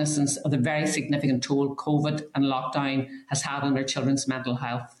take cognizance of the very significant toll COVID and lockdown has had on our children's mental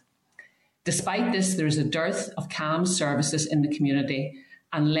health. Despite this, there is a dearth of CAMHS services in the community,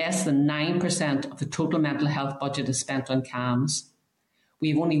 and less than 9% of the total mental health budget is spent on CAMHS. We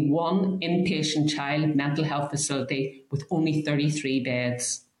have only one inpatient child mental health facility with only 33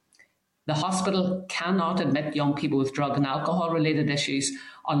 beds. The hospital cannot admit young people with drug and alcohol related issues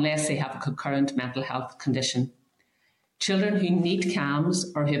unless they have a concurrent mental health condition. Children who need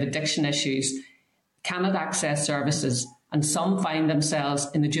CAMHS or who have addiction issues cannot access services, and some find themselves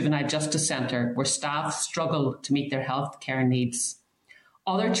in the Juvenile Justice Centre where staff struggle to meet their health care needs.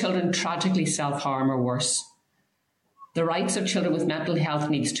 Other children tragically self-harm or worse. The rights of children with mental health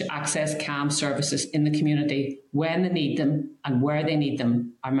needs to access CAMHS services in the community when they need them and where they need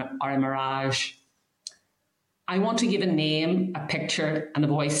them are a mirage. I want to give a name, a picture and a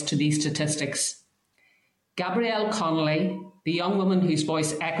voice to these statistics. Gabrielle Connolly, the young woman whose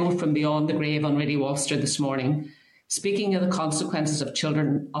voice echoed from beyond the grave on Radio Ulster this morning, speaking of the consequences of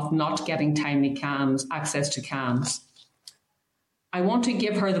children of not getting timely access to CAMHS. I want to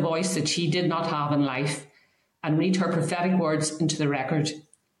give her the voice that she did not have in life and read her prophetic words into the record.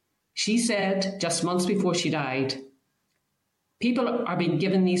 She said, just months before she died, people are being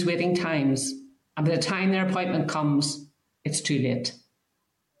given these waiting times, and by the time their appointment comes, it's too late.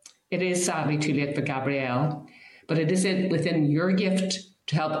 It is sadly too late for Gabrielle, but it is within your gift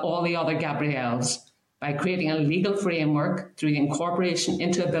to help all the other Gabrielles by creating a legal framework through the incorporation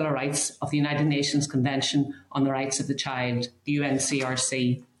into a Bill of Rights of the United Nations Convention on the Rights of the Child, the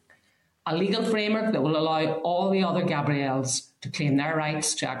UNCRC. A legal framework that will allow all the other Gabrielles to claim their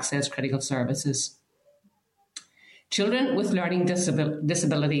rights to access critical services. Children with learning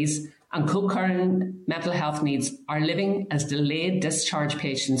disabilities and co-occurring mental health needs are living as delayed discharge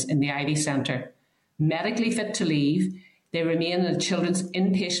patients in the Ivy Centre. Medically fit to leave, they remain in a children's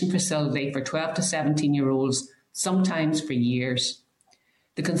inpatient facility for 12 to 17-year-olds, sometimes for years.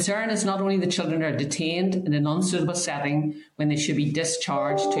 The concern is not only the children are detained in an unsuitable setting when they should be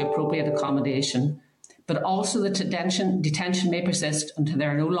discharged to appropriate accommodation, but also the detention may persist until they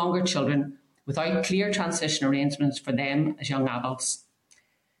are no longer children without clear transition arrangements for them as young adults.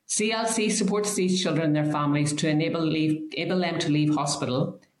 CLC supports these children and their families to enable them to leave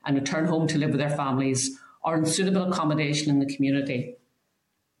hospital and return home to live with their families or in suitable accommodation in the community.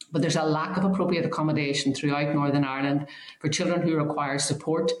 But there's a lack of appropriate accommodation throughout Northern Ireland for children who require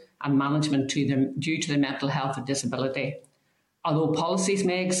support and management due to their mental health or disability. Although policies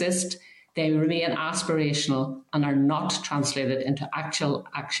may exist, they remain aspirational and are not translated into actual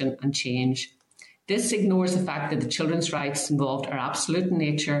action and change. This ignores the fact that the children's rights involved are absolute in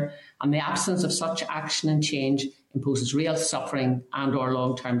nature, and the absence of such action and change imposes real suffering and/or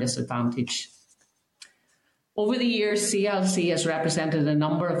long-term disadvantage. Over the years, CLC has represented a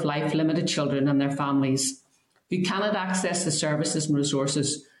number of life-limited children and their families who cannot access the services and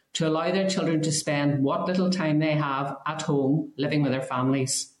resources to allow their children to spend what little time they have at home living with their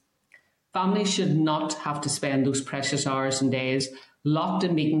families. Families should not have to spend those precious hours and days locked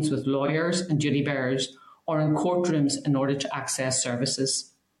in meetings with lawyers and duty bearers or in courtrooms in order to access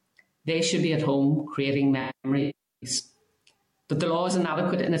services. They should be at home creating memories. But the law is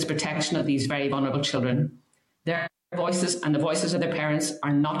inadequate in its protection of these very vulnerable children. Their voices and the voices of their parents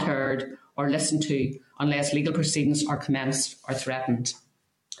are not heard or listened to unless legal proceedings are commenced or threatened.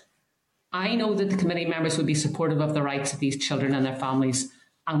 I know that the committee members would be supportive of the rights of these children and their families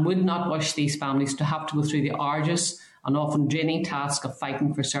and would not wish these families to have to go through the arduous and often draining task of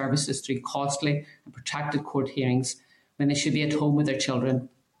fighting for services through costly and protracted court hearings when they should be at home with their children.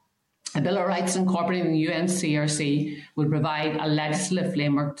 A Bill of Rights incorporating the UNCRC would provide a legislative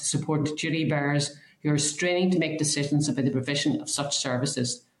framework to support duty bearers who are straining to make decisions about the provision of such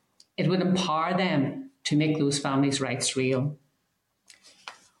services. It would empower them to make those families' rights real.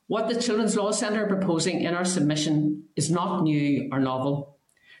 What the Children's Law Centre are proposing in our submission is not new or novel.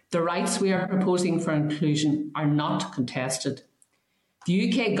 The rights we are proposing for inclusion are not contested. The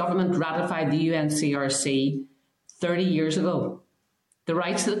UK government ratified the UNCRC 30 years ago. The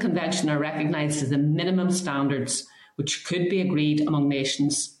rights of the Convention are recognised as the minimum standards which could be agreed among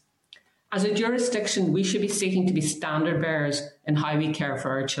nations. As a jurisdiction, we should be seeking to be standard bearers in how we care for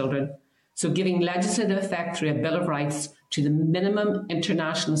our children. So giving legislative effect through a Bill of Rights to the minimum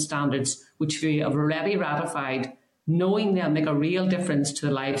international standards which we have already ratified, knowing they'll make a real difference to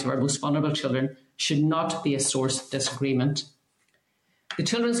the lives of our most vulnerable children, should not be a source of disagreement. The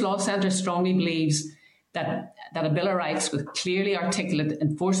Children's Law Centre strongly believes that a Bill of Rights with clearly articulate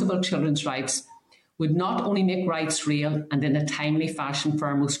enforceable children's rights would not only make rights real and in a timely fashion for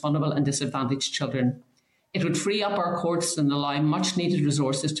our most vulnerable and disadvantaged children, it would free up our courts and allow much needed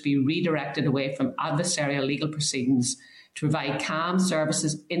resources to be redirected away from adversarial legal proceedings to provide CAM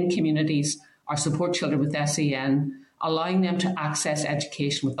services in communities or support children with SEN, allowing them to access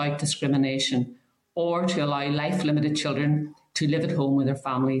education without discrimination, or to allow life-limited children to live at home with their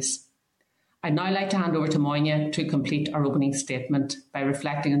families. I'd now like to hand over to Monia to complete our opening statement by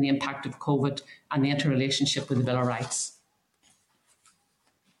reflecting on the impact of COVID and the interrelationship with the Bill of Rights.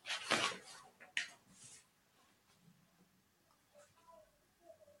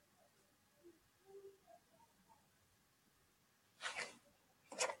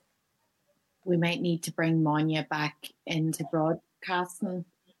 We might need to bring Monia back into broadcasting.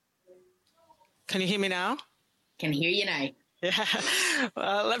 Can you hear me now? Can hear you now. Yeah,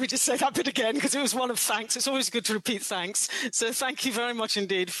 let me just say that bit again because it was one of thanks. It's always good to repeat thanks. So thank you very much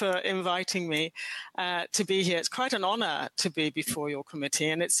indeed for inviting me to be here. It's quite an honour to be before your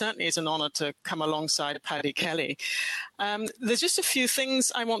committee, and it certainly is an honour to come alongside Paddy Kelly. There's just a few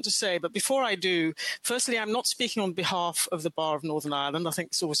things I want to say, but before I do, firstly, I'm not speaking on behalf of the Bar of Northern Ireland. I think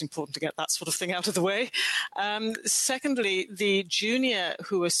it's always important to get that sort of thing out of the way. Secondly, the junior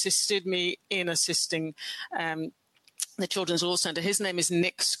who assisted me in assisting the Children's Law Centre, his name is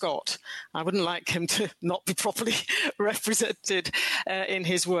Nick Scott. I wouldn't like him to not be properly represented in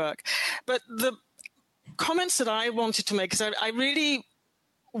his work. But the comments that I wanted to make is I really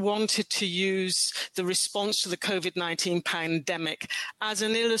wanted to use the response to the COVID-19 pandemic as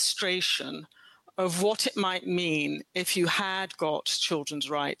an illustration of what it might mean if you had got children's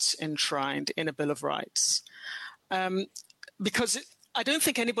rights enshrined in a Bill of Rights. Because I don't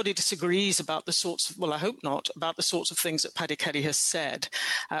think anybody disagrees about the sorts of, well, I hope not, about the sorts of things that Paddy Kelly has said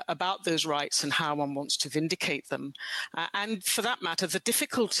about those rights and how one wants to vindicate them. And for that matter, the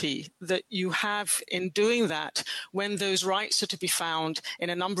difficulty that you have in doing that when those rights are to be found in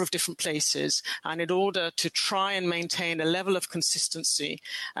a number of different places. And in order to try and maintain a level of consistency,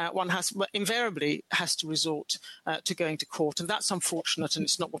 one invariably has to resort to going to court. And that's unfortunate, and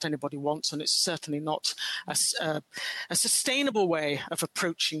it's not what anybody wants, and it's certainly not a sustainable way of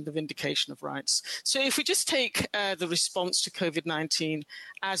approaching the vindication of rights. So if we just take the response to COVID-19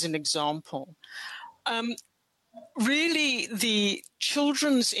 as an example, really the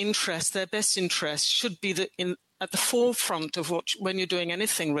children's interest, their best interest, should be at the forefront of when you're doing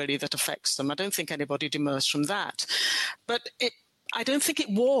anything really that affects them. I don't think anybody demurs from that. But I don't think it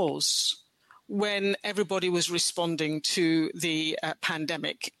was when everybody was responding to the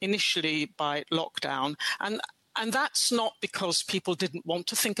pandemic, initially by lockdown. And that's not because people didn't want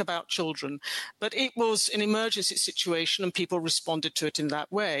to think about children, but it was an emergency situation and people responded to it in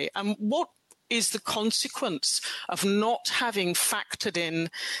that way. And what is the consequence of not having factored in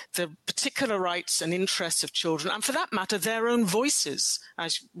the particular rights and interests of children, and for that matter, their own voices,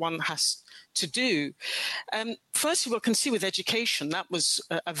 as one has to do? First of all, can see with education, that was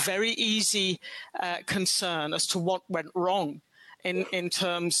a very easy concern as to what went wrong in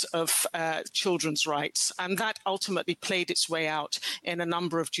terms of children's rights. And that ultimately played its way out in a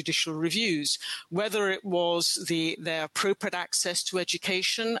number of judicial reviews, whether it was their appropriate access to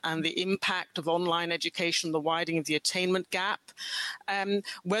education and the impact of online education, the widening of the attainment gap,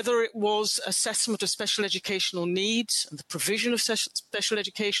 whether it was assessment of special educational needs and the provision of special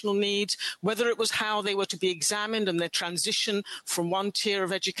educational needs, whether it was how they were to be examined and their transition from one tier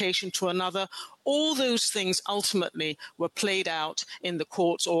of education to another. All those things ultimately were played out in the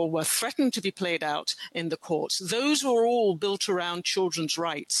courts, or were threatened to be played out in the courts. Those were all built around children's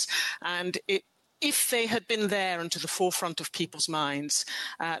rights. And if they had been there and to the forefront of people's minds,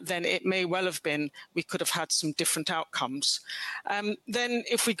 then it may well have been we could have had some different outcomes. Then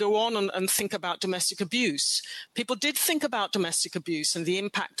if we go on and think about domestic abuse, people did think about domestic abuse and the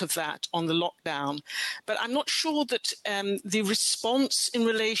impact of that on the lockdown. But I'm not sure that the response in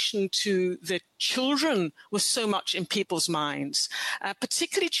relation to the children was so much in people's minds,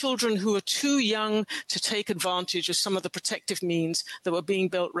 particularly children who are too young to take advantage of some of the protective means that were being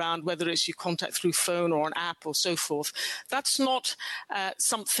built around, whether it's you contact through phone or an app or so forth. That's not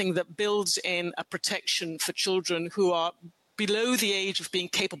something that builds in a protection for children who are below the age of being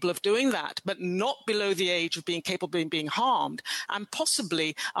capable of doing that, but not below the age of being capable of being harmed, and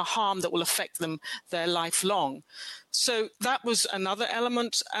possibly a harm that will affect them their lifelong. So that was another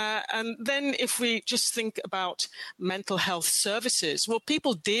element. And then if we just think about mental health services, well,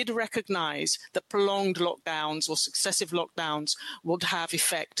 people did recognize that prolonged lockdowns or successive lockdowns would have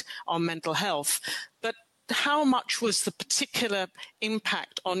effect on mental health. But how much was the particular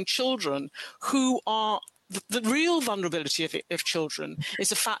impact on children who are the real vulnerability of children is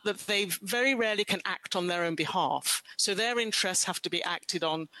the fact that they very rarely can act on their own behalf. So their interests have to be acted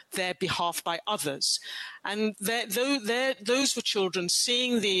on their behalf by others. And those were children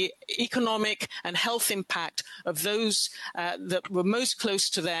seeing the economic and health impact of those that were most close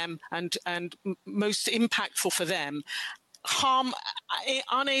to them and most impactful for them,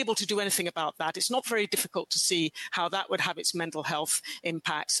 unable to do anything about that. It's not very difficult to see how that would have its mental health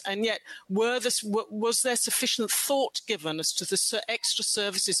impacts. And yet, was there sufficient thought given as to the extra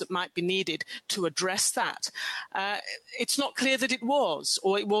services that might be needed to address that? It's not clear that it was,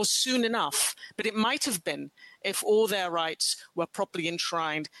 or it was soon enough, but it might have been if all their rights were properly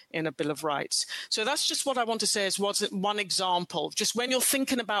enshrined in a Bill of Rights. So that's just what I want to say as one example. Just when you're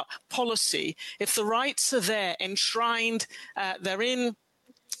thinking about policy, if the rights are there, enshrined, they're in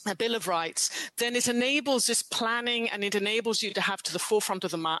a Bill of Rights, then it enables this planning and it enables you to have to the forefront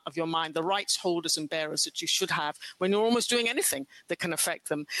of your mind the rights holders and bearers that you should have when you're almost doing anything that can affect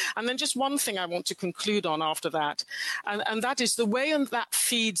them. And then just one thing I want to conclude on after that, and that is the way that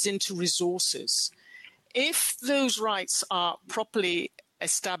feeds into resources. If those rights are properly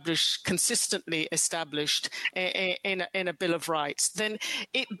established, consistently established in a Bill of Rights, then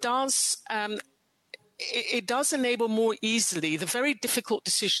it does enable more easily the very difficult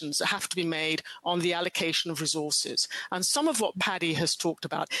decisions that have to be made on the allocation of resources. And some of what Paddy has talked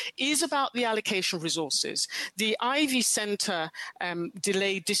about is about the allocation of resources. The Ivy Centre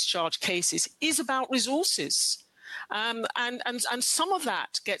delayed discharge cases is about resources. And some of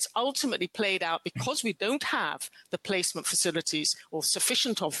that gets ultimately played out because we don't have the placement facilities or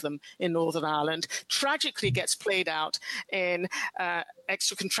sufficient of them in Northern Ireland, tragically gets played out in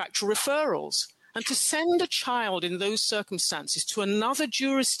extra-contractual referrals. And to send a child in those circumstances to another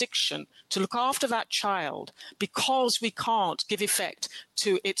jurisdiction to look after that child because we can't give effect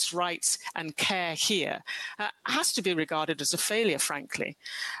to its rights and care here has to be regarded as a failure, frankly.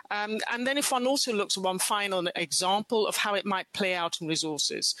 And then if one also looks at one final example of how it might play out in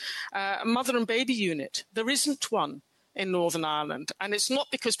resources, a mother and baby unit, there isn't one in Northern Ireland. And it's not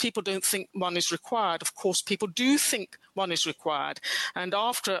because people don't think one is required. Of course, people do think one is required. And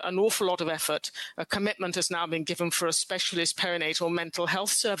after an awful lot of effort, a commitment has now been given for a specialist perinatal mental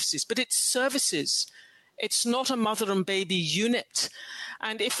health services. But it's services. It's not a mother and baby unit.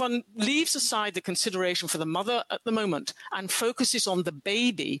 And if one leaves aside the consideration for the mother at the moment and focuses on the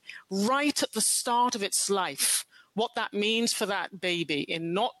baby right at the start of its life, what that means for that baby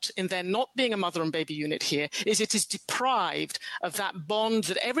in there not being a mother and baby unit here is it is deprived of that bond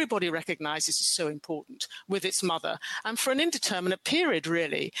that everybody recognizes is so important with its mother, and for an indeterminate period,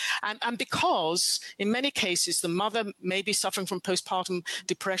 really. And because in many cases the mother may be suffering from postpartum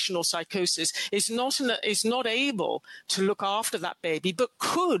depression or psychosis, is not able to look after that baby, but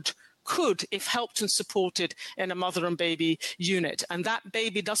could, if helped and supported in a mother and baby unit. And that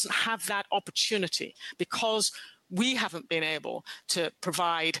baby doesn't have that opportunity because we haven't been able to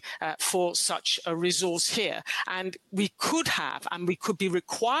provide for such a resource here. And we could have, and we could be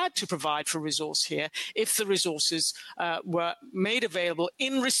required to provide for resource here if the resources were made available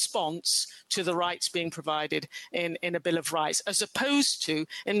in response to the rights being provided in a Bill of Rights, as opposed to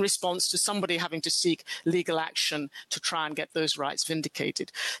in response to somebody having to seek legal action to try and get those rights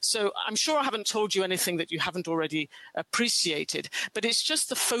vindicated. So I'm sure I haven't told you anything that you haven't already appreciated, but it's just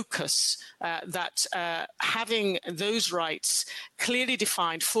the focus that having those rights clearly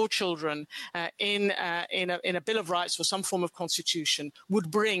defined for children in a Bill of Rights or some form of constitution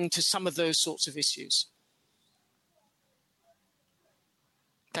would bring to some of those sorts of issues.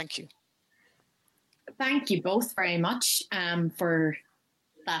 Thank you. Thank you both very much for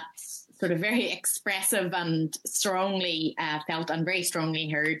that sort of very expressive and strongly felt and very strongly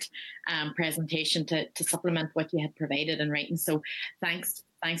heard presentation to supplement what you had provided in writing. So thanks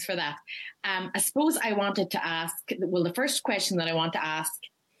for that. I suppose I wanted to ask, well, the first question that I want to ask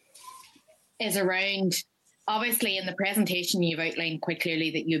is around, obviously in the presentation you've outlined quite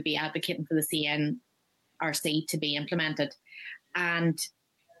clearly that you'd be advocating for the CNRC to be implemented. And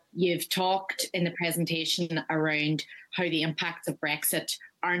you've talked in the presentation around how the impacts of Brexit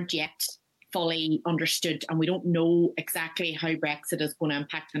aren't yet fully understood, and we don't know exactly how Brexit is going to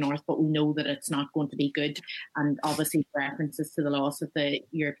impact the North, but we know that it's not going to be good, and obviously references to the loss of the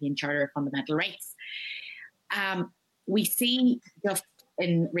European Charter of Fundamental Rights. We see just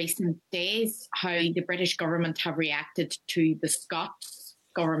in recent days how the British government have reacted to the Scots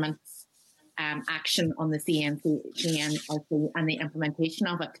government's action on the CNRC and the implementation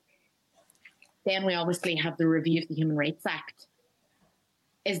of it. Then we obviously have the review of the Human Rights Act.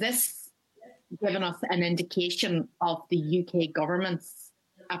 Is this given us an indication of the UK government's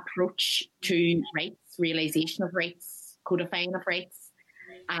approach to rights, realisation of rights, codifying of rights?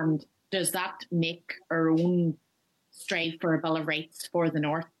 And does that make our own strive for a Bill of Rights for the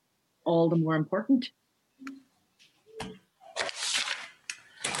North all the more important?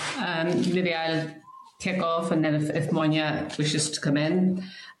 Maybe I'll kick off, and then if Monia wishes to come in.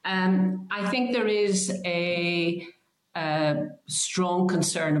 I think there is a strong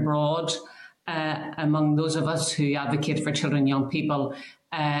concern abroad among those of us who advocate for children and young people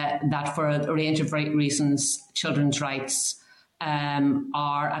that for a range of reasons, children's rights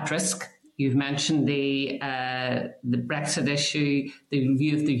are at risk. You've mentioned the Brexit issue, the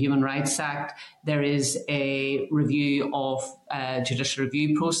review of the Human Rights Act. There is a review of judicial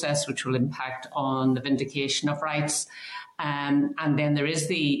review process which will impact on the vindication of rights. And then there is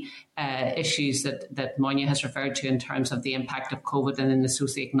the issues that Monia has referred to in terms of the impact of COVID and then the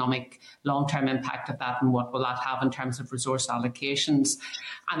socioeconomic long-term impact of that, and what will that have in terms of resource allocations.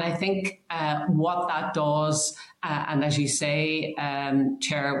 And I think what that does, and as you say,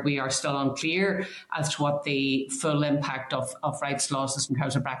 Chair, we are still unclear as to what the full impact of rights losses in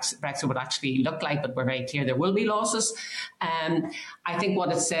terms of Brexit would actually look like, but we're very clear there will be losses. I think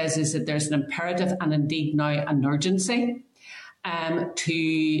what it says is that there's an imperative and indeed now an urgency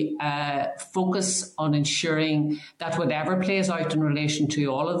to focus on ensuring that whatever plays out in relation to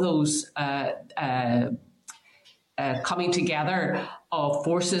all of those coming together of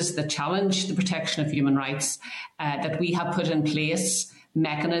forces that challenge the protection of human rights, that we have put in place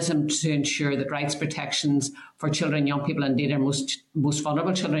mechanisms to ensure that rights protections for children and young people, indeed our most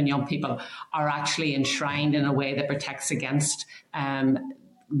vulnerable children and young people, are actually enshrined in a way that protects against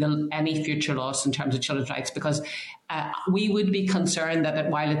any future loss in terms of children's rights, because we would be concerned that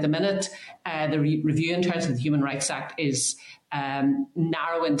while at the minute the review in terms of the Human Rights Act is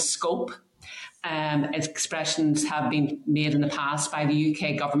narrow in scope, expressions have been made in the past by the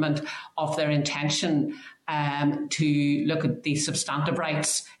UK government of their intention to look at the substantive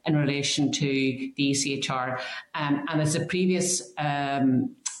rights in relation to the ECHR. And as the previous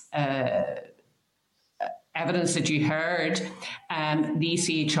evidence that you heard, the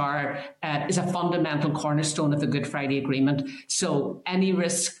ECHR is a fundamental cornerstone of the Good Friday Agreement. So any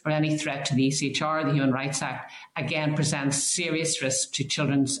risk or any threat to the ECHR, the Human Rights Act, again presents serious risk to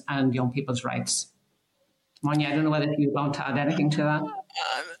children's and young people's rights. Monia, I don't know whether you want to add anything to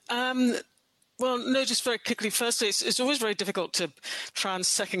that. Well, no, just very quickly. Firstly, it's always very difficult to try and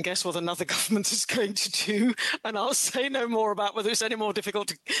second guess what another government is going to do. And I'll say no more about whether it's any more difficult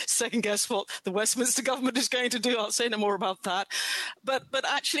to second guess what the Westminster government is going to do. I'll say no more about that. But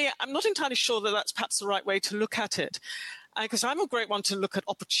actually, I'm not entirely sure that that's perhaps the right way to look at it. Because I'm a great one to look at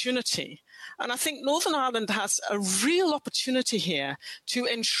opportunity. And I think Northern Ireland has a real opportunity here to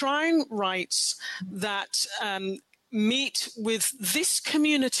enshrine rights that meet with this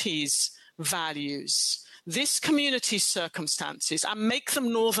community's values, this community's circumstances, and make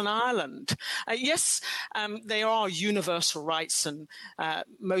them Northern Ireland. Yes, they are universal rights, and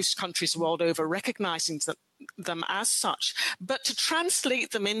most countries the world over recognising them as such. But to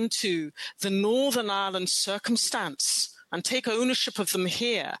translate them into the Northern Ireland circumstance and take ownership of them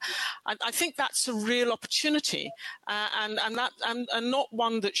here, I think that's a real opportunity, and not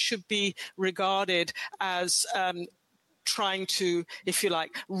one that should be regarded as trying to, if you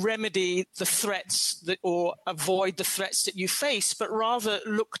like, remedy the threats or avoid the threats that you face, but rather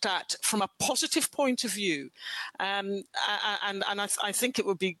looked at from a positive point of view. And I think it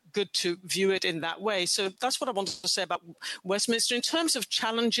would be good to view it in that way. So that's what I wanted to say about Westminster. In terms of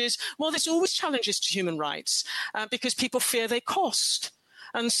challenges, well, there's always challenges to human rights because people fear they cost.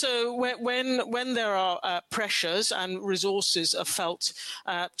 And so when there are pressures and resources are felt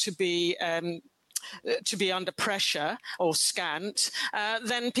to be under pressure or scant,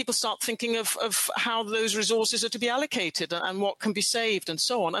 then people start thinking of how those resources are to be allocated and what can be saved and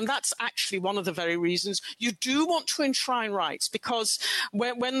so on. And that's actually one of the very reasons you do want to enshrine rights, because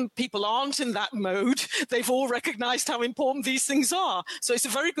when people aren't in that mode, they've all recognised how important these things are. So it's a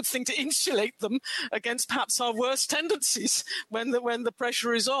very good thing to insulate them against perhaps our worst tendencies when the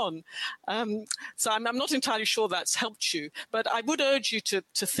pressure is on. So I'm not entirely sure that's helped you, but I would urge you to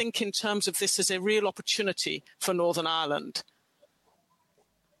think in terms of this as a real opportunity for Northern Ireland.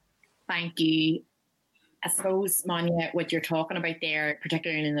 Thank you. I suppose, Monia, what you're talking about there,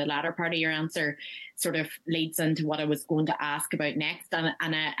 particularly in the latter part of your answer, sort of leads into what I was going to ask about next. And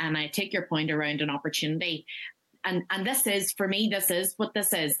I take your point around an opportunity. And this is, for me, this is what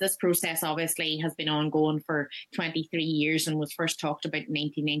this is. This process obviously has been ongoing for 23 years and was first talked about in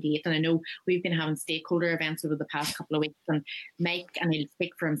 1998. And I know we've been having stakeholder events over the past couple of weeks, and Mike, and he'll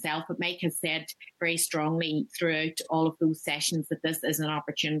speak for himself, but Mike has said very strongly throughout all of those sessions that this is an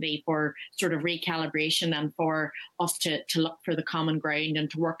opportunity for sort of recalibration and for us to look for the common ground and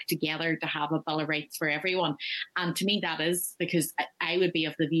to work together to have a Bill of Rights for everyone. And to me, that is because I would be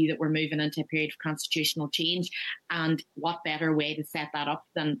of the view that we're moving into a period of constitutional change. And what better way to set that up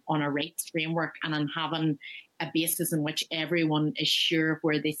than on a rights framework and on having a basis in which everyone is sure of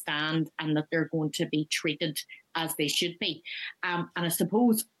where they stand and that they're going to be treated as they should be. And I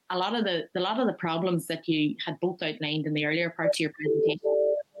suppose a lot of the problems that you had both outlined in the earlier parts of your presentation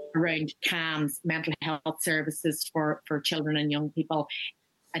around CAMS, mental health services for children and young people,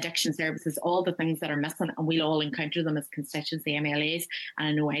 addiction services, all the things that are missing, and we'll all encounter them as constituency MLAs, and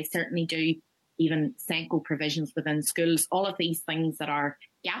I know I certainly do, even SENCO provisions within schools, all of these things that are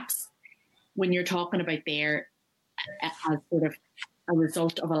gaps, when you're talking about there as sort of a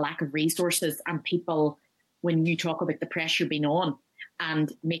result of a lack of resources and people, when you talk about the pressure being on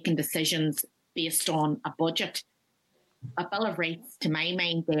and making decisions based on a budget, a Bill of Rights, to my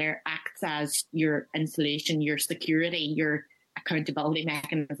mind, there acts as your insulation, your security, your accountability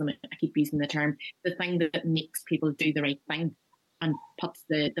mechanism. I keep using the term, the thing that makes people do the right thing and puts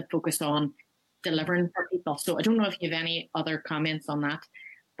the focus on delivering for people. So I don't know if you have any other comments on that,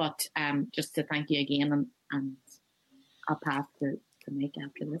 but just to thank you again, and I'll pass to Mike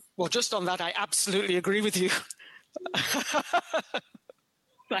after this. Well, just on that, I absolutely agree with you.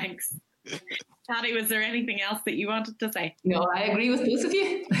 Thanks. Patty, was there anything else that you wanted to say? No, I agree with both of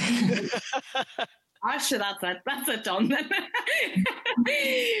you. Oh, sure, that's it. That's it done then.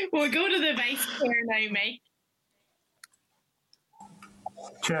 We'll go to the Vice Chair now, Mike.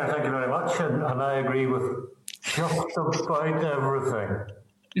 Chair, thank you very much, and I agree with just about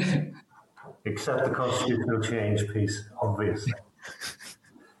everything, except the constitutional change piece, obviously.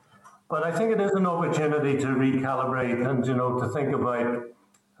 But I think it is an opportunity to recalibrate and, to think about,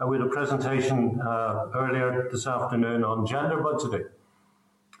 we had a presentation earlier this afternoon on gender budgeting.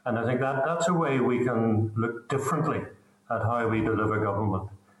 And I think that's a way we can look differently at how we deliver government.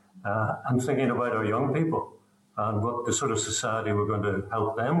 And thinking about our young people and what the sort of society we're going to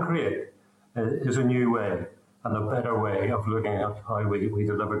help them create is a new way and a better way of looking at how we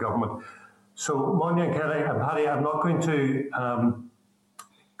deliver government. So, Monia and Kelly and Patty, I'm not going to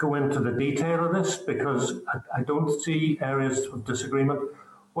go into the detail of this because I don't see areas of disagreement.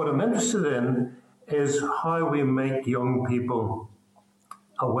 What I'm interested in is how we make young people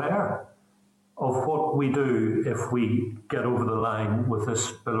aware of what we do if we get over the line with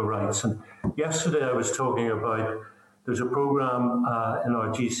this Bill of Rights. And yesterday I was talking about, there's a programme in our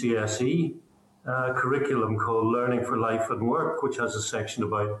GCSE curriculum called Learning for Life and Work, which has a section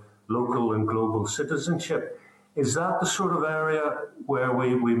about local and global citizenship. Is that the sort of area where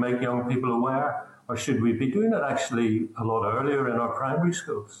we make young people aware, or should we be doing it actually a lot earlier in our primary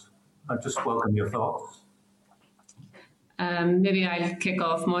schools? I just welcome your thoughts. Maybe I'll kick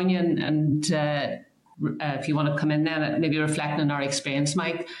off, Monia, and if you want to come in then, maybe reflecting on our experience,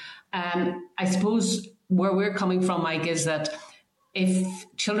 Mike. I suppose where we're coming from, Mike, is that if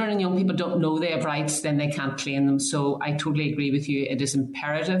children and young people don't know they have rights, then they can't claim them. So I totally agree with you. It is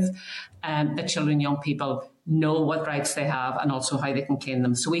imperative that children and young people know what rights they have and also how they can claim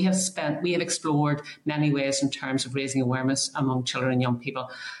them. So we have explored many ways in terms of raising awareness among children and young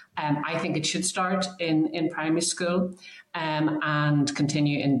people. I think it should start in primary school and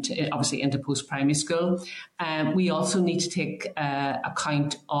continue into post-primary school. We also need to take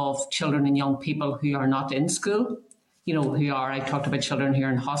account of children and young people who are not in school. I talked about children who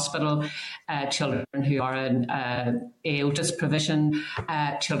are in hospital, children who are in AOTIS provision,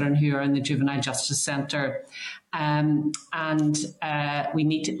 children who are in the Juvenile Justice Centre. And we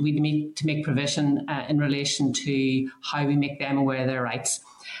need to make provision in relation to how we make them aware of their rights.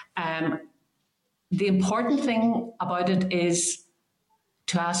 The important thing about it is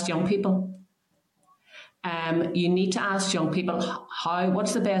to ask young people. You need to ask young people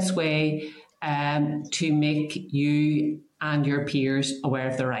what's the best way to make you and your peers aware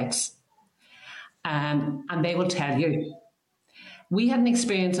of their rights. And they will tell you. We had an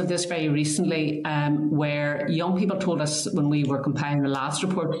experience of this very recently where young people told us when we were compiling the last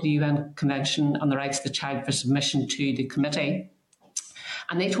report to the UN Convention on the Rights of the Child for submission to the committee.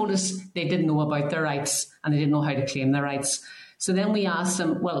 And they told us they didn't know about their rights and they didn't know how to claim their rights. So then we asked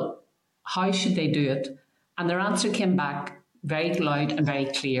them, well, how should they do it? And their answer came back very loud and very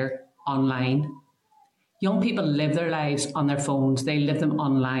clear: online. Young people live their lives on their phones. They live them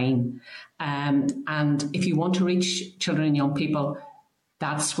online. And if you want to reach children and young people,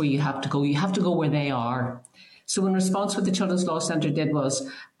 that's where you have to go. You have to go where they are. So in response, what the Children's Law Centre did was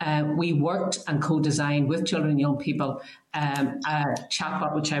we worked and co-designed with children and young people a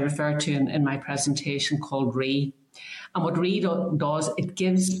chatbot, which I referred to in my presentation, called RE. And what RE does, it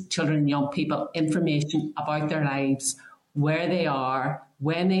gives children and young people information about their lives, where they are,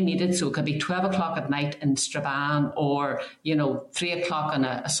 when they need it. So it could be 12 o'clock at night in Strabane or, 3 o'clock on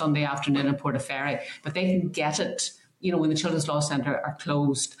a Sunday afternoon in Portaferry. But they can get it, when the Children's Law Centre are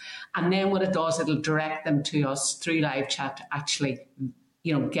closed. And then what it does, it'll direct them to us through live chat to actually,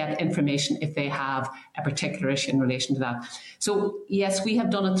 get information if they have a particular issue in relation to that. So yes, we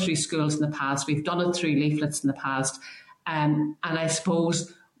have done it through schools in the past. We've done it through leaflets in the past. And I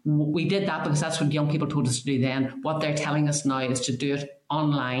suppose we did that because that's what young people told us to do then. What they're telling us now is to do it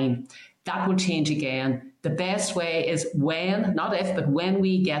online. That will change again. The best way is when, not if, but when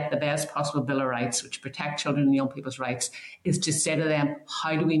we get the best possible Bill of Rights, which protect children and young people's rights, is to say to them,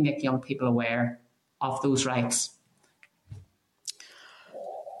 how do we make young people aware of those rights?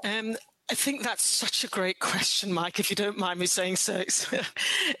 I think that's such a great question, Mike, if you don't mind me saying so.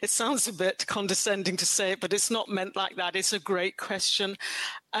 It sounds a bit condescending to say it, but it's not meant like that. It's a great question.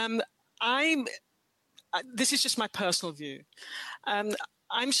 This is just my personal view.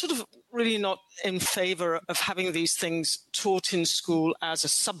 I'm sort of really not in favour of having these things taught in school as a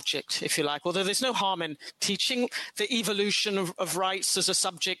subject, if you like, although there's no harm in teaching the evolution of rights as a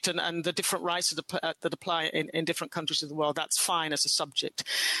subject and the different rights that apply in different countries of the world. That's fine as a subject.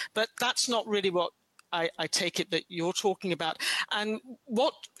 But that's not really what I take it that you're talking about. And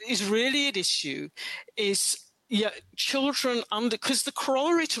what is really at issue is children because the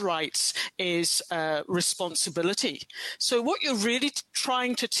corollary to rights is responsibility. So what you're really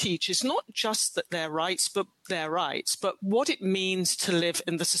trying to teach is not just that their rights, but what it means to live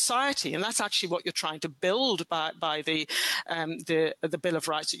in the society. And that's actually what you're trying to build by the Bill of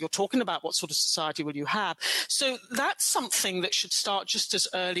Rights that you're talking about. What sort of society will you have? So that's something that should start just as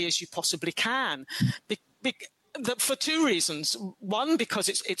early as you possibly can. For two reasons. One, because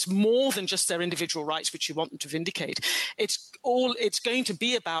it's more than just their individual rights, which you want them to vindicate. It's going to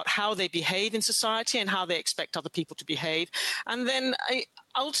be about how they behave in society and how they expect other people to behave. And then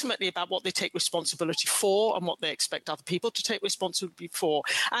ultimately about what they take responsibility for and what they expect other people to take responsibility for.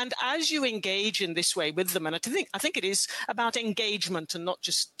 And as you engage in this way with them, and I think it is about engagement and not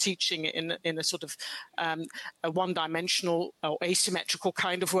just teaching in a sort of a one-dimensional or asymmetrical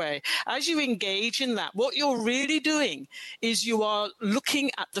kind of way. As you engage in that, what you're really doing is you are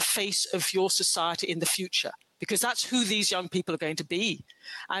looking at the face of your society in the future, because that's who these young people are going to be.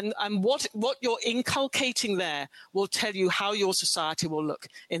 And what you're inculcating there will tell you how your society will look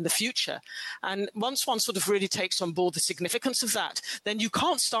in the future. And once one sort of really takes on board the significance of that, then you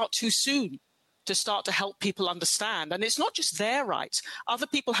can't start too soon to start to help people understand. And it's not just their rights. Other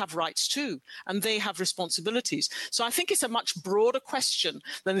people have rights too, and they have responsibilities. So I think it's a much broader question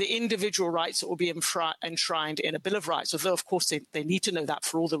than the individual rights that will be enshrined in a Bill of Rights, although, of course, they need to know that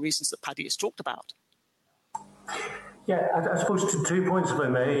for all the reasons that Paddy has talked about. Yeah, I suppose 2 points, if I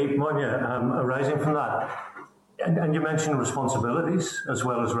may, Monia, arising from that. And you mentioned responsibilities as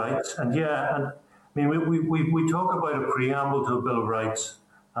well as rights. And we talk about a preamble to a Bill of Rights,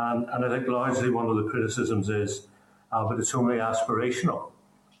 and I think largely one of the criticisms is, but it's only aspirational.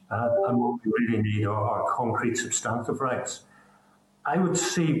 And what we really need are concrete substantive rights. I would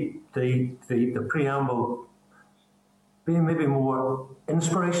see the preamble being maybe more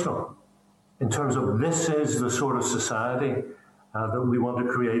inspirational, in terms of this is the sort of society that we want to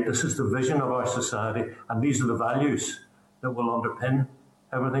create. This is the vision of our society, and these are the values that will underpin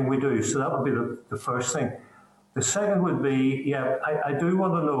everything we do. So that would be the first thing. The second would be, I do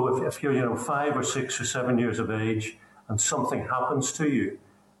want to know if you're 5 or 6 or 7 years of age and something happens to you,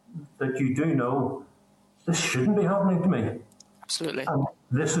 that you do know this shouldn't be happening to me. Absolutely. And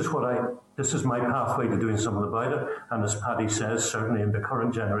this is my pathway to doing something about it. And as Paddy says, certainly in the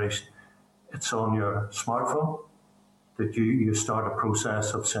current generation, it's on your smartphone that you start a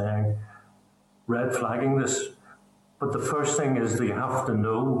process of saying, red flagging this. But the first thing is that you have to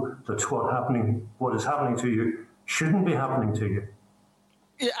know that what is happening to you shouldn't be happening to you.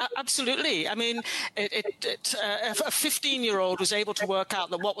 Yeah, absolutely. I mean, a 15-year-old was able to work out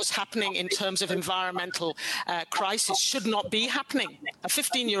that what was happening in terms of environmental crisis should not be happening. A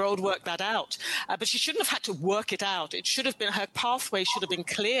 15-year-old worked that out, but she shouldn't have had to work it out. It should have been, her pathway should have been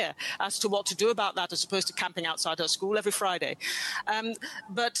clear as to what to do about that, as opposed to camping outside her school every Friday.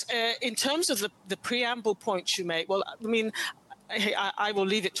 But in terms of the preamble points you make, well, I mean, I will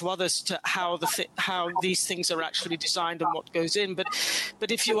leave it to others to how these things are actually designed and what goes in. But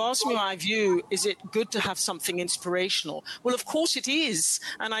if you ask me my view, is it good to have something inspirational? Well, of course it is.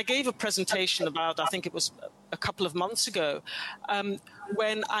 And I gave a presentation about, I think it was a couple of months ago,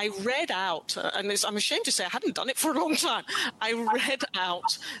 when I read out, and I'm ashamed to say I hadn't done it for a long time, I read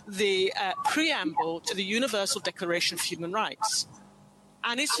out the preamble to the Universal Declaration of Human Rights.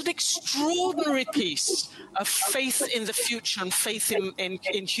 And it's an extraordinary piece of faith in the future and faith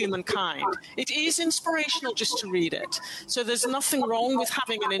in humankind. It is inspirational just to read it. So there's nothing wrong with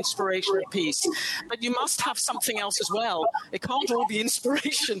having an inspirational piece. But you must have something else as well. It can't all be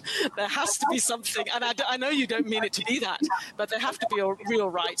inspiration. There has to be something. And I know you don't mean it to be that, but there have to be real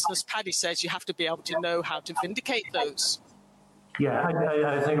rights. And as Paddy says, you have to be able to know how to vindicate those. Yeah,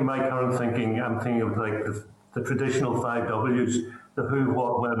 I think in my current thinking, I'm thinking of like the traditional 5 W's. The who,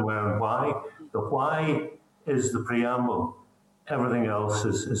 what, when, where, and why. The why is the preamble. Everything else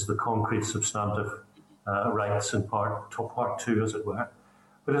is the concrete, substantive rights in part 2, as it were.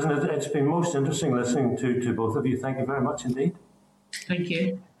 But isn't it? It's been most interesting listening to both of you. Thank you very much indeed. Thank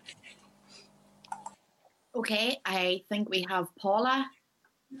you. Okay, I think we have Paula.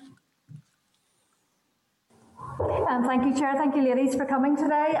 Thank you, Chair. Thank you, ladies, for coming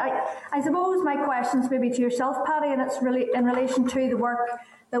today. I suppose my question's maybe to yourself, Paddy, and it's really in relation to the work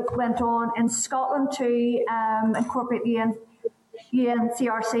that went on in Scotland to incorporate the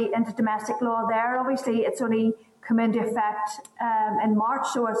UNCRC into domestic law there. Obviously, it's only come into effect in March,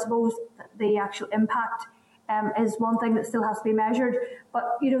 so I suppose the actual impact is one thing that still has to be measured.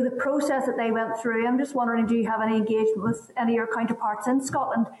 But, you know, the process that they went through, I'm just wondering, do you have any engagement with any of your counterparts in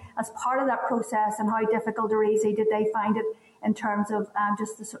Scotland as part of that process, and how difficult or easy did they find it in terms of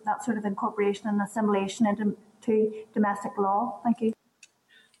just that sort of incorporation and assimilation into domestic law? Thank you.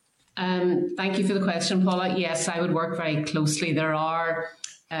 Thank you for the question, Paula. Yes, I would work very closely. There are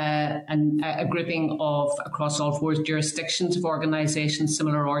a grouping of across all 4 jurisdictions of organisations,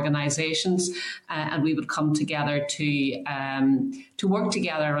 similar organisations, and we would come together to work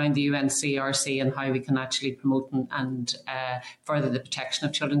together around the UNCRC and how we can actually promote and further the protection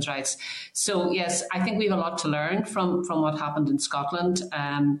of children's rights. So yes, I think we have a lot to learn from what happened in Scotland.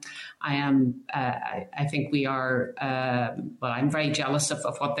 I think we are, well, I'm very jealous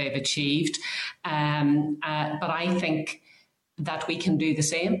of what they've achieved, but I think that we can do the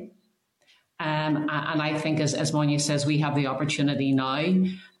same. And I think, as Monia says, we have the opportunity now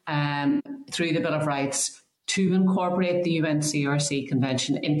through the Bill of Rights to incorporate the UNCRC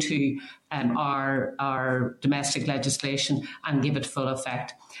Convention into our domestic legislation and give it full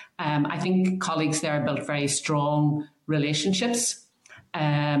effect. I think colleagues there built very strong relationships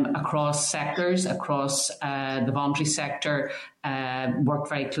across sectors, across the voluntary sector, worked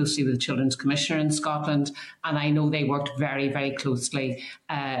very closely with the Children's Commissioner in Scotland, and I know they worked very, very closely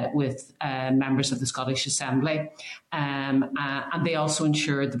with members of the Scottish Assembly, and they also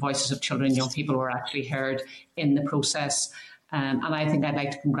ensured the voices of children and young people were actually heard in the process. And I think I'd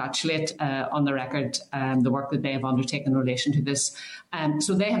like to congratulate on the record the work that they have undertaken in relation to this.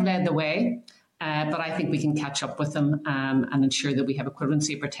 So they have led the way. But I think we can catch up with them and ensure that we have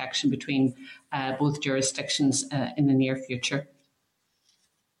equivalency protection between both jurisdictions in the near future.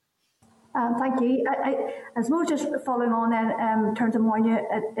 Thank you. I suppose just following on then, in terms of Monia,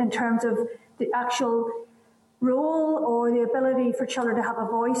 in terms of the actual role or the ability for children to have a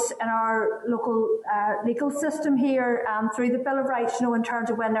voice in our local legal system here through the Bill of Rights, you know, in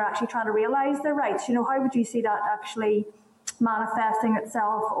terms of when they're actually trying to realise their rights, you know, how would you see that actually manifesting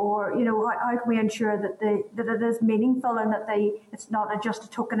itself, or you know, how can we ensure that it is meaningful and that it's not just a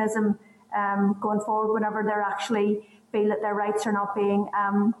tokenism going forward whenever they're actually feel that their rights are not being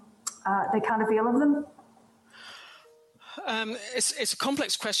they can't avail of them? It's a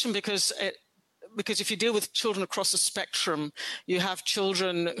complex question because if you deal with children across the spectrum, you have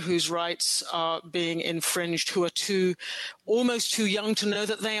children whose rights are being infringed who are almost too young to know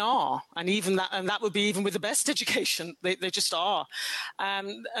that they are, and that would be even with the best education, they just are.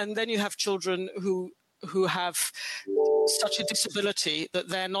 And then you have children who have such a disability that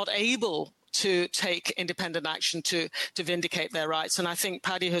they're not able to take independent action to vindicate their rights. And I think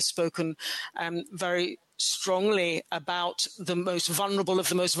Paddy has spoken very strongly about the most vulnerable of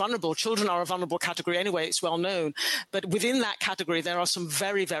the most vulnerable. Children are a vulnerable category anyway, it's well known. But within that category, there are some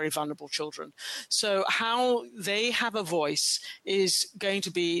very, very vulnerable children. So how they have a voice is going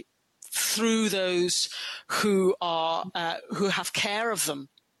to be through those who have care of them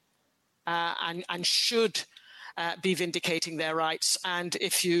and should be vindicating their rights. And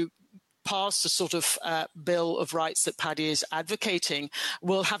if you pass the sort of Bill of Rights that Paddy is advocating,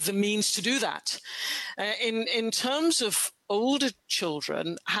 will have the means to do that. In terms of older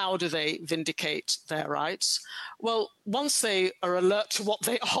children, how do they vindicate their rights? Well, once they are alert to what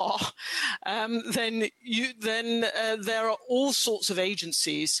they are, then there are all sorts of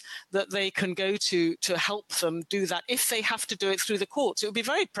agencies that they can go to help them do that if they have to do it through the courts. It would be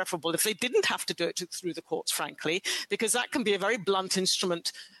very preferable if they didn't have to do it through the courts, frankly, because that can be a very blunt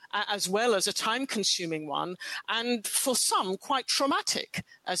instrument as well as a time-consuming one, and for some quite traumatic,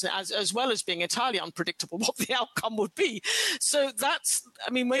 as well as being entirely unpredictable what the outcome would be. So that's,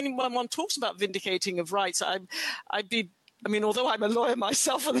 I mean, when one talks about vindicating of rights, although I'm a lawyer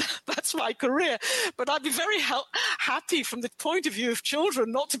myself and that's my career, but I'd be very happy from the point of view of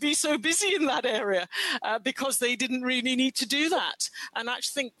children not to be so busy in that area because they didn't really need to do that. And I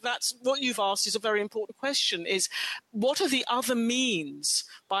actually think that's what you've asked is a very important question, is what are the other means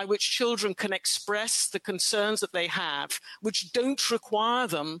by which children can express the concerns that they have, which don't require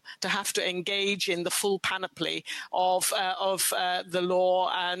them to have to engage in the full panoply of the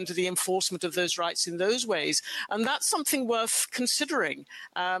law and the enforcement of those rights in those ways. And that's something worth considering.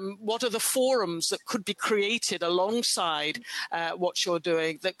 What are the forums that could be created alongside what you're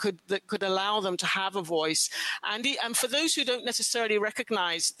doing that could allow them to have a voice? And for those who don't necessarily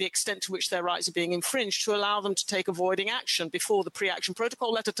recognise the extent to which their rights are being infringed, to allow them to take avoiding action before the pre-action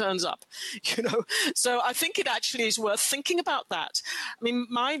protocol letter turns up. So I think it actually is worth thinking about that. I mean,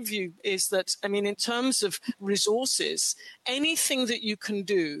 my view is that, in terms of resources, anything that you can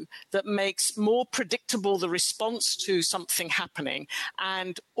do that makes more predictable the response to something happening,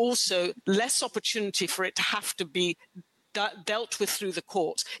 and also less opportunity for it to have to be dealt with through the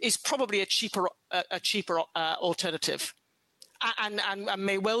courts, is probably a cheaper alternative. And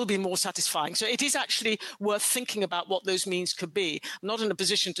may well be more satisfying. So it is actually worth thinking about what those means could be. I'm not in a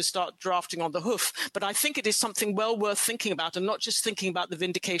position to start drafting on the hoof, but I think it is something well worth thinking about, and not just thinking about the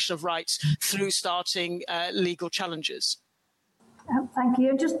vindication of rights through starting legal challenges. Thank you.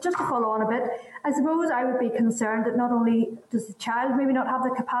 And just to follow on a bit, I suppose I would be concerned that not only does the child maybe not have the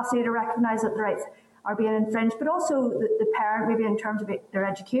capacity to recognise that the rights are being infringed, but also the parent, maybe in terms of their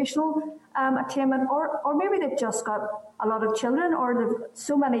educational attainment, or maybe they've just got a lot of children, or they've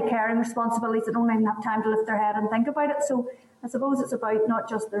so many caring responsibilities that don't even have time to lift their head and think about it. So I suppose it's about not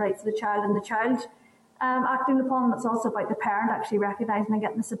just the rights of the child and the child acting upon them, it's also about the parent actually recognising and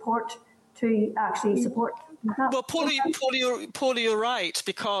getting the support to actually support that. Well, Paula, you're right,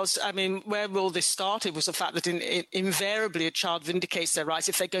 because, where all this started was the fact that invariably a child vindicates their rights,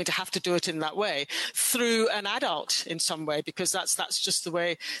 if they're going to have to do it in that way, through an adult in some way, because that's just the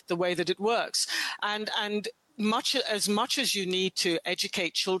way that it works. And much as you need to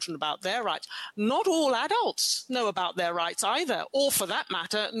educate children about their rights, not all adults know about their rights either, or for that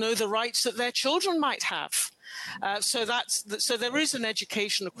matter, know the rights that their children might have. So there is an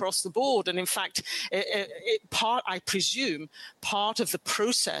education across the board, and in fact, I presume part of the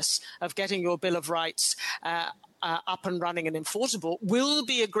process of getting your Bill of Rights up and running and enforceable will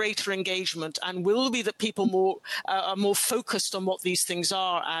be a greater engagement, and will be that people are more focused on what these things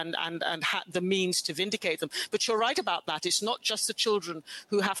are and the means to vindicate them. But you're right about that. It's not just the children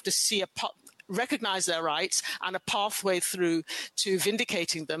who have to see recognise their rights and a pathway through to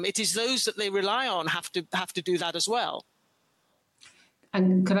vindicating them. It is those that they rely on have to do that as well.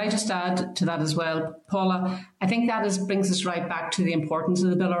 And could I just add to that as well, Paula? I think that brings us right back to the importance of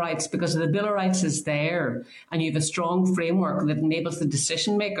the Bill of Rights, because the Bill of Rights is there and you have a strong framework that enables the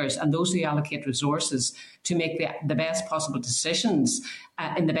decision makers and those who allocate resources to make the best possible decisions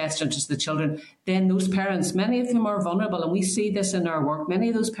in the best interest of the children. Then those parents, many of whom are vulnerable, and we see this in our work, many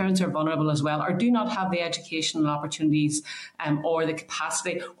of those parents are vulnerable as well, or do not have the educational opportunities or the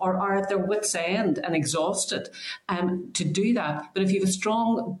capacity, or are at their wits' end and exhausted to do that. But if you have a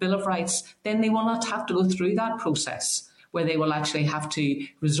strong Bill of Rights, then they will not have to go through that process, where they will actually have to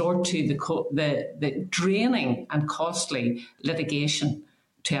resort to the draining and costly litigation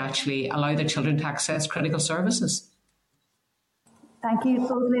to actually allow their children to access critical services. Thank you,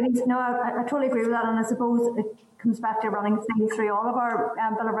 both ladies. No, I totally agree with that, and I suppose it comes back to running things through all of our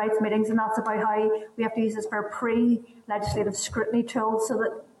Bill of Rights meetings, and that's about how we have to use this for pre-legislative scrutiny tools, so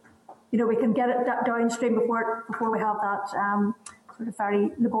that we can get it downstream before we have that sort of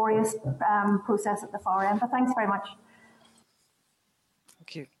very laborious process at the far end. But thanks very much.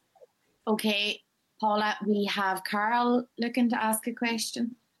 Thank you. Okay, Paula, we have Carol looking to ask a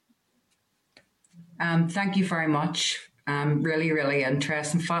question. Thank you very much. Really, really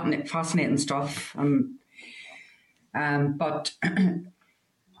interesting, fascinating stuff. But the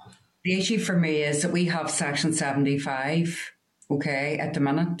issue for me is that we have Section 75, at the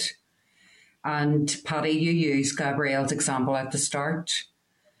minute. And Paddy, you used Gabrielle's example at the start.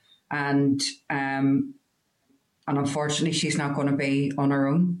 And And unfortunately, she's not going to be on her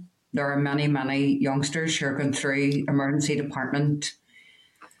own. There are many, many youngsters who are going through emergency department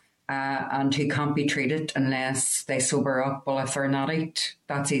and who can't be treated unless they sober up. Well, if they're an addict,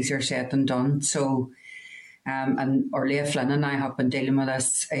 that's easier said than done. So, and Orlia Flynn and I have been dealing with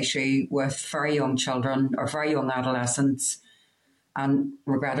this issue with very young children or very young adolescents, and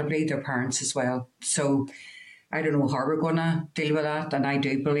regrettably their parents as well. So I don't know how we're going to deal with that. And I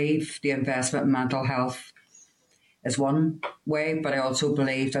do believe the investment in mental health is one way, but I also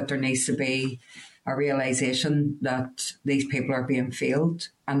believe that there needs to be a realisation that these people are being failed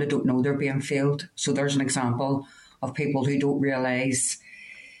and they don't know they're being failed. So there's an example of people who don't realise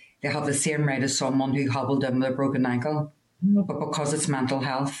they have the same right as someone who hobbled in with a broken ankle, but because it's mental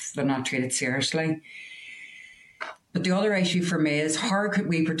health, they're not treated seriously. But the other issue for me is how could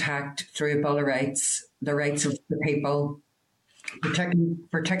we protect through a Bill of Rights the rights of the people,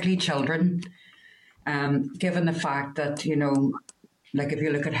 particularly children, given the fact that, you know, like if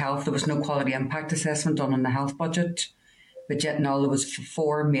you look at health, there was no quality impact assessment done on the health budget, but yet now there was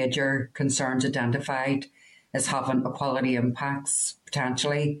 4 major concerns identified as having equality impacts,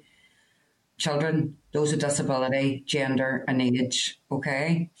 potentially. Children, those with disability, gender and age,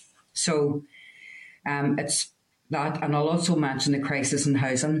 okay? So it's that, and I'll also mention the crisis in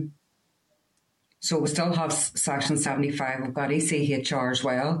housing. So we still have Section 75, we've got ECHR as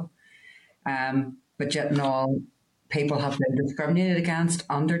well, but yet now people have been discriminated against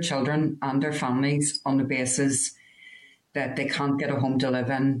and their children and their families on the basis that they can't get a home to live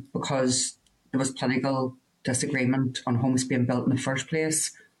in because there was political disagreement on homes being built in the first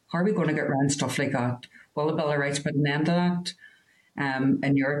place. How are we going to get around stuff like that? Will the Bill of Rights put an end to that,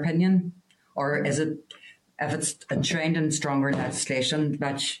 in your opinion? Or is it, if it's enshrined in stronger legislation,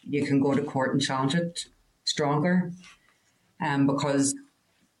 that you can go to court and challenge it stronger? Because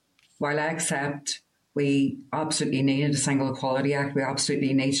while I accept we absolutely need a Single Equality Act, we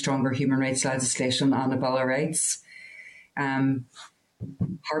absolutely need stronger human rights legislation and a Bill of Rights, how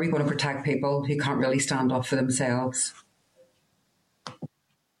are we going to protect people who can't really stand up for themselves?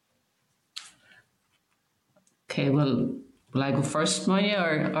 Okay, well, will I go first, Moya,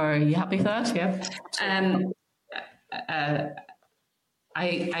 or are you happy with that? Yeah.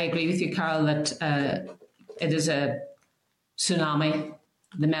 I agree with you, Carol, that it is a tsunami,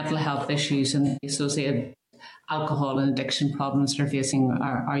 the mental health issues and the associated alcohol and addiction problems that are facing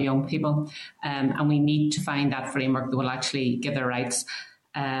our young people. And we need to find that framework that will actually give their rights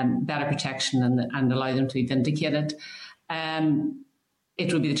better protection and allow them to be vindicated.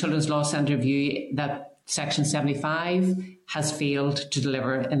 It would be the Children's Law Centre view that Section 75 has failed to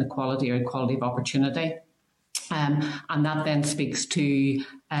deliver inequality or equality of opportunity. And that then speaks to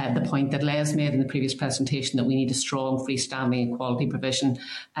the point that Les made in the previous presentation that we need a strong freestanding equality provision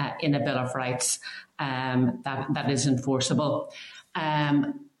in a Bill of Rights that is enforceable.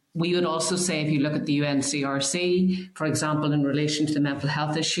 We would also say, if you look at the UNCRC, for example, in relation to the mental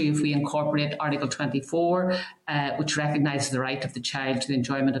health issue, if we incorporate Article 24, which recognises the right of the child to the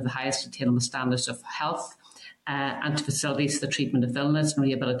enjoyment of the highest attainable standards of health and to facilitate the treatment of illness and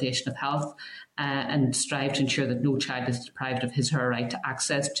rehabilitation of health, and strive to ensure that no child is deprived of his or her right to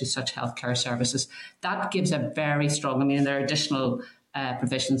access to such healthcare services. That gives a very strong, there are additional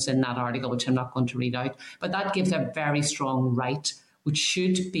provisions in that article, which I'm not going to read out, but that gives a very strong right, which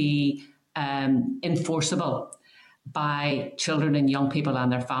should be enforceable by children and young people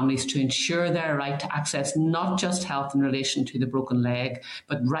and their families to ensure their right to access not just health in relation to the broken leg,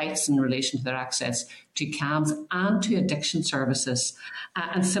 but rights in relation to their access to CAMHS and to addiction services.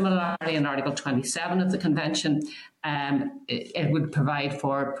 And similarly, in Article 27 of the Convention, it would provide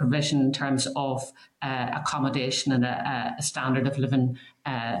for provision in terms of accommodation and a standard of living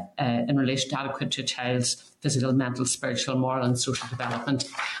in relation to adequate to a child's physical, mental, spiritual, moral and social development.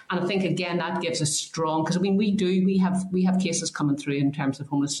 And I think, again, that gives us strong, because we have cases coming through in terms of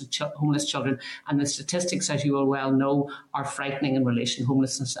homeless children, and the statistics, as you all well know, are frightening in relation to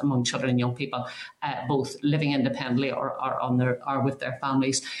homelessness among children and young people, both living independently or with their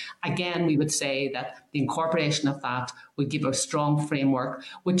families. Again, we would say that the incorporation of that would give a strong framework,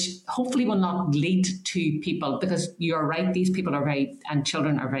 which hopefully will not lead to people, because you're right, these people and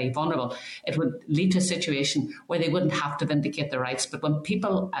children are very vulnerable. It would lead to a situation where they wouldn't have to vindicate their rights. But when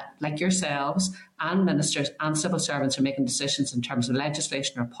people like yourselves and ministers and civil servants are making decisions in terms of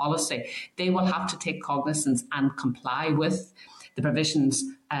legislation or policy, they will have to take cognizance and comply with the provisions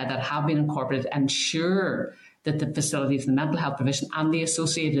that have been incorporated, ensure that the facilities, the mental health provision and the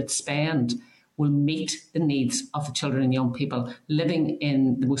associated spend will meet the needs of the children and young people living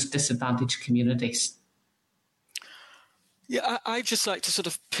in the most disadvantaged communities. Yeah, I'd just like to sort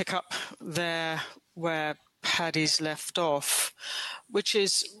of pick up there where Paddy's left off, which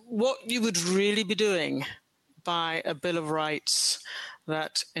is what you would really be doing by a Bill of Rights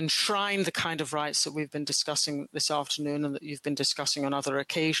that enshrine the kind of rights that we've been discussing this afternoon and that you've been discussing on other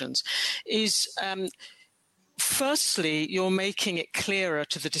occasions, is firstly, you're making it clearer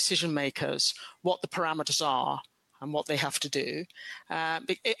to the decision makers what the parameters are and what they have to do.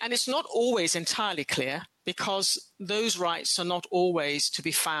 And it's not always entirely clear, because those rights are not always to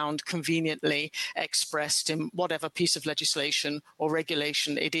be found conveniently expressed in whatever piece of legislation or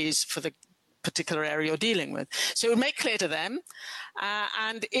regulation it is for the particular area you're dealing with. So it would make clear to them.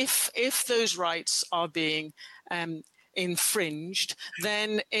 And if those rights are being infringed,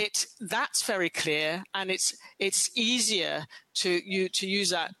 then that's very clear, and it's easier to use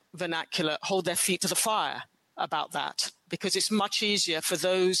that vernacular, hold their feet to the fire about that, because it's much easier for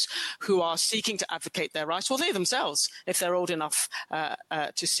those who are seeking to advocate their rights, or they themselves, if they're old enough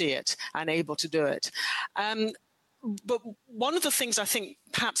to see it and able to do it. But one of the things I think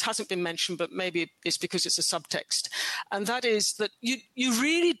perhaps hasn't been mentioned, but maybe it's because it's a subtext, and that is that you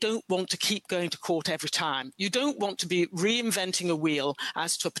really don't want to keep going to court every time. You don't want to be reinventing a wheel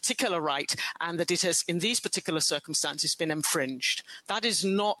as to a particular right and that it has, in these particular circumstances, been infringed. That is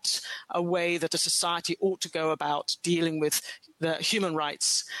not a way that a society ought to go about dealing with the human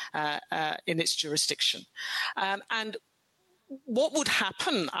rights in its jurisdiction. And what would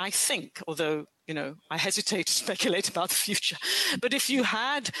happen, I think, although I hesitate to speculate about the future, but if you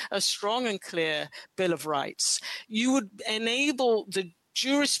had a strong and clear Bill of Rights, you would enable the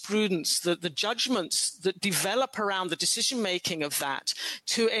jurisprudence, the judgments that develop around the decision-making of that,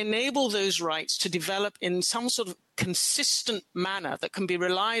 to enable those rights to develop in some sort of consistent manner that can be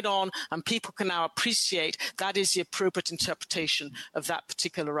relied on, and people can now appreciate that is the appropriate interpretation of that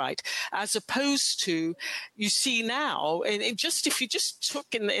particular right, as opposed to, you see now, if you just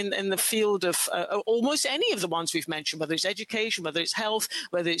took in the field of almost any of the ones we've mentioned, whether it's education, whether it's health,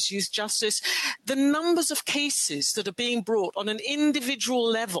 whether it's youth justice, the numbers of cases that are being brought on an individual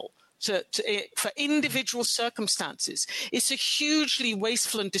level for individual circumstances, it's a hugely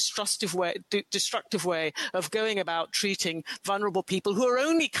wasteful and destructive way of going about treating vulnerable people who are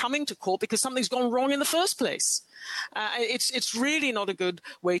only coming to court because something's gone wrong in the first place. It's really not a good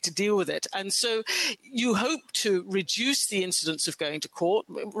way to deal with it. And so you hope to reduce the incidence of going to court.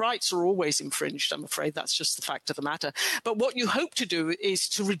 Rights are always infringed, I'm afraid. That's just the fact of the matter. But what you hope to do is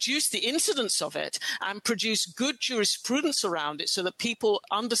to reduce the incidence of it and produce good jurisprudence around it so that people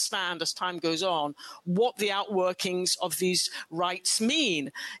understand as time goes on what the outworkings of these rights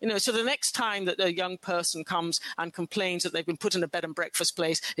mean. So the next time that a young person comes and complains that they've been put in a bed and breakfast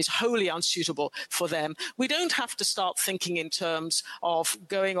place is wholly unsuitable for them, we don't have to start thinking in terms of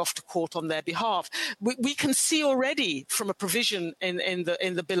going off to court on their behalf. We can see already from a provision in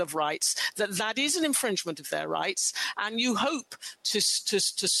the Bill of Rights that is an infringement of their rights, and you hope to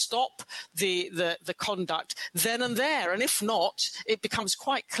stop the conduct then and there. And if not, it becomes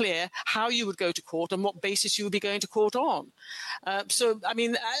quite clear how you would go to court and what basis you would be going to court on. I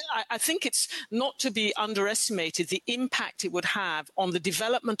think it's not to be underestimated the impact it would have on the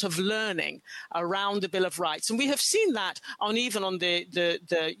development of learning around the Bill of Rights. And we have seen that even on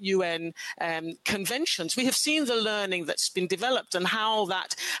the UN conventions. We have seen the learning that's been developed and how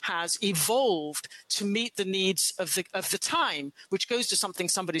that has evolved to meet the needs of the time, which goes to something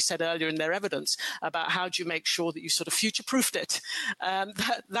somebody said earlier in their evidence about how do you make sure that you sort of future-proofed it.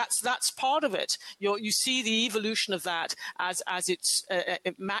 That's part of it. You see the evolution of that as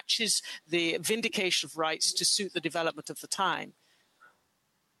it matches the vindication of rights to suit the development of the time.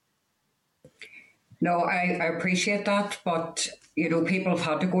 No, I appreciate that, but people have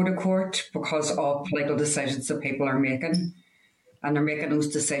had to go to court because of political decisions that people are making, and they're making those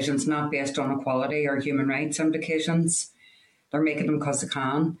decisions not based on equality or human rights implications. They're making them because they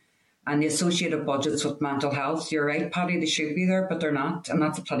can. And the associated budgets with mental health, you're right, Paddy, they should be there, but they're not, and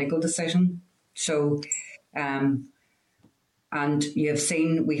that's a political decision. So, and you've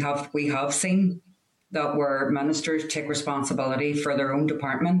seen, we have seen that where ministers take responsibility for their own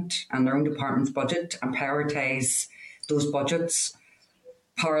department and their own department's budget and prioritise those budgets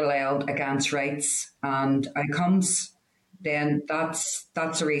paralleled against rights and outcomes, then that's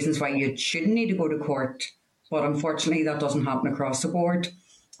the reasons why you shouldn't need to go to court. But unfortunately, that doesn't happen across the board.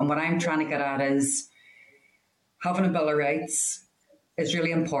 And what I'm trying to get at is having a Bill of Rights is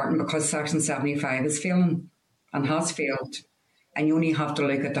really important because Section 75 is failing and has failed. And you only have to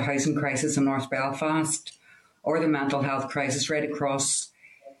look at the housing crisis in North Belfast or the mental health crisis right across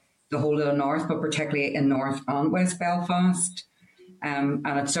the whole of the North, but particularly in North and West Belfast. And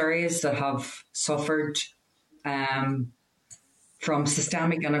it's areas that have suffered from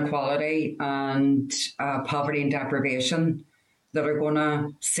systemic inequality and poverty and deprivation that are going to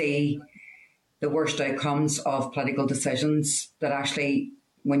see the worst outcomes of political decisions that actually,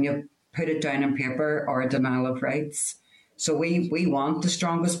 when you put it down on paper, are a denial of rights. So we want the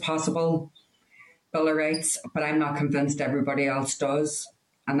strongest possible Bill of Rights, but I'm not convinced everybody else does.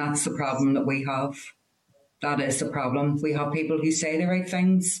 And that's the problem that we have. That is the problem. We have people who say the right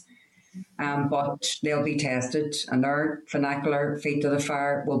things, but they'll be tested, and their vernacular feet to the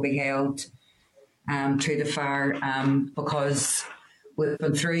fire will be held to the fire because we've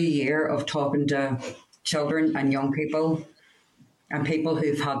been through a year of talking to children and young people and people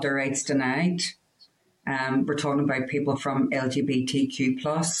who've had their rights denied. We're talking about people from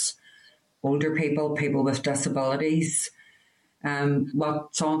LGBTQ+, older people, people with disabilities,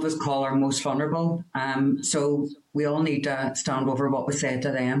 what some of us call our most vulnerable. So we all need to stand over what was said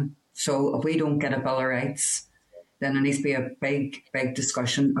to them. So if we don't get a Bill of Rights, then there needs to be a big, big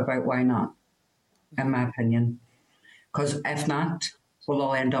discussion about why not, in my opinion. Because if not, we'll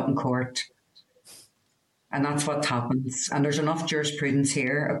all end up in court. And that's what happens. And there's enough jurisprudence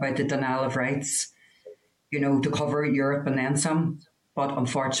here about the denial of rights, to cover Europe and then some. But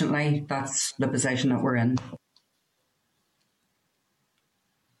unfortunately, that's the position that we're in.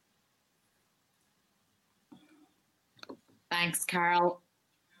 Thanks, Carol.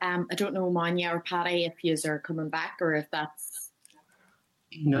 I don't know, Manya or Patty, if you are coming back or if that's...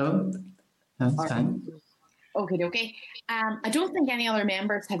 No, that's fine. Okay. I don't think any other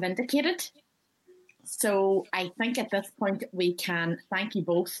members have indicated. So I think at this point we can thank you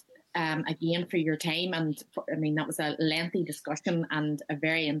both again for your time. And that was a lengthy discussion and a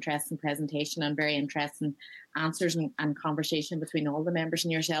very interesting presentation and very interesting answers and conversation between all the members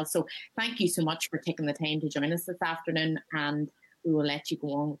and yourselves. So thank you so much for taking the time to join us this afternoon, and we will let you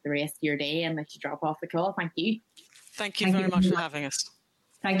go on with the rest of your day and let you drop off the call. Thank you. Thank you very much for having us.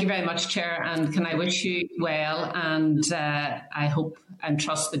 Thank you very much, Chair, and can I wish you well, and I hope and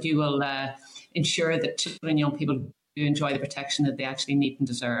trust that you will ensure that children and young people do enjoy the protection that they actually need and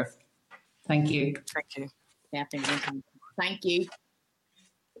deserve. Thank you. Thank you. Definitely. Thank you.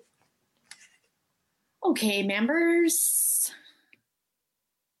 Okay, members.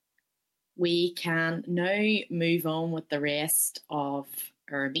 We can now move on with the rest of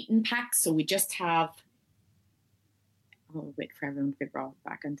our meeting pack. So we just have... I'll wait for everyone to get brought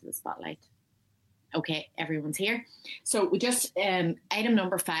back into the spotlight. Okay, everyone's here. So we just, item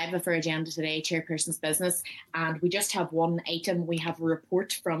number 5 of our agenda today, Chairperson's Business, and we just have one item. We have a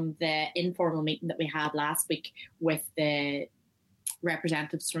report from the informal meeting that we had last week with the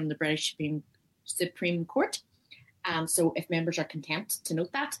representatives from the British Supreme Court. So if members are content to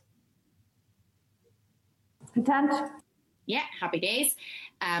note that. Content. Yeah, happy days.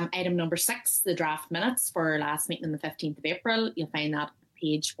 Item number 6, the draft minutes for our last meeting on the 15th of April. You'll find that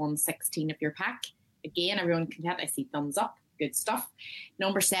page 116 of your pack. Again, everyone content? I see thumbs up. Good stuff.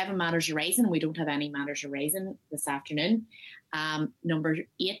 Number 7, matters arising. We don't have any matters arising this afternoon. Number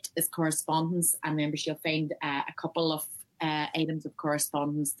 8 is correspondence, and members, you'll find a couple of items of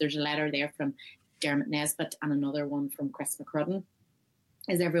correspondence. There's a letter there from Dermot Nesbitt and another one from Chris McCrudden.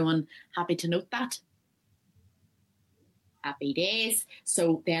 Is everyone happy to note that? Happy days.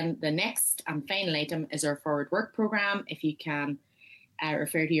 So then the next and final item is our forward work programme. If you can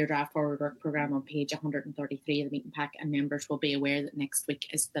refer to your draft forward work programme on page 133 of the meeting pack, and members will be aware that next week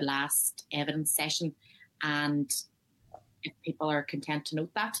is the last evidence session, and if people are content to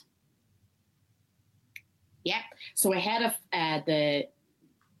note that. Yeah, so ahead of the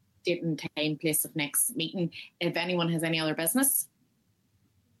date and time, place of next meeting, if anyone has any other business,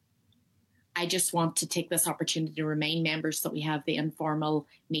 I just want to take this opportunity to remind members that we have the informal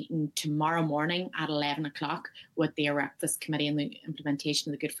meeting tomorrow morning at 11 o'clock with the Breakfast Committee and the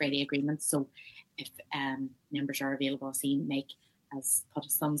implementation of the Good Friday Agreement. So if members are available, I see Mike has put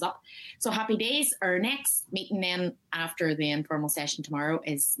his thumbs up. So happy days. Our next meeting then after the informal session tomorrow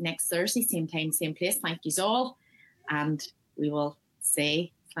is next Thursday, same time, same place. Thank you all. And we will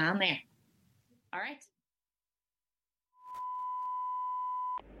say plan there. All right.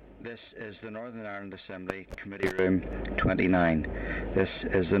 This is the Northern Ireland Assembly Committee Room 29. This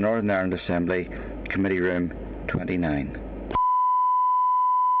is the Northern Ireland Assembly Committee Room 29.